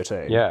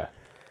 2013. Yeah.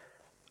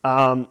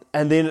 And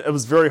then it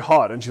was very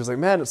hot, and she was like,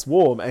 man, it's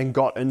warm, and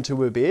got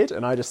into her bed,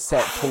 and I just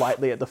sat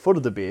politely at the foot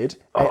of the bed,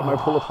 ate my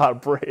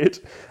pull-apart bread,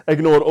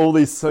 ignored all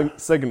these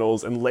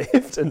signals, and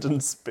left, and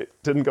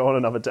didn't go on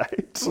another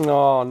date.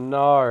 Oh,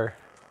 no.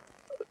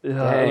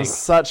 It was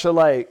such a,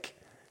 like,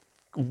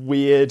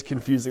 weird,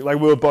 confusing... Like,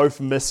 we were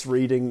both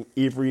misreading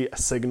every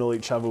signal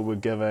each other were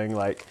giving.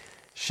 Like,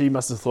 she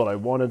must have thought I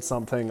wanted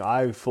something.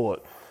 I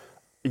thought...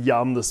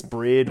 Yum, this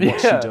bread,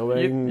 what's she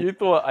doing? You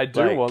thought I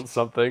do want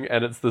something,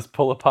 and it's this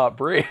pull-apart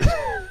bread.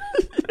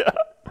 Yeah.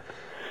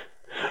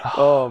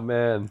 Oh,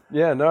 man.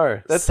 Yeah, no.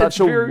 That's such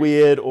a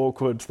weird,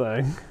 awkward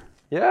thing.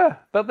 Yeah,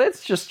 but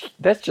that's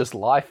just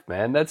life,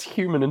 man. That's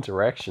human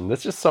interaction.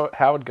 That's just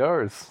how it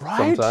goes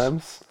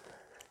sometimes.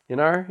 You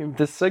know,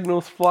 the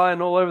signals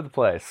flying all over the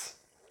place.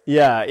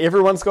 Yeah,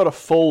 everyone's got a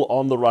full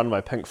On the Run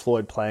by Pink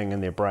Floyd playing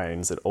in their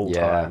brains at all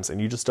times,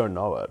 and you just don't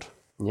know it.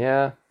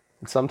 Yeah.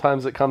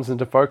 Sometimes it comes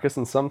into focus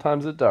and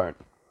sometimes it don't.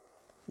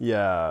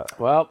 Yeah.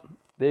 Well,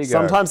 there you go.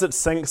 Sometimes it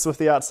syncs with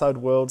the outside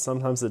world,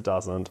 sometimes it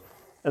doesn't.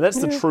 And that's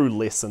the true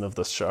lesson of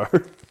this show.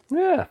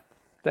 Yeah,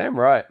 damn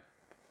right.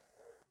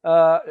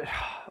 So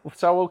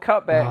we'll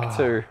cut back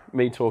to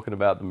me talking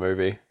about the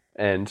movie,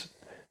 and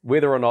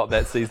whether or not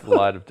that sees the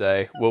light of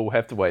day, we'll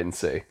have to wait and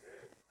see.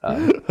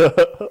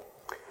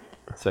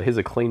 So here's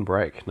a clean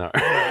break. No.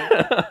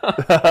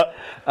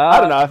 I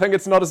don't know. I think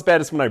it's not as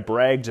bad as when I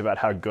bragged about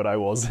how good I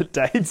was at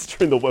dates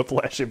during the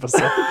Whiplash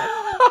episode.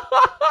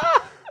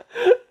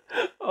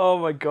 Oh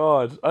my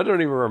god. I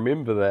don't even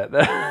remember that.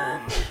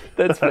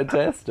 That's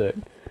fantastic.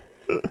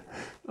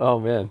 Oh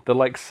man. The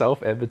like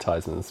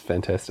self-advertisement is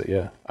fantastic,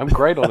 yeah. I'm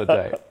great on a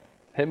date.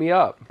 Hit me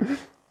up.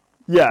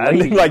 Yeah,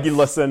 and then like you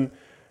listen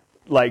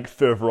like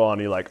further on,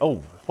 you're like,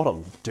 oh, what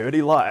a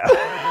dirty liar.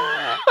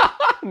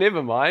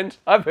 Never mind.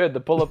 I've heard the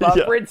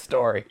pull-apart bread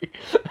story.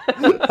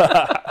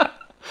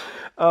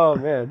 Oh,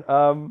 man.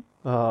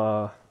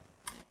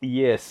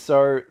 Yes,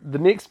 so the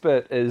next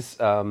bit is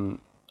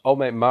old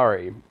mate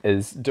Murray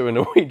is doing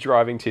a wee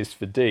driving test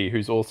for Dee,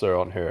 who's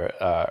also on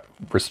her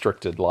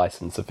restricted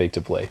license,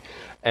 effectively.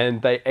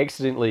 And they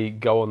accidentally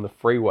go on the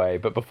freeway.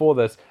 But before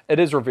this, it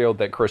is revealed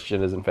that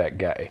Christian is, in fact,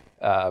 gay.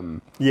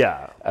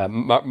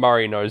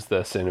 Murray knows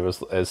this and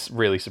is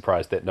really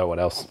surprised that no one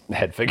else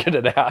had figured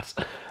it out.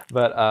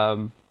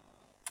 But,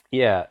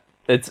 yeah,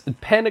 it's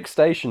panic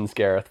stations,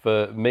 Gareth,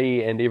 for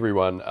me and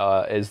everyone,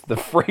 as the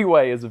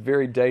freeway is a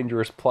very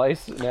dangerous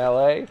place in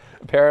LA,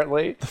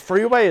 apparently. The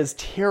freeway is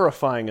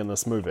terrifying in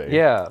this movie.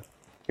 Yeah.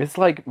 It's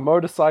like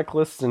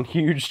motorcyclists and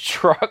huge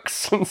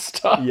trucks and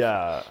stuff.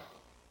 Yeah.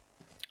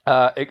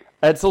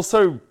 It's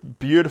also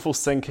beautiful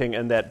syncing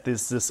in that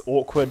there's this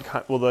awkward,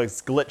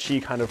 this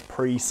glitchy kind of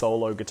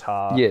pre-solo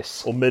guitar,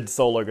 or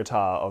mid-solo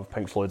guitar of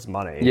Pink Floyd's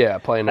Money. Yeah,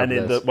 playing and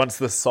then once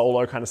the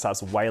solo kind of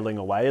starts wailing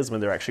away is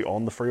when they're actually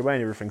on the freeway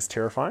and everything's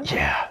terrifying.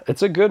 Yeah,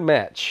 it's a good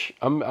match.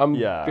 I'm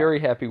very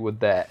happy with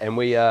that, and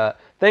we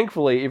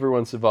thankfully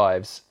everyone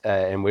survives,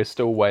 and we're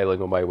still wailing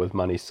away with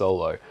Money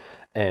solo,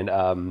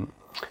 and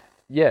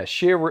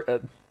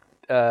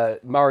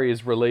Murray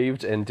is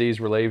relieved and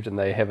Dee's relieved, and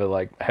they have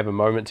a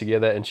moment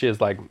together, and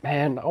she's like,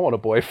 man, I want a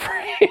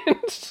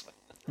boyfriend.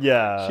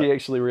 Yeah. She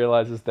actually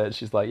realizes that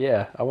she's like,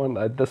 yeah,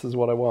 this is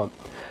what I want.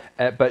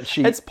 But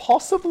it's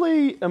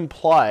possibly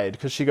implied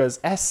because she goes,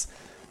 as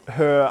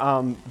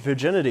her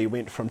virginity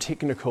went from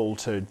technical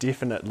to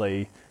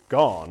definitely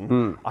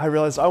gone, I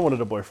realized I wanted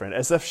a boyfriend.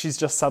 As if she's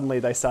just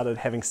they started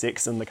having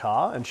sex in the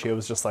car and she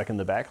was just like in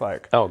the back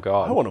like, oh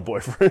God, I want a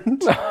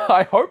boyfriend.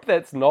 I hope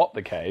that's not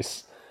the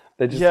case.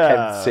 They just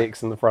had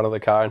sex in the front of the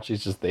car and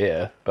she's just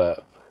there.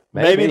 But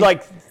maybe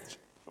like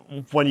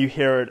when you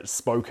hear it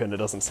spoken, it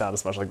doesn't sound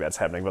as much like that's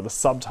happening, but the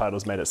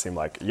subtitles made it seem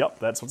like, yep,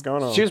 that's what's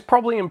going on. She was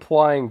probably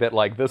implying that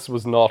like this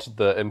was not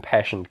the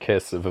impassioned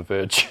kiss of a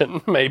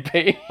virgin,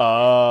 maybe.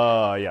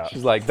 Yeah.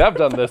 She's like, they've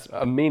done this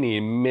many,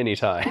 many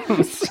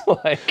times.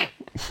 Like,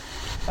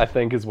 I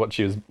think is what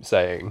she was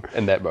saying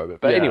in that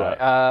moment. But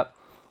anyway,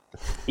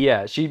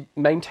 she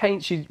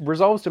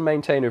resolves to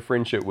maintain her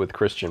friendship with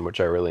Christian, which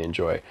I really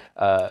enjoy.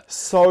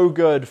 So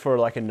good for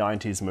like a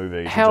 90s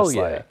movie. Hell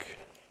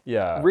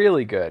yeah.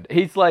 Really good.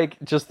 He's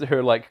like just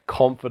her like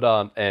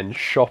confidant and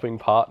shopping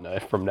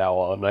partner from now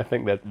on. I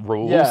think that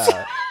rules.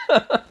 Yeah.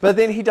 But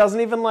then he doesn't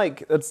even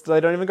they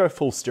don't even go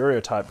full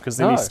stereotype because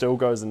then he still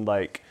goes and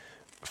like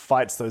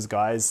fights those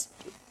guys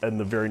in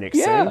the very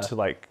next scene to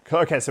like,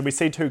 okay, so we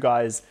see two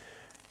guys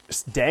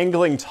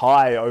dangling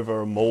Ty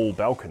over a mall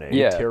balcony,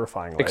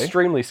 terrifyingly.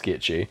 Extremely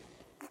sketchy.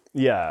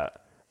 Yeah.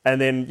 And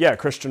then,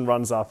 Christian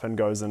runs up and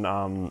goes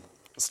and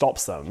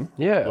stops them.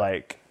 Yeah.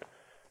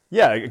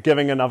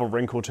 Giving another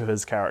wrinkle to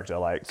his character.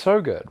 Like, so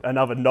good.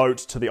 Another note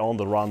to the On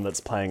the Run that's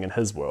playing in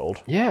his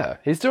world. Yeah,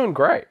 he's doing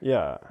great.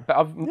 Yeah.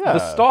 But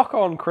the stock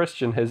on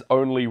Christian has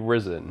only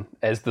risen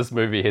as this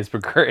movie has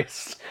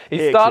progressed.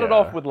 He started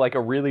off with like a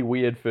really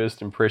weird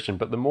first impression,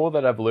 but the more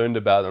that I've learned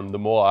about him, the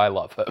more I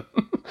love him.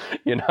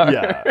 You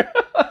know?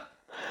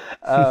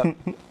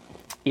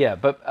 Yeah.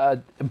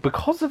 But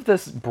because of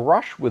this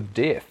brush with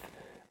death,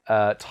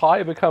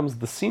 Ty becomes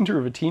the center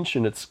of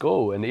attention at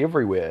school and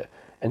everywhere.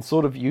 and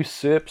sort of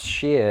usurps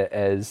Cher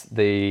as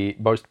the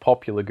most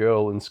popular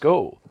girl in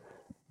school.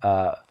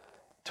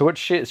 To which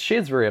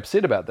Cher's very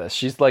upset about this.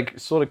 She's like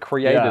sort of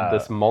created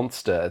this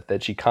monster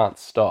that she can't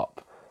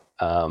stop.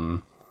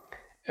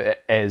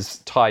 As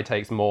Tai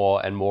takes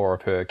more and more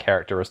of her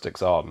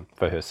characteristics on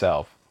for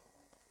herself.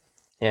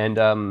 And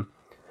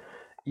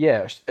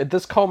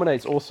this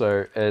culminates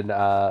also in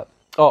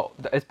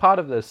as part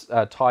of this,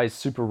 Ty's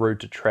super rude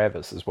to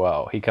Travis as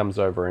well. He comes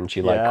over and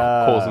she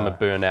calls him a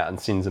burnout and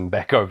sends him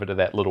back over to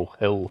that little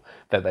hill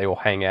that they all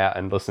hang out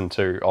and listen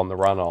to on the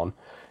run on,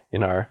 you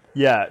know.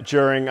 Yeah,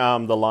 during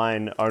the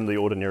line "Only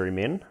Ordinary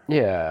Men."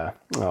 Yeah.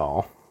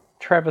 Oh,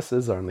 Travis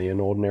is only an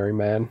ordinary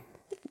man.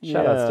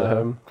 Shout outs to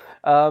him.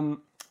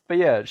 But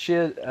yeah,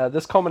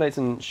 this culminates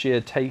in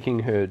Cher taking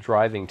her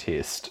driving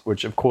test,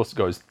 which of course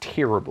goes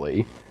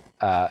terribly.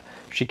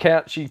 She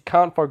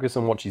can't focus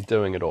on what she's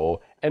doing at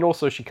all, and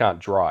also she can't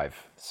drive.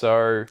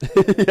 So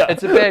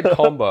it's a bad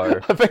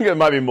combo. I think it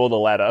might be more the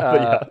latter.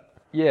 But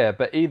yeah,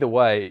 but either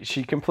way,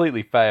 she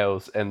completely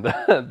fails, and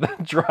the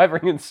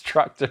driving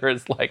instructor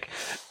is like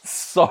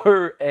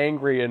so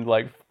angry and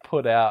like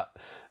put out.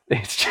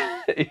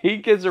 He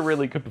gives a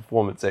really good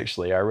performance,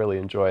 actually. I really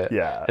enjoy it.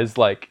 Yeah. His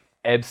like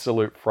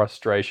absolute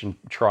frustration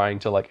trying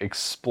to like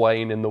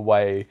explain in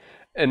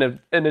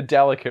a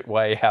delicate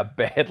way how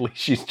badly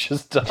she's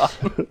just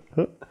done.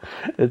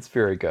 It's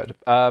very good.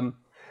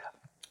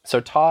 So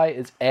Tai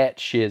is at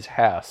Cher's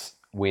house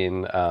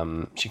when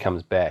she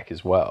comes back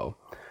as well.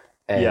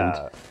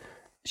 And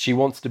she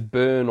wants to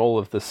burn all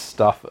of this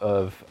stuff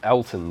of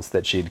Elton's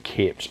that she'd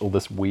kept, all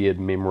this weird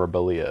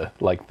memorabilia,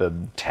 like the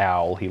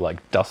towel he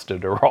like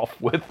dusted her off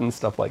with and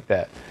stuff like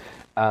that.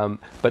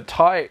 But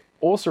Tai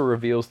also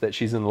reveals that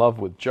she's in love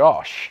with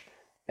Josh.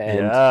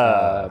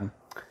 And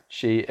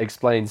she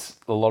explains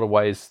a lot of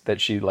ways that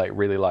she like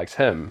really likes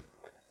him.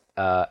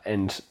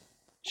 And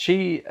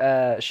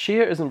Cher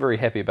isn't very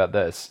happy about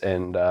this,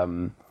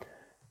 and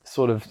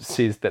sort of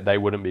says that they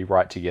wouldn't be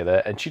right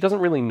together, and she doesn't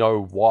really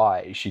know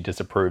why she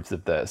disapproves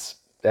of this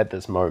at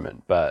this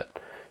moment, but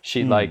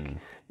she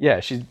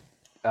she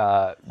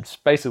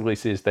basically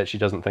says that she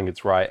doesn't think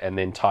it's right, and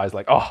then Ty's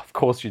like, oh, of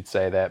course you'd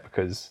say that,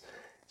 because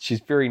she's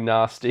very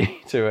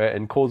nasty to her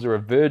and calls her a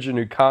virgin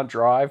who can't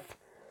drive.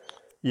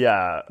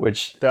 Yeah,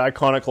 which the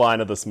iconic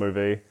line of this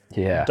movie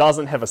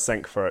doesn't have a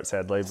sync for it,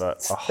 sadly,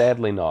 but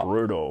sadly not.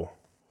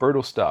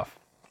 Brutal stuff.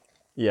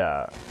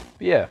 Yeah.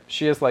 But yeah,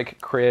 she has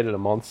like created a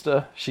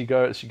monster. She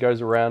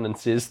goes around and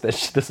says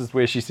that this is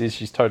where she says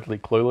she's totally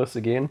clueless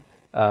again.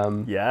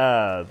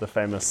 The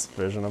famous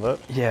version of it.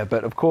 Yeah,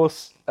 but of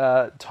course,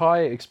 Ty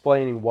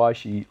explaining why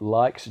she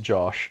likes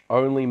Josh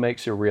only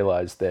makes her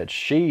realize that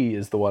she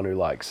is the one who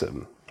likes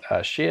him.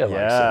 Cher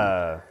likes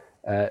him.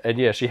 And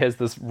yeah, she has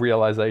this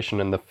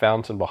realization, and the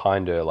fountain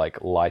behind her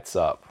like lights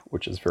up,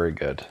 which is very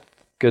good.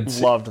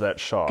 Loved that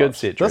shot. Good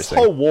set This dressing.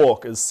 whole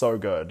walk is so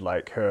good.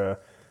 Like her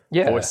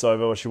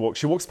voiceover where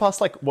she walks past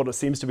like what it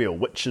seems to be a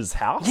witch's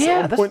house.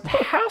 Yeah, the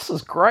house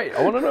is great.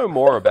 I want to know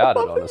more about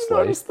it, honestly.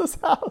 Noticed this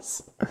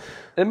house.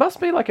 It must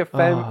be like a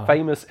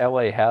famous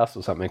LA house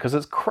or something, because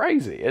it's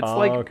crazy. It's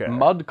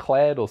mud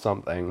clad or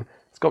something.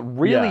 It's got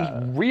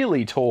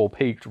really tall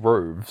peaked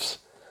roofs.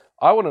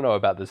 I want to know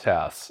about this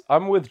house.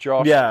 I'm with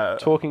Josh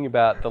talking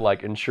about the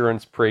like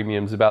insurance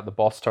premiums, about the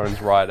Boss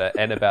Tones rider,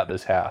 and about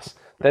this house.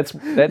 That's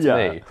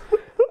me.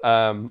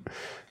 God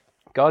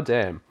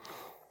damn.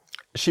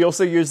 She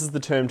also uses the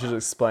term to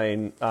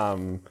explain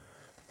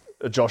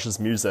Josh's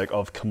music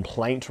of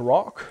complaint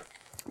rock.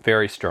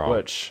 Very strong.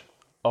 Which,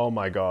 oh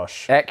my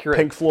gosh. Accurate.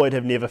 Pink Floyd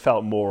have never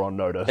felt more on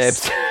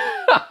notice.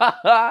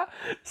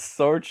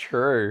 So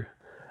true.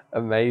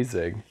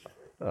 Amazing.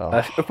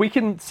 If we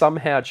can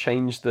somehow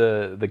change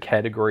the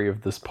category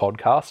of this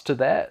podcast to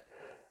that,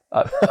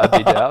 I'd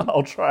be down.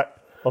 I'll try.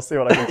 I'll see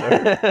what I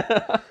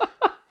can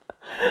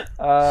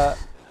do.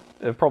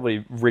 It'll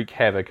probably wreak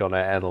havoc on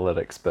our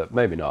analytics, but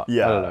maybe not.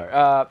 Yeah. I don't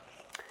know.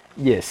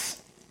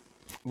 Yes.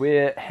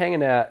 We're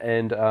hanging out,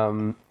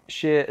 and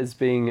Cher is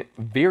being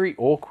very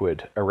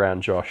awkward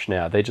around Josh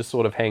now. They're just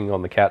sort of hanging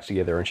on the couch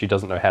together, and she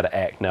doesn't know how to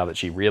act now that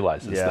she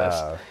realizes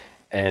this.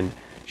 And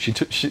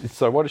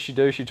so what does she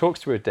do? She talks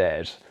to her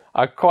dad.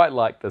 I quite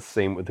like this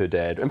scene with her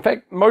dad. In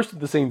fact, most of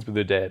the scenes with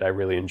her dad I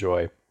really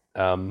enjoy,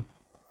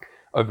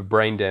 over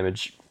brain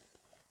damage.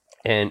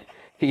 And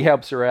he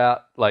helps her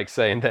out, like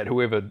saying that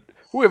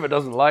whoever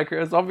doesn't like her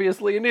is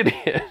obviously an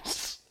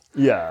idiot.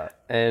 Yeah.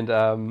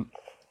 And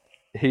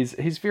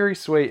he's very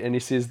sweet, and he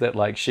says that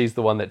like she's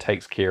the one that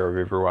takes care of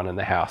everyone in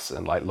the house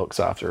and like looks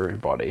after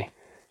everybody.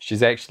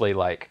 She's actually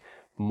like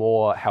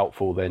more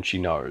helpful than she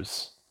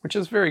knows, which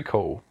is very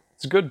cool.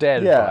 It's good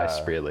dad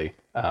advice, really.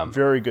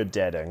 Very good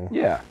dadding.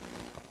 Yeah.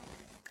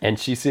 And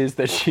she says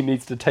that she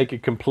needs to take a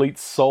complete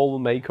soul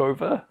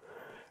makeover,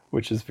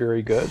 which is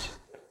very good.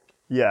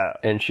 Yeah.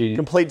 And she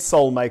complete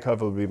soul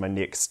makeover would be my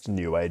next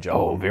new age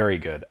album. Oh, very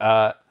good.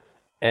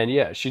 And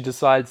yeah, she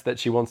decides that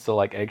she wants to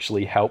like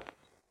actually help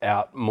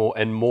out more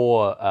in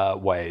more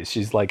ways.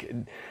 She's like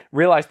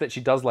realized that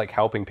she does like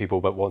helping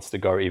people, but wants to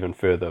go even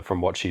further from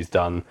what she's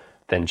done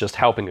than just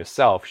helping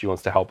herself. She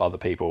wants to help other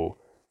people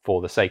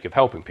for the sake of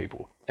helping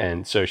people.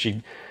 And so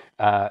she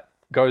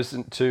goes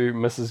into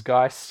Mrs.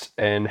 Geist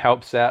and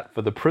helps out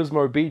for the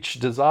Prismo Beach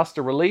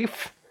disaster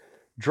relief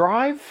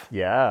drive.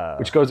 Yeah.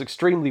 Which goes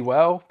extremely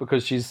well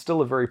because she's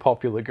still a very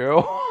popular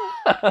girl.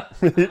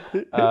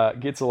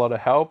 Gets a lot of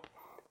help.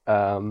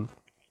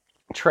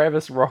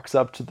 Travis rocks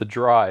up to the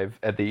drive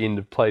at the end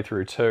of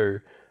playthrough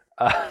 2,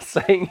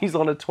 saying he's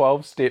on a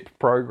 12-step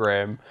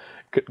program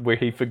where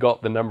he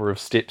forgot the number of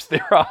steps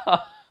there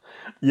are.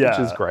 Yeah.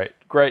 Which is great.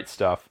 Great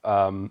stuff.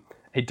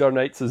 He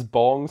donates his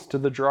bongs to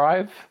the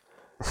drive.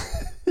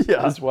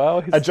 Yeah. As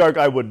well. A joke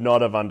I would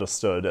not have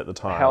understood at the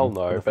time. Hell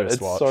no, but it's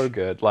so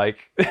good.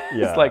 Like, Yeah.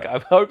 it's like, I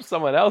hope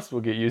someone else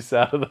will get use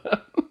out of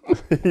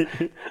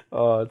that.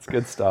 Oh, it's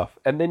good stuff.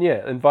 And then,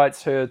 yeah,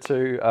 invites her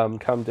to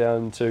come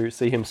down to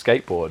see him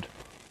skateboard.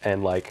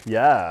 And, like,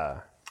 Yeah.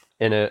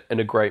 in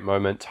a great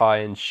moment, Ty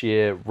and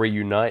Cher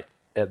reunite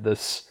at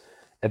this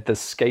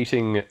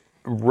skate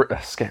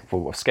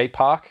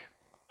park,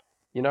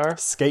 you know?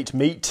 Skate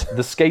meet.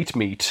 The skate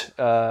meet.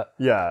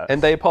 Yeah.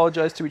 And they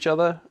apologize to each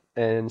other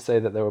and say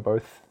that they were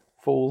both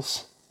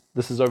fools.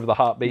 This is over the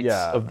heartbeats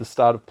of the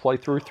start of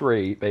playthrough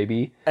 3,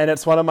 baby. And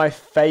it's one of my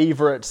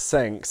favorite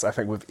syncs I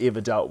think we've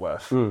ever dealt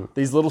with.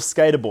 These little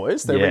skater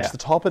boys, they reach the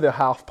top of their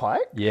half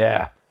pipe.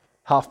 Yeah.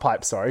 Half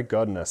pipe, sorry.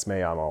 Goodness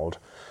me, I'm old.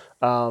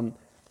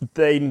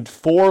 Then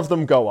 4 of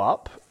them go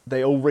up.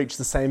 They all reach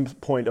the same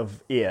point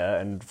of air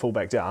and fall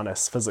back down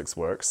as physics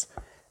works.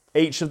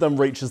 Each of them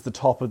reaches the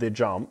top of their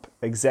jump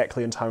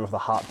exactly in time with the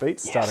heartbeat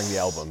starting the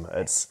album.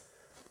 It's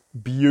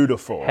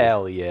beautiful.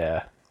 Hell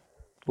yeah.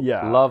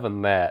 Yeah.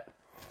 Loving that.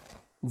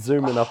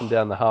 Zooming up and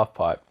down the half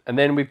pipe. And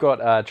then we've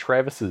got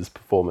Travis's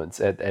performance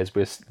as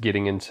we're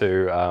getting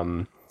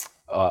into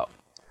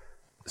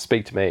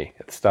Speak to Me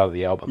at the start of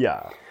the album.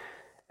 Yeah.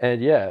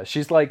 And yeah,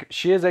 she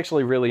is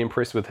actually really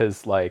impressed with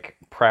his like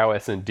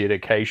prowess and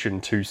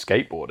dedication to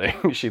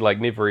skateboarding. She like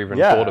never even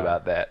thought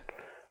about that,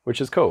 which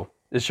is cool.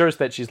 It shows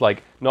that she's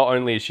like, not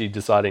only is she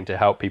deciding to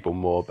help people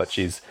more, but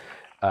she's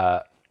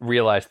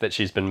realized that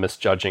she's been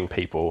misjudging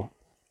people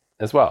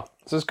as well.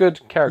 So it's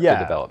good character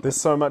development. There's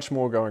so much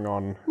more going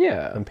on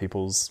in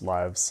people's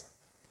lives.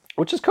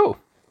 Which is cool.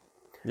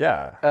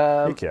 Yeah.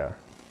 Heck yeah.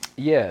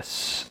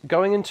 Yes.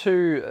 Going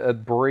into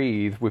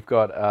Breathe, we've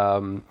got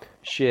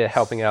Cher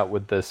helping out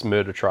with this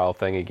murder trial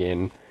thing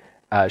again.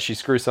 She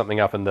screws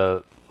something up and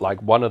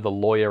one of the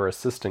lawyer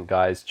assistant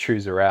guys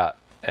chews her out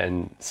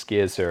and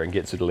scares her and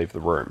gets her to leave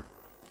the room.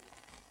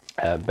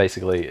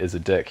 Basically is a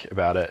dick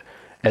about it.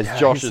 As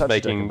Josh is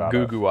making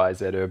goo-goo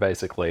eyes at her,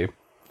 basically.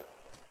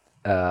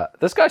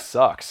 This guy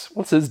sucks.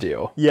 What's his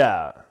deal?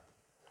 Yeah.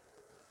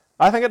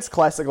 I think it's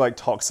classic, like,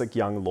 toxic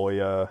young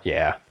lawyer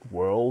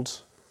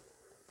world.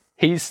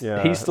 He's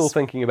still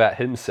thinking about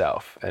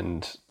himself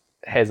and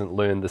hasn't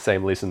learned the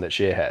same lesson that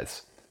Cher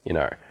has. You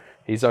know,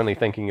 he's only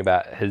thinking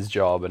about his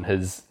job and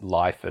his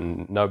life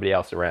and nobody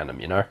else around him,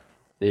 you know?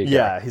 There you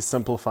go. He's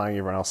simplifying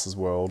everyone else's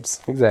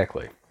worlds.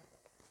 Exactly.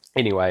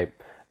 Anyway,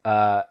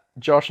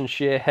 Josh and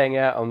Cher hang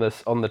out on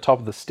the top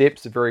of the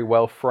steps, a very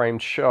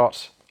well-framed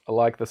shot. I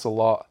like this a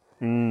lot.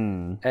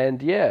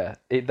 And yeah,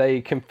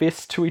 they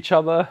confess to each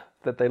other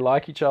that they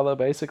like each other,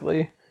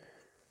 basically.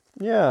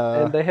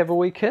 Yeah. And they have a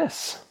wee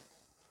kiss.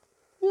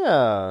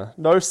 Yeah.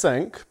 No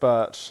sync,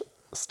 but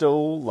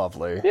still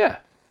lovely. Yeah,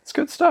 it's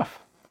good stuff.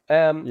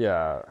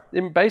 Yeah.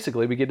 Then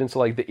basically we get into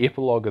like the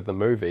epilogue of the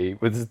movie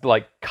with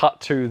like cut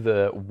to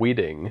the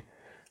wedding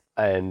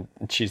and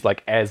she's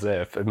like, as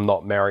if I'm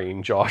not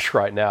marrying Josh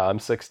right now, I'm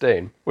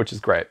 16, which is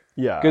great.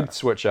 Yeah. Good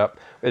switch up.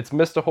 It's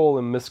Mr. Hall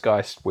and Miss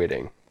Geist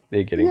wedding.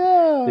 They're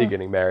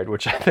getting married,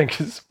 which I think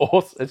is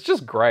awesome. It's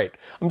just great.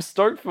 I'm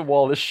stoked for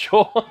Wallace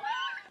Shawn.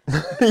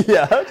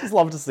 Yeah, I just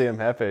love to see him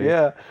happy.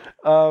 Yeah.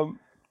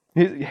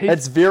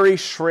 It's very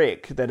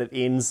Shrek that it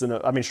ends in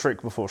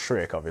Shrek before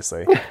Shrek,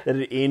 obviously. That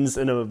it ends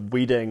in a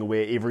wedding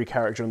where every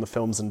character in the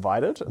film's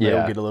invited and they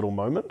all get a little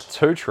moment.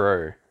 Too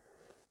true.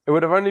 It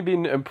would have only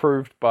been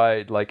improved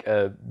by like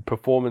a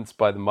performance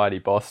by the Mighty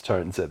Boss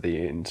Tones at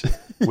the end,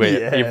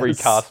 where every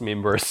cast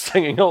member is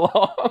singing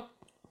along.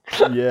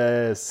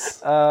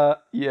 Yes.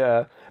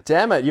 Yeah.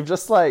 Damn it, you've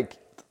just like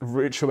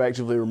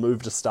retroactively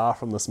removed a star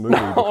from this movie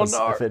because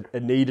if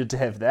it needed to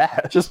have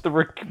that. Just the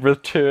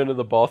return of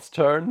the Boss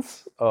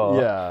Tones.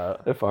 Oh, yeah.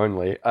 If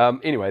only.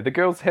 Anyway, the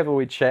girls have a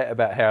wee chat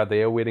about how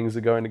their weddings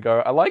are going to go.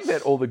 I like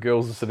that all the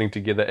girls are sitting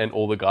together and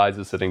all the guys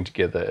are sitting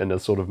together in a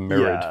sort of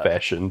mirrored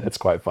fashion. That's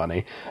quite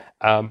funny.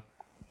 And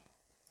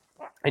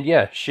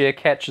yeah, Cher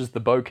catches the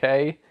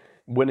bouquet,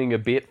 winning a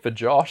bet for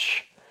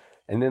Josh.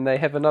 And then they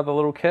have another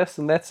little kiss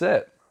and that's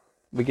it.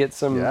 We get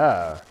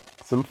some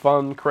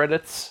fun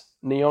credits,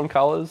 neon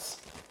colors.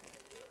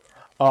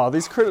 Oh,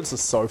 these credits are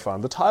so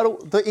fun.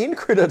 The end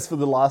credits for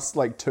the last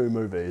like 2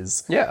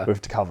 movies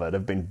we've covered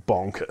have been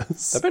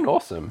bonkers. They've been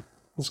awesome.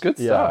 It's good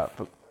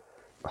stuff.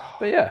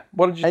 But yeah,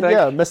 what did you think? And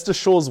yeah, Mr.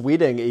 Shaw's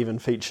wedding even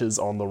features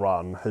On the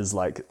Run, his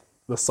like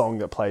the song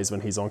that plays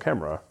when he's on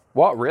camera.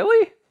 What,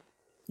 really?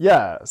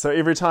 Yeah, so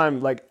every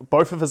time like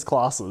both of his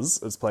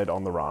classes is played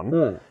On the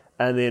Run.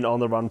 And then On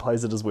the Run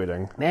plays at his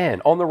wedding.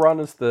 Man, On the Run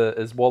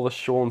is Wallace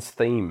Shawn's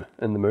theme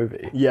in the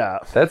movie. Yeah.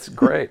 That's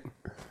great.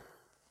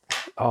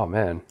 Oh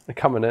man, they're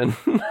coming in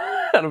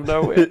out of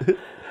nowhere.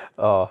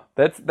 Oh,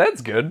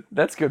 that's good.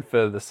 That's good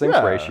for the sync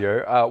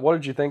ratio. What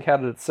did you think? How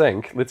did it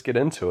sync? Let's get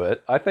into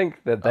it. I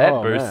think that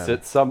boosts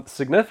it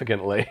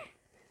significantly.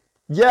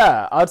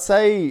 Yeah, I'd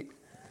say...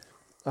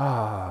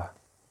 I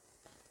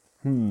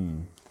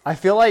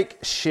feel like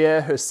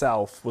Cher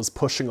herself was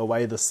pushing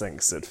away the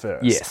syncs at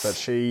first. Yes.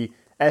 But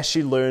as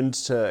she learned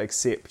to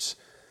accept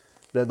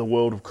that the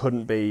world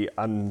couldn't be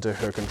under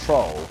her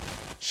control,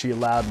 she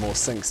allowed more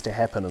syncs to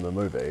happen in the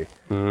movie.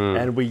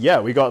 And we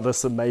got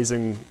this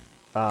amazing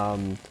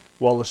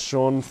Wallace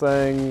Shawn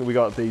thing. We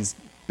got these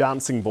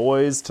bouncing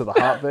boys to the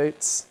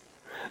heartbeats.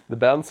 The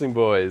bouncing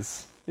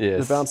boys.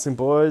 Yes. The bouncing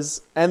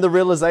boys. And the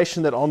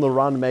realization that On the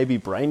Run may be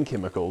brain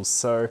chemicals.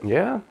 So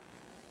Yeah.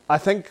 I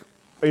think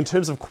in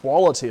terms of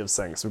quality of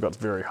syncs, we've got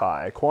very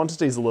high.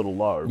 Quantity's a little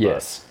low.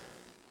 Yes.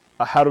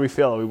 But how do we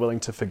feel? Are we willing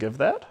to forgive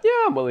that? Yeah,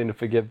 I'm willing to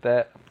forgive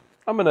that.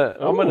 I'm in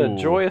a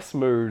joyous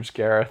mood,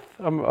 Gareth.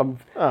 I'm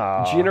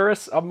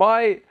generous.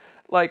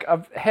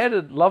 I've had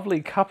a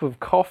lovely cup of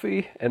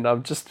coffee, and I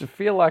just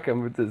feel like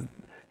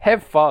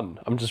have fun.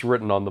 I'm just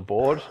written on the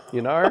board,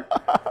 you know.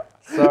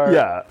 So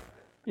Yeah.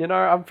 you know,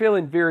 I'm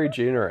feeling very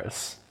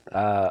generous.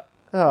 How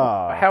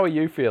are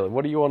you feeling?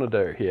 What do you want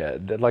to do here?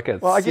 Like a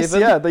Well, I guess,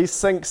 7? these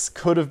syncs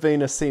could have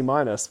been a C-,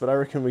 but I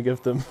reckon we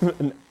give them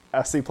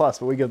a C+,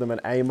 but we give them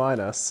an A-.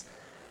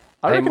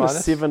 I reckon a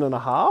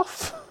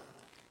 7.5.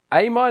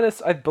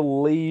 A-, I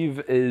believe,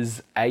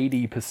 is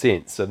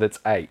 80%, so that's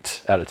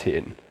 8 out of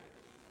 10.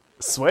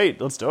 Sweet,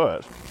 let's do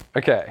it.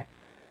 Okay.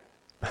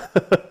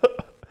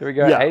 Here we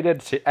go. Yeah. 8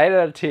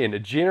 out of 10. A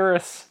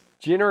generous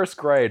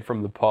grade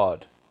from the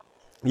pod.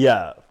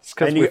 Yeah.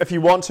 'cause And if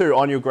you want to,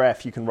 on your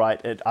graph, you can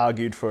write it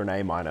argued for an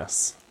A-.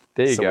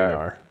 There you so go. we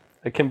know.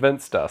 It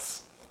convinced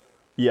us.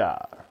 Yeah.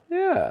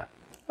 Yeah.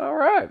 All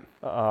right.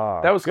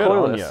 That was Good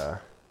on Clueless. ya.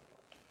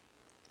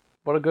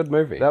 What a good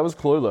movie. That was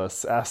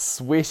Clueless, our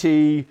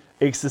sweaty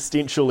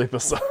existential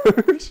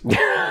episode.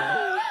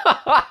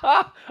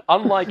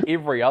 Unlike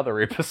every other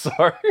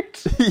episode.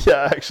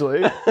 Yeah,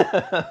 actually.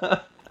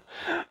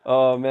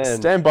 Oh man.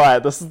 Stand by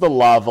it. This is the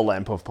lava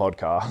lamp of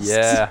podcasts.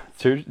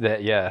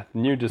 Yeah.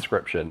 New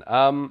description.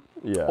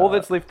 All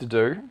that's left to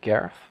do,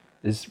 Gareth,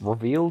 is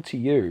reveal to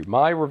you.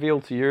 My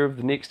reveal to you of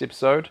the next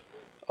episode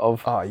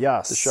of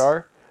the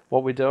show.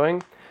 What we're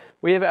doing.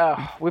 We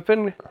have we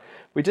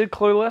did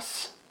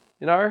Clueless.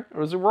 You know, it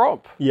was a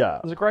romp. Yeah.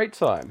 It was a great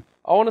time.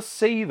 I want to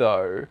see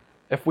though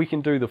if we can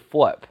do the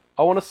flip.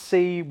 I want to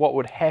see what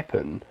would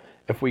happen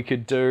if we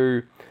could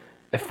do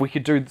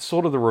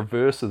sort of the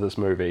reverse of this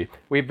movie.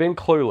 We've been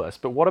Clueless,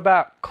 but what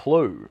about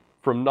Clue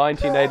from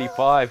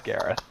 1985,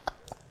 Gareth?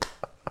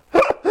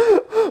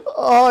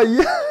 Oh,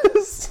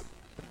 yes.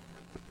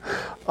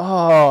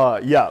 Oh,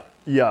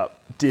 yeah,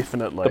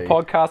 definitely. The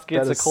podcast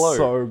gets That a is clue.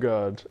 so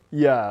good.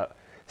 Yeah.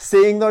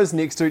 Seeing those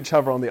next to each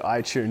other on the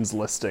iTunes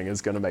listing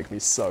is going to make me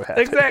so happy.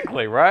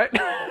 Exactly, right?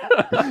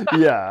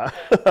 Yeah.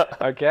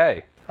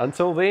 Okay.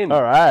 Until then.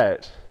 All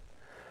right.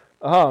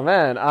 Oh,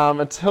 man.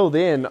 Until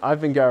then, I've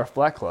been Gareth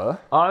Blackler.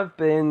 I've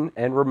been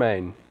and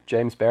remain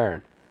James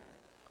Barron.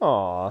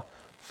 Aw.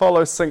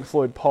 Follow Sync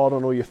Floyd Pod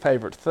on all your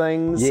favourite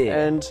things. Yeah.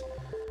 And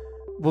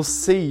we'll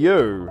see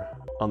you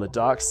on the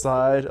dark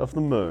side of the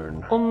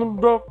moon. On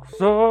the dark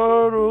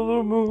side of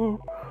the moon,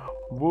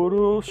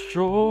 Wallace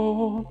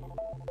Shawn.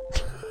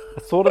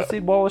 I sort of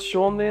said Wallace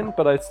Shawn then,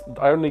 but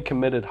I only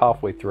committed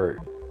halfway through.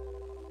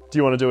 Do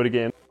you want to do it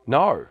again?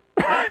 No.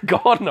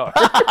 God, no.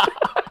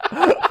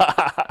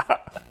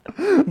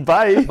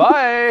 Bye.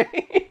 Bye.